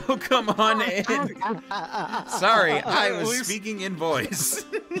 Welcome on in. Sorry, I was speaking in voice.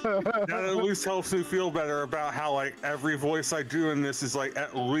 That at least helps me feel better about how, like, every voice I do in this is, like,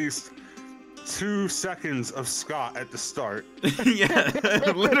 at least 2 seconds of Scott at the start. Yeah,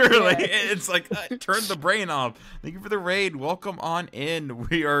 literally. It's like, turn the brain off. Thank you for the raid. Welcome on in.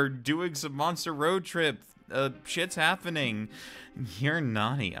 We are doing some Monster Road Trip. Shit's happening. You're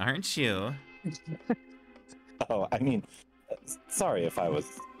naughty, aren't you? Oh, I mean, sorry if I was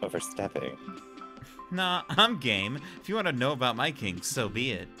overstepping. Nah, I'm game. If you want to know about my kinks, so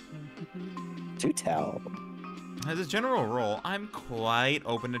be it. Do tell. As a general rule, I'm quite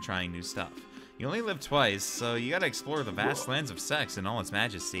open to trying new stuff. You only live twice, so you gotta explore the vast lands of sex in all its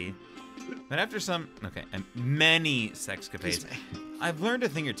majesty. But after many sexcapades, I've learned a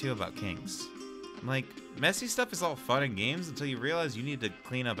thing or two about kinks. Like, messy stuff is all fun and games until you realize you need to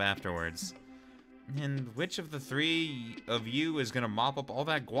clean up afterwards. And which of the 3 of you is gonna mop up all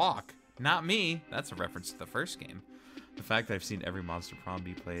that guac? Not me. That's a reference to the first game. The fact that I've seen every Monster Prom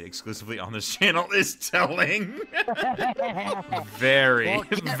be played exclusively on this channel is telling. Very, Well,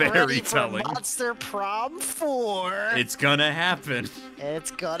 get very ready for telling. Monster Prom 4. It's gonna happen.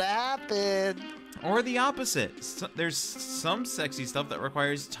 It's gonna happen. Or the opposite. There's some sexy stuff that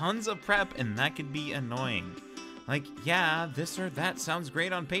requires tons of prep, and that can be annoying. Like, yeah, this or that sounds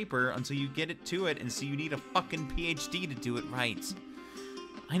great on paper until you get it to it and see you need a fucking PhD to do it right.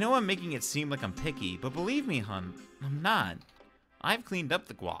 I know I'm making it seem like I'm picky, but believe me, hun, I'm not. I've cleaned up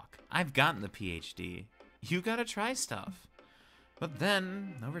the guac. I've gotten the PhD. You gotta try stuff. But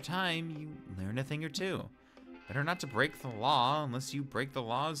then, over time, you learn a thing or two. Better not to break the law unless you break the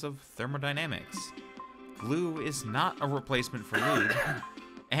laws of thermodynamics. Glue is not a replacement for lube,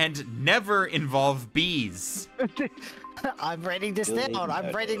 and never involve bees. I'm writing this down.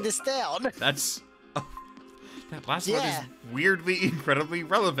 I'm writing this down. That's... Oh, that last one is weirdly, incredibly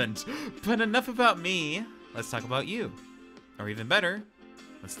relevant. But enough about me. Let's talk about you. Or even better,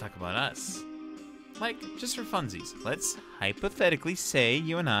 let's talk about us. Like, just for funsies, let's hypothetically say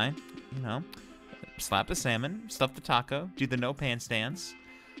you and I, you know, slap a salmon, stuff the taco, do the no pants dance.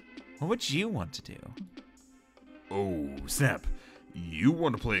 What would you want to do? Oh, snap. You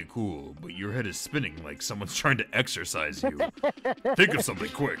want to play it cool, but your head is spinning like someone's trying to exercise you. Think of something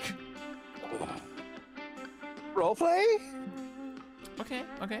quick. Roleplay?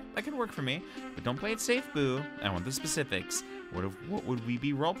 Okay, that can work for me. But don't play it safe, boo. I want the specifics. What would we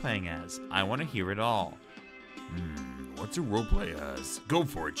be role-playing as? I want to hear it all. What's a roleplay as? Go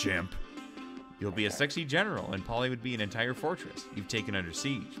for it, champ. You'll be a sexy general, and Polly would be an entire fortress you've taken under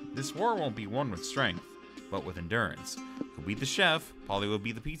siege. This war won't be won with strength, but with endurance. You'll be the chef, Polly will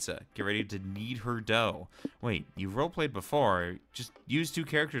be the pizza. Get ready to knead her dough. Wait, you've roleplayed before. Just use 2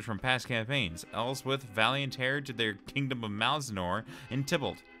 characters from past campaigns. Elswith, valiant heir to their kingdom of Malzinor, and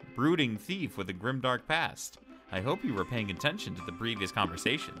Tybalt, brooding thief with a grimdark past. I hope you were paying attention to the previous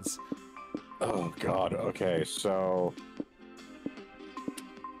conversations. Oh god, okay, so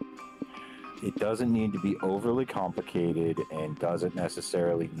it doesn't need to be overly complicated and doesn't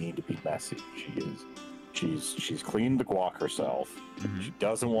necessarily need to be messy. She's cleaned the guac herself. She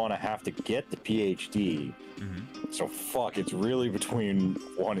doesn't want to have to get the PhD. So fuck, it's really between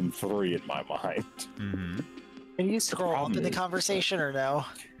 1 and 3 in my mind. Can you scroll up in the conversation or no?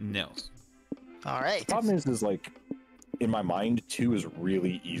 No. All right. The problem is like, in my mind, 2 is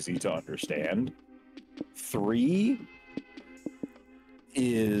really easy to understand. 3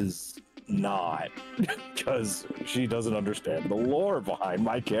 is not, because she doesn't understand the lore behind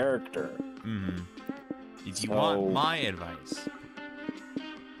my character. If you want my advice,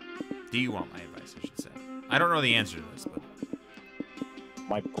 do you want my advice, I should say? I don't know the answer to this, but...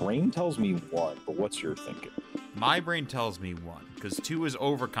 My brain tells me 1, but what's your thinking? My brain tells me 1, because 2 is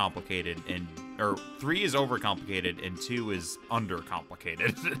overcomplicated, or 3 is overcomplicated, and 2 is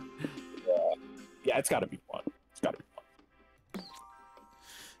undercomplicated. Yeah, it's gotta be 1. It's gotta be 1.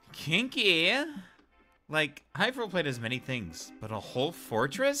 Kinky. Like, I've roleplayed as many things, but a whole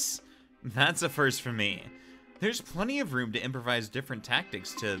fortress? That's a first for me. There's plenty of room to improvise different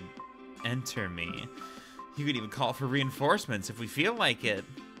tactics to enter me. You could even call for reinforcements if we feel like it.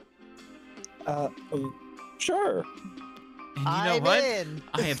 Sure. And you know I'm what? in.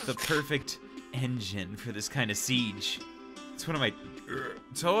 I have the perfect engine for this kind of siege. It's one of my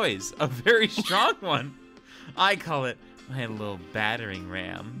toys, a very strong one. I call it my little battering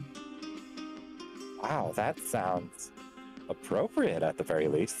ram. Wow, that sounds appropriate at the very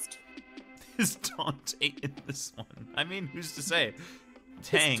least. Is Dante in this one? I mean, who's to say?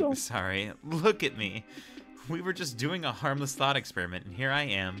 Tang, Don't- sorry. Look at me. We were just doing a harmless thought experiment, and here I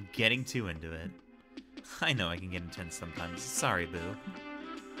am, getting too into it. I know I can get intense sometimes. Sorry, boo.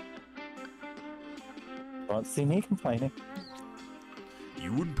 Won't see me complaining.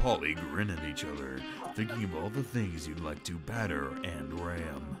 You and Polly grin at each other, thinking of all the things you'd like to batter and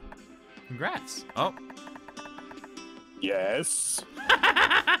ram. Congrats. Oh, Yes.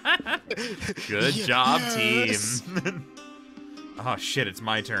 good job, team. Oh, shit, it's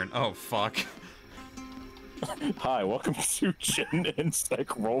my turn. Oh, fuck. Hi, welcome to Gin and Sec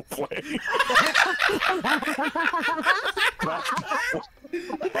Roleplay.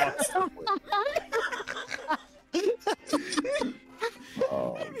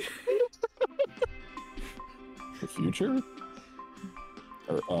 The future?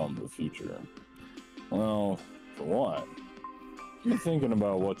 Or, the future. Well, for one, I'm thinking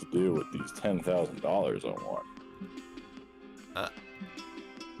about what to do with these $10,000 I want.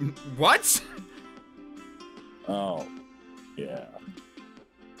 What? Oh, yeah.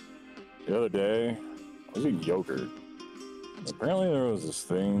 The other day, I was eating yogurt. Apparently there was this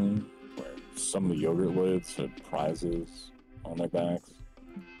thing where some of the yogurt lids had prizes on their backs.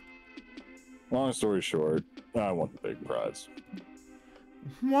 Long story short, I won the big prize.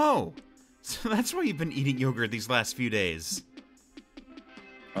 Whoa. So that's why you've been eating yogurt these last few days.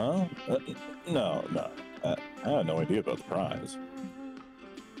 Huh? No. I had no idea about the prize.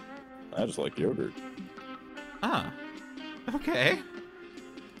 I just like yogurt. Ah. Okay.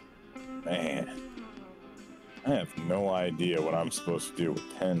 Man, I have no idea what I'm supposed to do with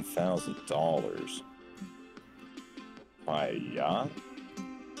 $10,000. Buy a yacht?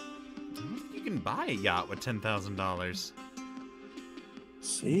 You can buy a yacht with $10,000.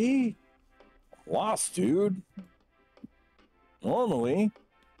 See? Lost, dude. Normally,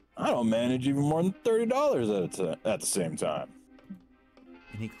 I don't manage even more than $30 at the same time.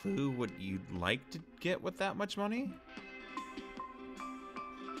 Any clue what you'd like to get with that much money?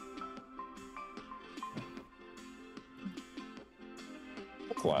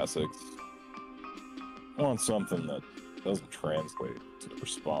 Classics. I want something that doesn't translate to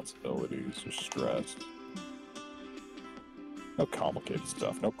responsibilities or stress. No complicated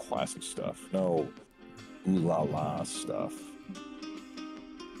stuff, no classic stuff, no ooh la la stuff.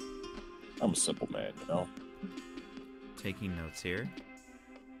 I'm a simple man, you know? Taking notes here.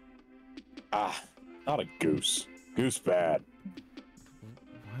 Ah, not a goose. Goose bad.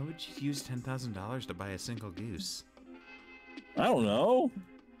 Why would you use $10,000 to buy a single goose? I don't know.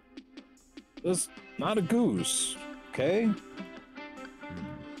 Just not a goose, okay?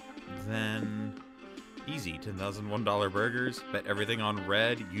 Then easy, $10,001 burgers. Bet everything on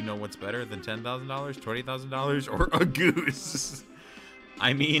red. You know what's better than $10,000, $20,000, or a goose?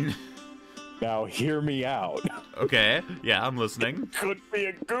 I mean, Now hear me out. okay, yeah, I'm listening. Could be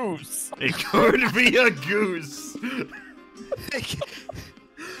a goose. It could be a goose.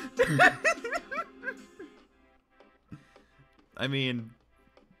 I mean,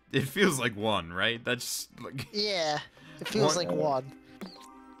 it feels like one, right? That's like Yeah, it feels One- like one.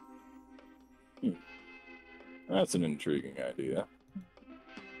 That's an intriguing idea.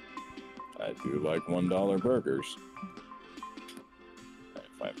 I do like $1 burgers. If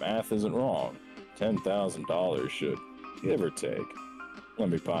my math isn't wrong, $10,000 should, give or take, let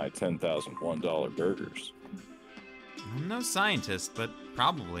me buy 10,000 $1 burgers. I'm no scientist, but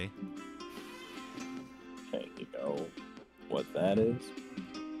probably. And you know what that is?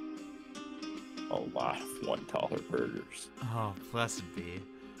 A lot of $1 burgers. Oh, blessed be.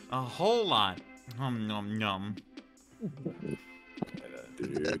 A whole lot. Nom nom nom.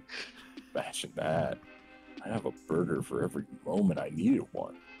 Dude, imagine that. I have a burger for every moment I needed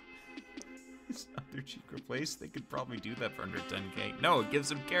one. It's not their cheap replace. They could probably do that for under 10K. No, it gives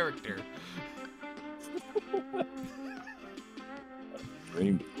them character.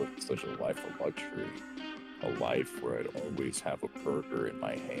 dreamed of living such a life of luxury. A life where I'd always have a burger in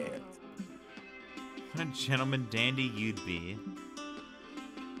my hand. What a gentleman dandy you'd be.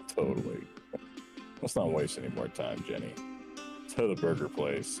 Totally. Let's not waste any more time, Jenny. To the burger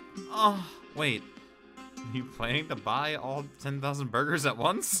place. Oh, wait. Are you planning to buy all 10,000 burgers at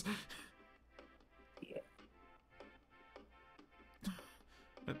once? Yeah.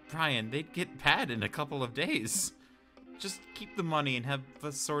 But Brian, they'd get bad in a couple of days. Just keep the money and have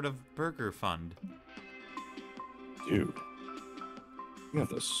a sort of burger fund. Dude, you have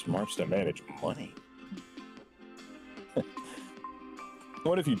the smarts to manage money.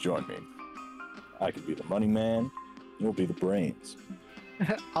 What if you join me? I could be the money man, you'll be the brains.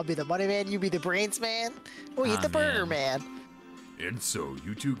 I'll be the money man, you be the brains man. We'll eat Ah, the burger man. man. And so,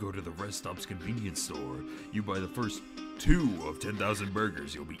 you two go to the Rest Stop's convenience store. You buy the first 2 of 10,000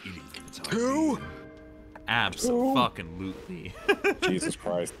 burgers you'll be eating for the time. 2? being. Abso-fucking-lutely. Jesus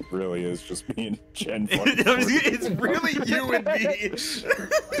Christ, it really is just me and Jen. It's really you and me.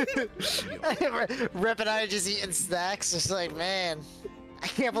 Rip and I are just eating snacks, just like, man, I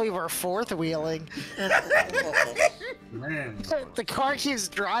can't believe we're fourth wheeling. Man. The car keeps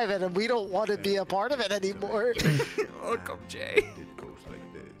driving and we don't want to be a part of it anymore. Welcome, Jay. It goes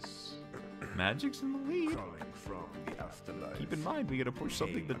like this. Magic's in the lead. Calling from the afterlife. Keep in mind, we gotta push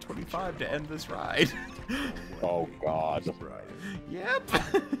something to 25 to end this ride. Oh, God. Brian. Yep.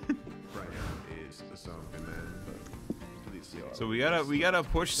 Brian is a zombie man, but please So we gotta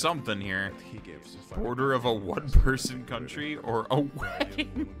push something here. he gives a fuck. Border of a one-person country or a Brian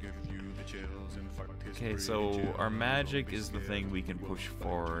wedding. will give you the chills and fuck his Okay, pretty so chills. our magic is the thing we can push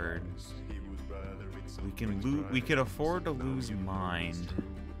forward. He would rather eat We can some we could afford to lose mind.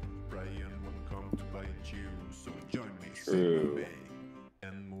 Brian will come to bite you, so join me True. Bay,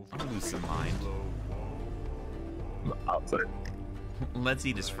 and move I'll lose some mind. I'll say. Let's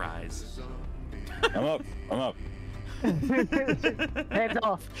eat his fries. I'm up. I'm up. Hands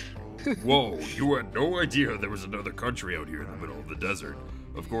off. Whoa, you had no idea there was another country out here in the middle of the desert.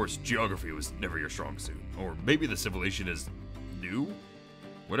 Of course, geography was never your strong suit. Or maybe the civilization is new?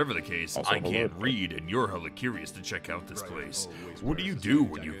 Whatever the case, Also I can't overlooked. read, and you're hella curious to check out this place. What do you do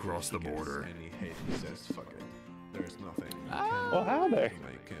when you cross the border? And he says, fuck it. There's nothing. Well, how they?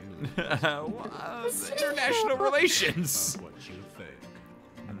 Make him International relations. what you think.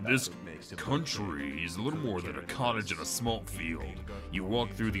 This country is little more than a cottage in a small field. You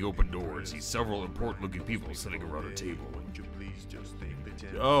walk through the open door and see several important-looking people sitting around a table. Would you please just take the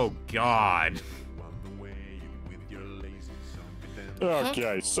chance? Oh God. On the way with your lazy zombie dance.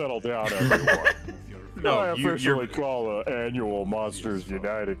 Okay, settle down, everyone. No, I you're officially call the annual Monsters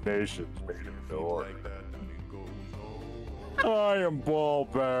United Nations meeting to order. Like that, and it goes, oh, I am Ball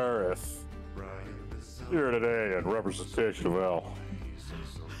Barrett, Brian the zombie. here today in representation of L.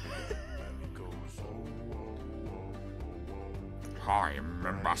 Hi, I'm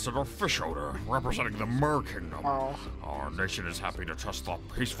Ambassador Fishoder, representing the Mer Kingdom. Oh. Our nation is happy to test the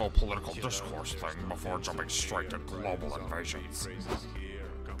peaceful political discourse thing before jumping straight to global invasions.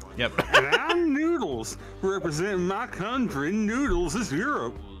 Yep. And I'm Noodles, representing my country. Noodles is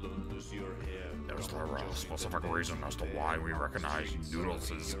Europe. Is there a specific reason as to why we recognize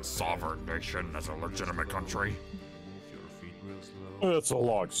Noodles' sovereign nation as a legitimate country? It's a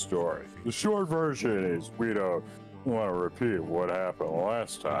long story. The short version is we don't want to repeat what happened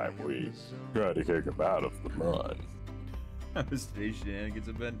last time we tried to kick him out of the mud. Today's shenanigans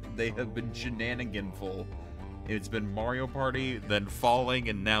have been shenaniganful. It's been Mario Party, then falling,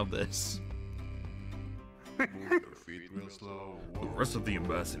 and now this. The rest of the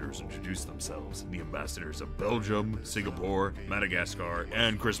ambassadors introduce themselves. The ambassadors of Belgium, Singapore, Madagascar,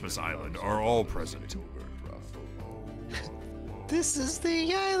 and Christmas Island are all present. This is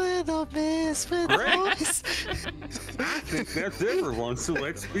the island of misfit Great. boys. I think that's everyone, so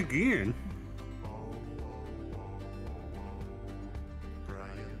let's begin.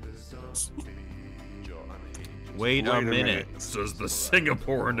 Wait a minute. Says the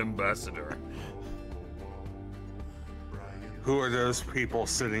Singaporean ambassador. Who are those people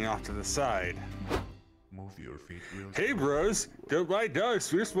sitting off to the side? Move your feet real Hey bros, don't bite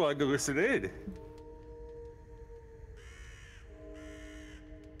dogs, we're supposed to listen in.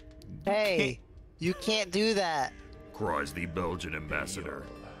 Hey, you can't do that. Cries the Belgian ambassador.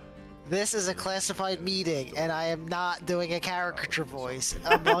 This is a classified meeting, and I am not doing a caricature voice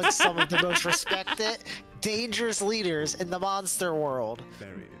amongst some of the most respected, dangerous leaders in the monster world.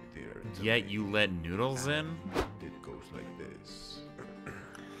 very dear. Yet you let Noodles in? It goes like this.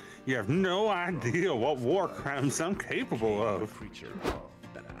 You have no idea what war crimes I'm capable of. Creature of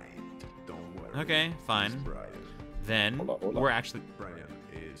the night. Don't worry. Okay, fine. Brian. Then Hold on. we're actually. Brian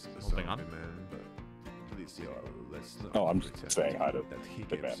is a Holding on. zombie man, but please, y'all, let's not Oh, I'm just pretend saying hi to that he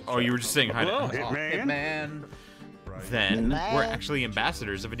Hitman. gives Oh, you were just saying hi to Hello, oh, Hitman. Then Hitman. we're actually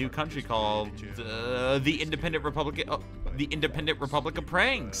ambassadors of a new country called the Independent Republic. The Independent Republic of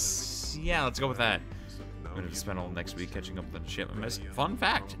Pranks. Yeah, let's go with that. I'm gonna spend all next week catching up on shit I missed. Fun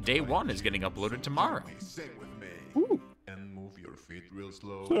fact: Day 1 is getting uploaded tomorrow. Sing with me. And move your feet real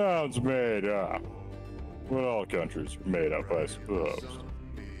slow. Sounds made up. Well, all countries are made up, I suppose.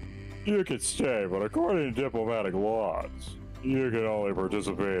 You could stay, but according to diplomatic laws, you can only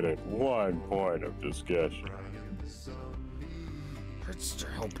participate in one point of discussion. It's to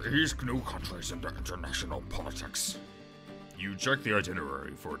help ease new countries into international politics. You check the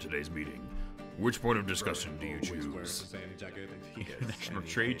itinerary for today's meeting. Which point of discussion do you Always wears choose? the same jacket if he gets International any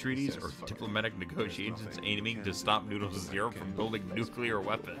trade hate, treaties this or fucker. diplomatic negotiations Nothing aiming you to can stop do Noodles to Zero make from him building less nuclear cool.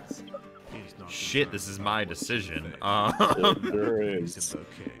 weapons. He's not Shit, this is concerned my about what decision. you think. There He's is. a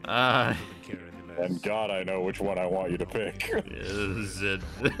king. Uh, Doesn't care any less. And God, I know which one I want you to pick. is it?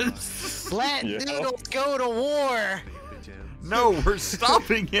 Let Yeah. Noodles go to war. No, we're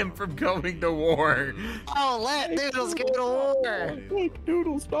stopping him from going to war. Oh, let Noodles go to war. Make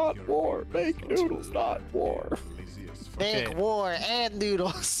noodles not war. Make noodles not war. Make Okay. war and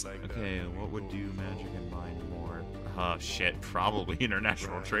Noodles. Okay, what would do magic and mind more? Oh shit, probably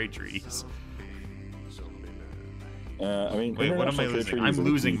international trade treaties. I mean, Wait, what am I international trade losing? treaties I'm are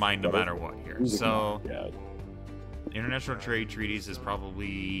losing key, mine no but matter what here. losing So, mine, yeah. international trade treaties is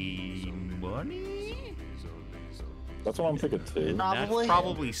probably money? That's what I'm thinking too. Probably. That's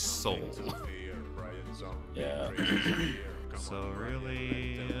probably soul. Yeah. So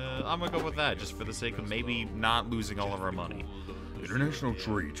really, I'm gonna go with that just for the sake of maybe not losing all of our money. International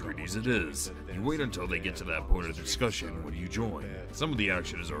trade treaties it is. You wait until they get to that point of discussion when you join. Some of the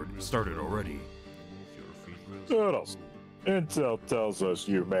action has already started already. Noodles. Intel tells us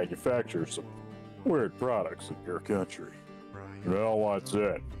you manufacture some weird products in your country. Well, what's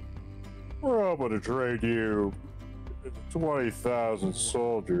it? We're hoping to trade you 20,000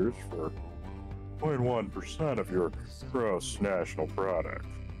 soldiers for 0.1% of your gross national product.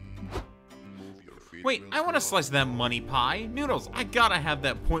 Wait, I want to slice that money pie. Noodles, I gotta have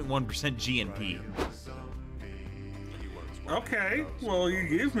that 0.1% GNP. Okay, well, you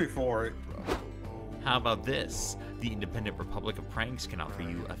give me for it. How about this? The Independent Republic of Pranks can offer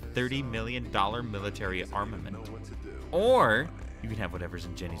you a $30 million military armament. Or you can have whatever's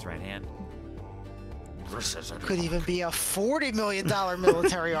in Jenny's right hand. This is Could even be a $40 million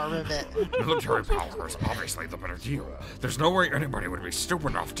military armament. military power is obviously the better deal. There's no way anybody would be stupid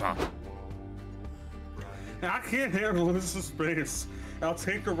enough to. I can't handle this space. I'll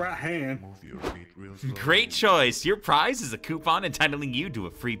take the right hand. Move your feet real slow. Great choice. Your prize is a coupon entitling you to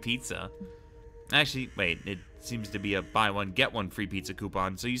a free pizza. Actually, wait, it seems to be a buy one, get one free pizza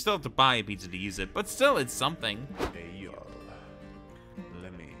coupon, so you still have to buy a pizza to use it, but still, it's something. Hey, y'all.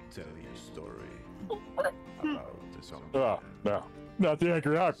 Let me tell you a story about the zombie Oh, man. no. Not the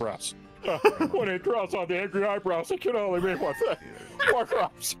angry eyebrows. When it draws on the angry eyebrows, it can only mean one thing. War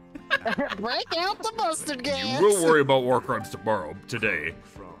crimes. Break out the mustard gas. We'll worry about war crimes tomorrow.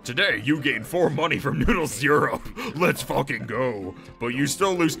 Today, you gain 4 money from Noodles Europe. Let's fucking go. But you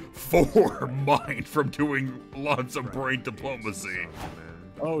still lose 4 mind from doing lots of brain diplomacy.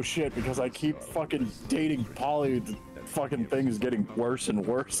 Oh shit, because I keep fucking dating Polly, the fucking thing is getting worse and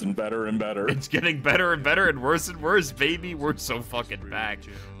worse and better and better. It's getting better and better and worse, baby. We're so fucking back.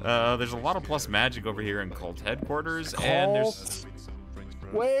 There's a lot of plus magic over here in Cult headquarters, and there's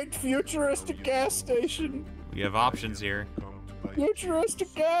Wait, futuristic gas station. we have options here.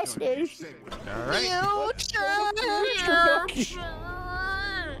 Futuristic gas station. All right.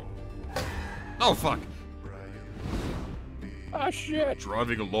 Oh fuck. Ah shit.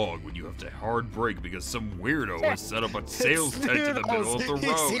 Driving along when you have to hard brake because some weirdo has set up a sales tent in the middle of the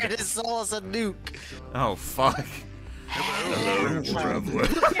He's here road. to sell us a nuke. Oh fuck. Hello, traveler.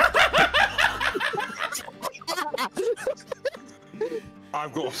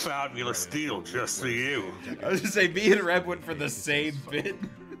 I've got a fabulous deal just for you. I was gonna say, me and Reb went for the same bit.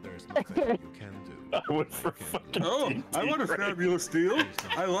 There's nothing you can do. I went for fucking Oh, I want a right? fabulous deal.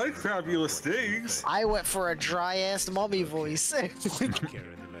 I like fabulous things. I went for a dry ass mummy voice. Care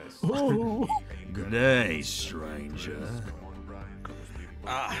any less. Ooh. Good day, stranger.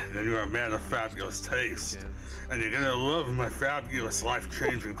 Ah, then you're a man of fabulous taste. And you're gonna love my fabulous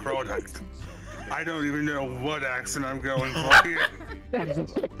life-changing product. I don't even know what accent I'm going for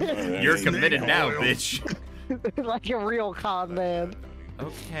here. You're committed now, Oil. bitch. Like a real con man.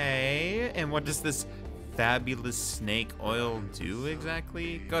 Okay, and what does this fabulous snake oil do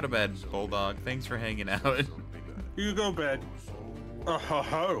exactly? Go to bed, Bulldog. Thanks for hanging out. You go bed.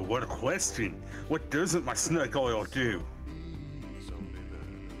 Oh, what a question. What doesn't my snake oil do?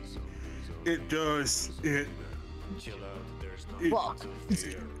 It Well,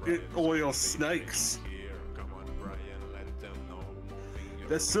 oils snakes.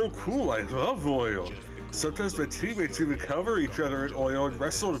 That's so cool. I love oil. Sometimes my teammates even cover each other in oil and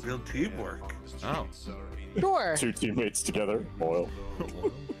wrestle to build teamwork. Oh. sure. Two teammates together, oil.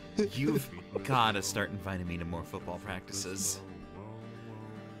 You've gotta start inviting me to more football practices.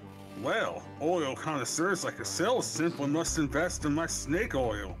 Well, oil connoisseurs like yourselves simply must invest in my snake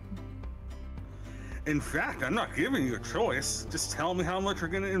oil. In fact, I'm not giving you a choice. Just tell me how much you're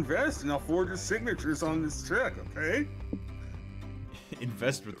gonna invest and I'll forward your signatures on this check, okay?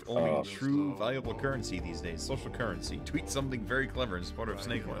 Invest with only true valuable currency these days, social currency. Tweet something very clever in support of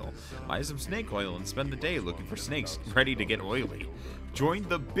snake oil. Buy some snake oil and spend the day looking for snakes ready to get oily. Join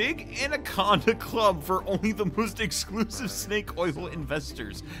the Big Anaconda Club for only the most exclusive snake oil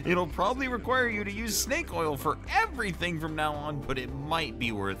investors. It'll probably require you to use snake oil for everything from now on, but it might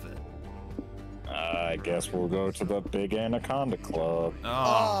be worth it. I guess we'll go to the Big Anaconda Club.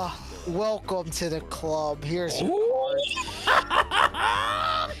 Oh. Welcome to the club. Here's your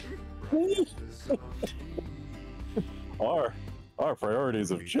card. Our priorities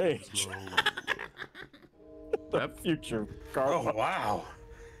have changed. The future Oh, car. wow.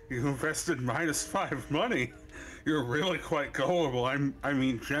 You invested -5 money. You're really quite gullible. I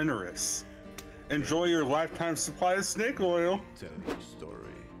mean generous. Enjoy your lifetime supply of snake oil. Tell me a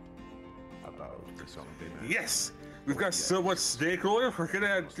story about the zombie man. Yes, we've got so much snake oil, we're gonna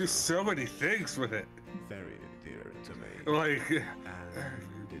have to do so many things with it. Very dear to me. Like,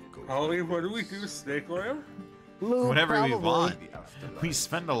 And it goes Holly, what do we do with snake oil? Lou, Whatever we probably. want. the afterlife. We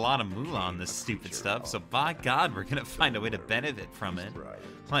spend a lot of moolah on this stupid stuff, so by God, we're gonna find a way to benefit from it.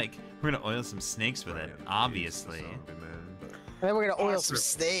 Like, we're gonna oil some snakes with it, obviously. And then we're gonna oil some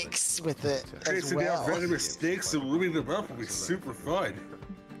Awesome. snakes with it as Chasing well. down venomous snakes and looming them up will be super fun.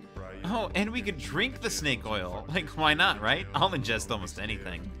 Oh, and we could drink the snake oil. Like, why not, right? I'll ingest almost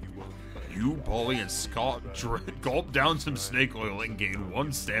anything. You, Polly, and Scott gulp down some snake oil and gain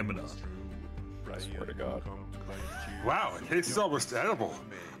 1 stamina. Swear to God. Wow, it tastes almost edible.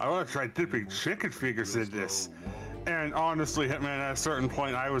 I want to try dipping chicken fingers in this. And honestly, Hitman, at a certain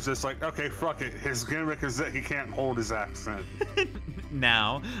point, I was just like, okay, fuck it. His gimmick is that he can't hold his accent.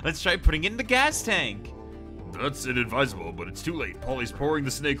 Now, let's try putting it in the gas tank. That's inadvisable, but it's too late. Polly's pouring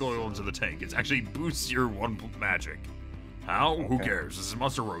the snake oil into the tank. It actually boosts your magic. How? Who cares? This is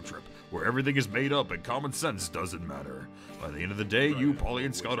Monster Road Trip, where everything is made up and common sense doesn't matter. By the end of the day, you, Polly,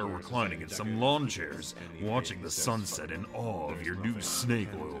 and Scott are reclining in some lawn chairs, watching the sunset in awe of your new snake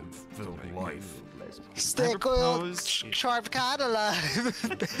oil-filled life. Snake oil, propose- sharp kind of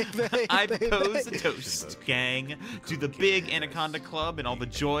life. I propose a toast, gang, to the Big Anaconda Club and all the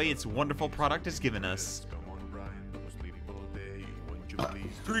joy its wonderful product has given us.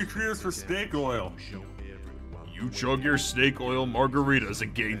 3 cheers for snake oil. You chug your snake oil margaritas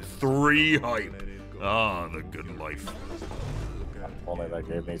and gain 3 hype. Ah, the good life. Only that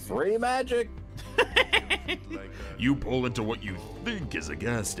gave me 3 magic. You pull into what you think is a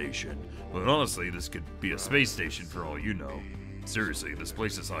gas station, but honestly, this could be a space station for all you know. Seriously, this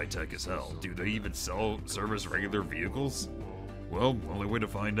place is high-tech as hell. Do they even service regular vehicles? Well, only way to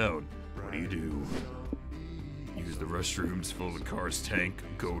find out. What do? Use the restrooms, fill the car's tank,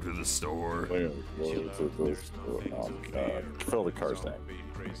 go to the store. Fill the car's tank.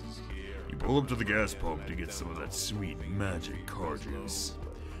 You pull up to the gas pump to get some of that sweet magic car juice.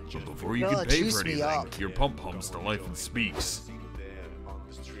 But before you Oh, can pay juice for me anything, up. your pump hums to life and speaks.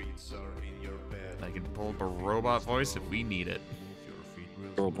 I can pull up a robot voice if we need it.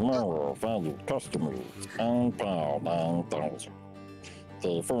 Good morning, valued customers, and pound 9,000.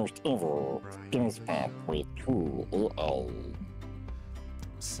 The first ever gas pump with true AI.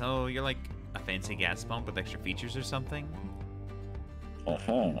 So you're like a fancy gas pump with extra features or something?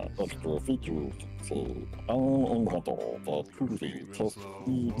 Aha, extra features say an inventor that truly tests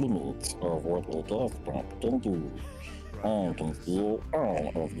the limits of what a gas pump can do and can steal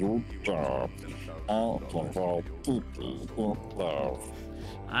all of your jobs and can fall deeply in love.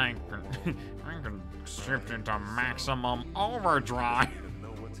 I can shift into maximum overdrive.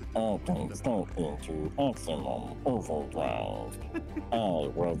 I can step into maximum overdrive. I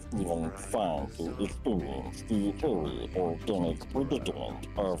was even found to experience the very organic predicament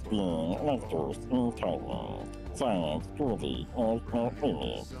of being lactose intolerant. Science truly has no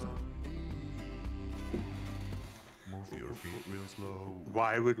limits.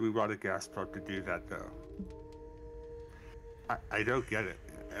 Why would we want a gas pump to do that, though? I don't get it.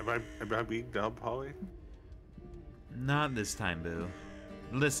 Am I being dumb, Holly? Not this time, Boo.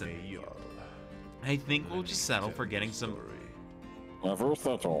 Listen, I think we'll just settle for getting some... Never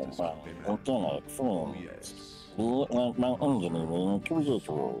settle by organic friends. We like my engineering creators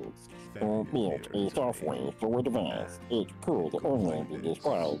who built a software so advanced it could only be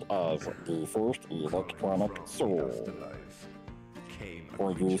described as the first electronic soul.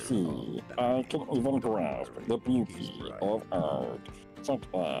 For you see, I can even grasp the beauty of art, such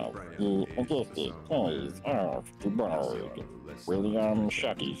as the majestic plays of the bard, William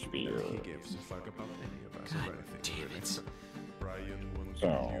Shakespeare. God damn it.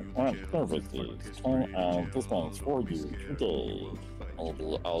 So, what services can I dispense for you today?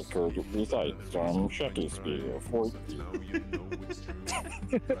 Maybe I could recite some Shakespeare for you.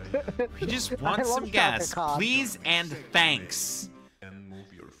 We just want I some love gas, Shaka Khan. please and thanks.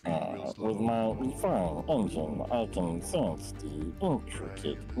 With my refined engine, I can sense the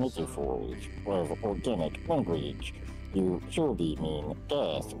intricate metaphors of organic language. You surely mean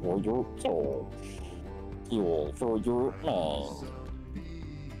gas for your soul, fuel for your mind.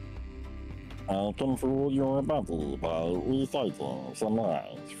 I can fool your body by reciting some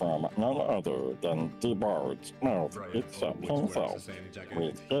lines from none other than the bard's mouth itself himself,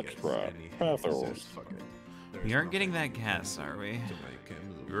 with extra pathos. We aren't getting that gas, are we?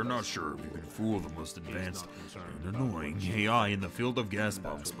 You're not sure if you can fool the most advanced and annoying AI in the field of gas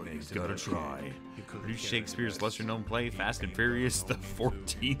pumps, but you've gotta try. Produce Shakespeare's lesser-known play, Fast and Furious, the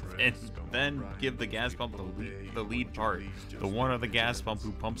 14th, and then give the gas pump the lead part. The one of the gas pump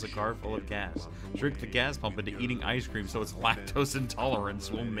who pumps a car full of gas. Trick the gas pump into eating ice cream so its lactose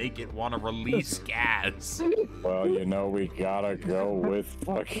intolerance will make it want to release gas. Well, you know, we gotta go with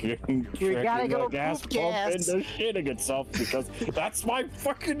fucking tricking go the gas with pump gas. into shitting itself because that's my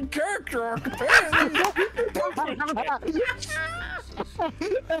fucking character arc.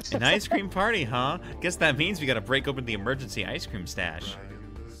 An ice cream party, huh? Guess that means we gotta break open the emergency ice cream stash.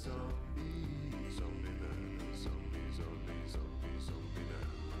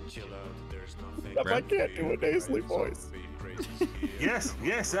 I can't do a nasally voice. Yes,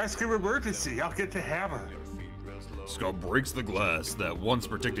 yes, ice cream emergency. I'll get to hammer. Scott breaks the glass that once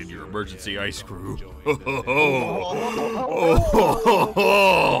protected your emergency ice crew.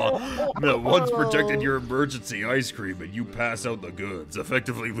 That once protected your emergency ice cream, and you pass out the goods,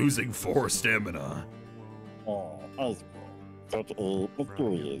 effectively losing 4 stamina. Ice cream, such a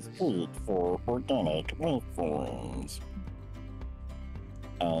mysterious treat for organic life forms.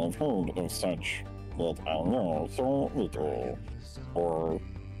 I've heard of such, yet I know so little.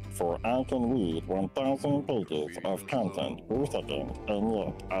 For I can read 1,000 pages of content per second, and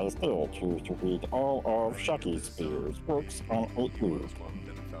yet I still choose to read all of Shakespeare's books on a loop.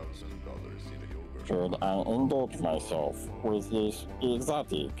 Should I indulge myself with this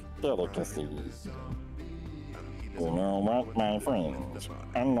exotic delicacy? You know what, my friends?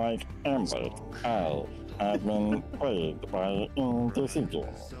 Unlike Hamlet, I have been plagued by indecision.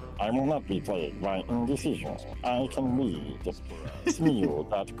 I will not be plagued by indecision. I can read. Smear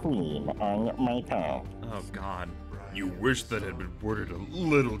that cream on my palm. Oh, God. You wish that had been worded a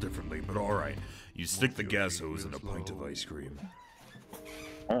little differently, but alright. You stick the gas hose in a pint of ice cream.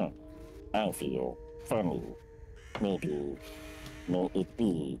 I feel funny. Maybe may it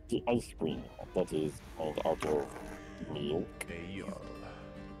be the ice cream that is made out of milk? Hey, y'all.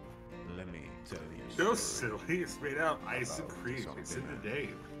 Let me tell you. So silly. It's made out of ice and cream. It's in the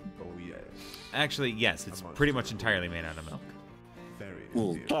name. Oh, yes. Actually, yes, it's pretty much entirely made out of milk. Very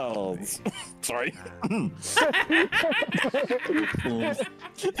Because, sorry.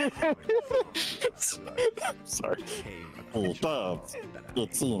 Sorry. Because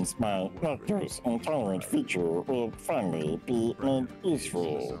it seems my lactose intolerant feature will finally be made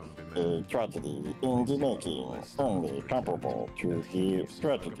useful. A tragedy in the making, only comparable to the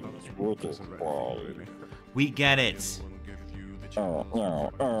tragedies rooted by. We get it.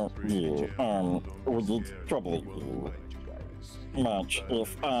 Would it trouble you much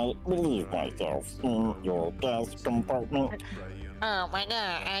if I relieve myself in your gas compartment? Oh my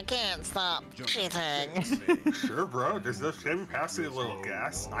god, I can't stop cheating. Sure, bro. There's no shame in passing a little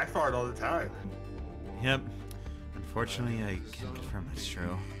gas. I fart all the time. Yep. Unfortunately, I can't confirm that's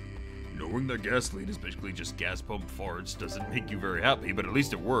true. Knowing that gas lead is basically just gas pump farts doesn't make you very happy, but at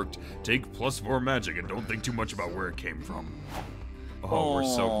least it worked. Take +4 magic and don't think too much about where it came from. Oh, we're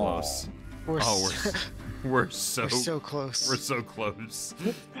so close. We're so close. We're so close.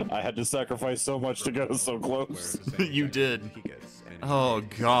 I had to sacrifice so much to get us so close. You did. Oh,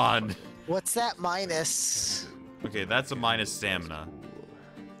 God. What's that minus? Okay, that's a minus stamina,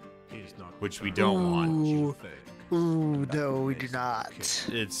 which we don't want. Ooh, no, we do not.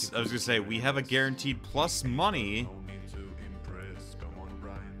 I was gonna say, we have a guaranteed plus money,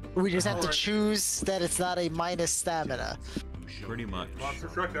 We just have to Alright. choose that it's not a minus stamina. Pretty much. Monster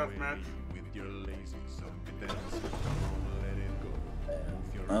truck deathmatch.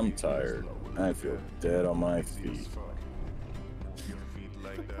 I'm tired. I feel dead on my feet.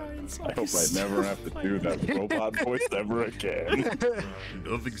 I hope I never have to do that robot voice ever again.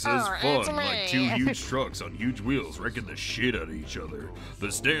 Nothing says fun like two huge trucks on huge wheels wrecking the shit out of each other.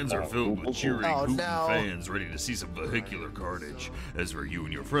 The stands are filled with cheering, Oh, hooting no. fans ready to see some vehicular carnage. As for you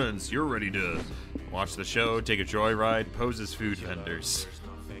and your friends, you're ready to... Watch the show, take a joyride, pose as food vendors.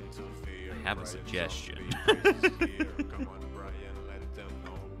 I have a suggestion.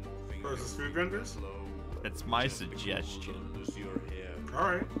 Versus food vendors? That's my suggestion.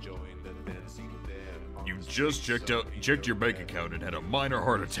 Alright. You just checked your bank account and had a minor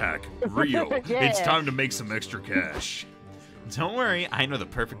heart attack. Real. Yeah. It's time to make some extra cash. Don't worry, I know the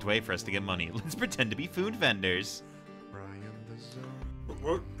perfect way for us to get money. Let's pretend to be food vendors.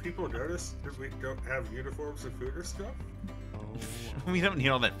 What people notice if we don't have uniforms and food or stuff? We don't need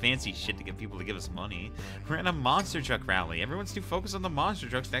all that fancy shit to get people to give us money. We're at a monster truck rally. Everyone's too focused on the monster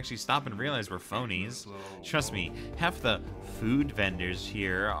trucks to actually stop and realize we're phonies. Trust me, half the food vendors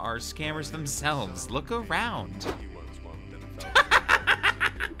here are scammers themselves. Look around.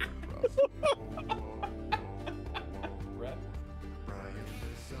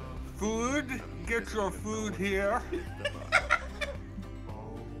 Food? Get your food here.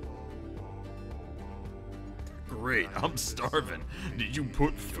 Great, I'm starving. Did you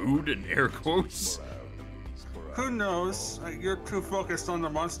put food in air quotes? Who knows? You're too focused on the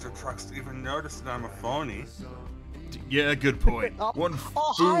monster trucks to even notice that I'm a phony. Yeah, good point. One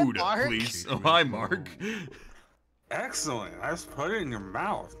hi, food, Mark. please. Oh, hi, Mark. Excellent. I just put it in your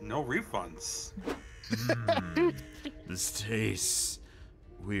mouth. No refunds. This tastes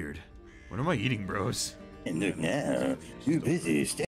weird. What am I eating, bros? And look now, too busy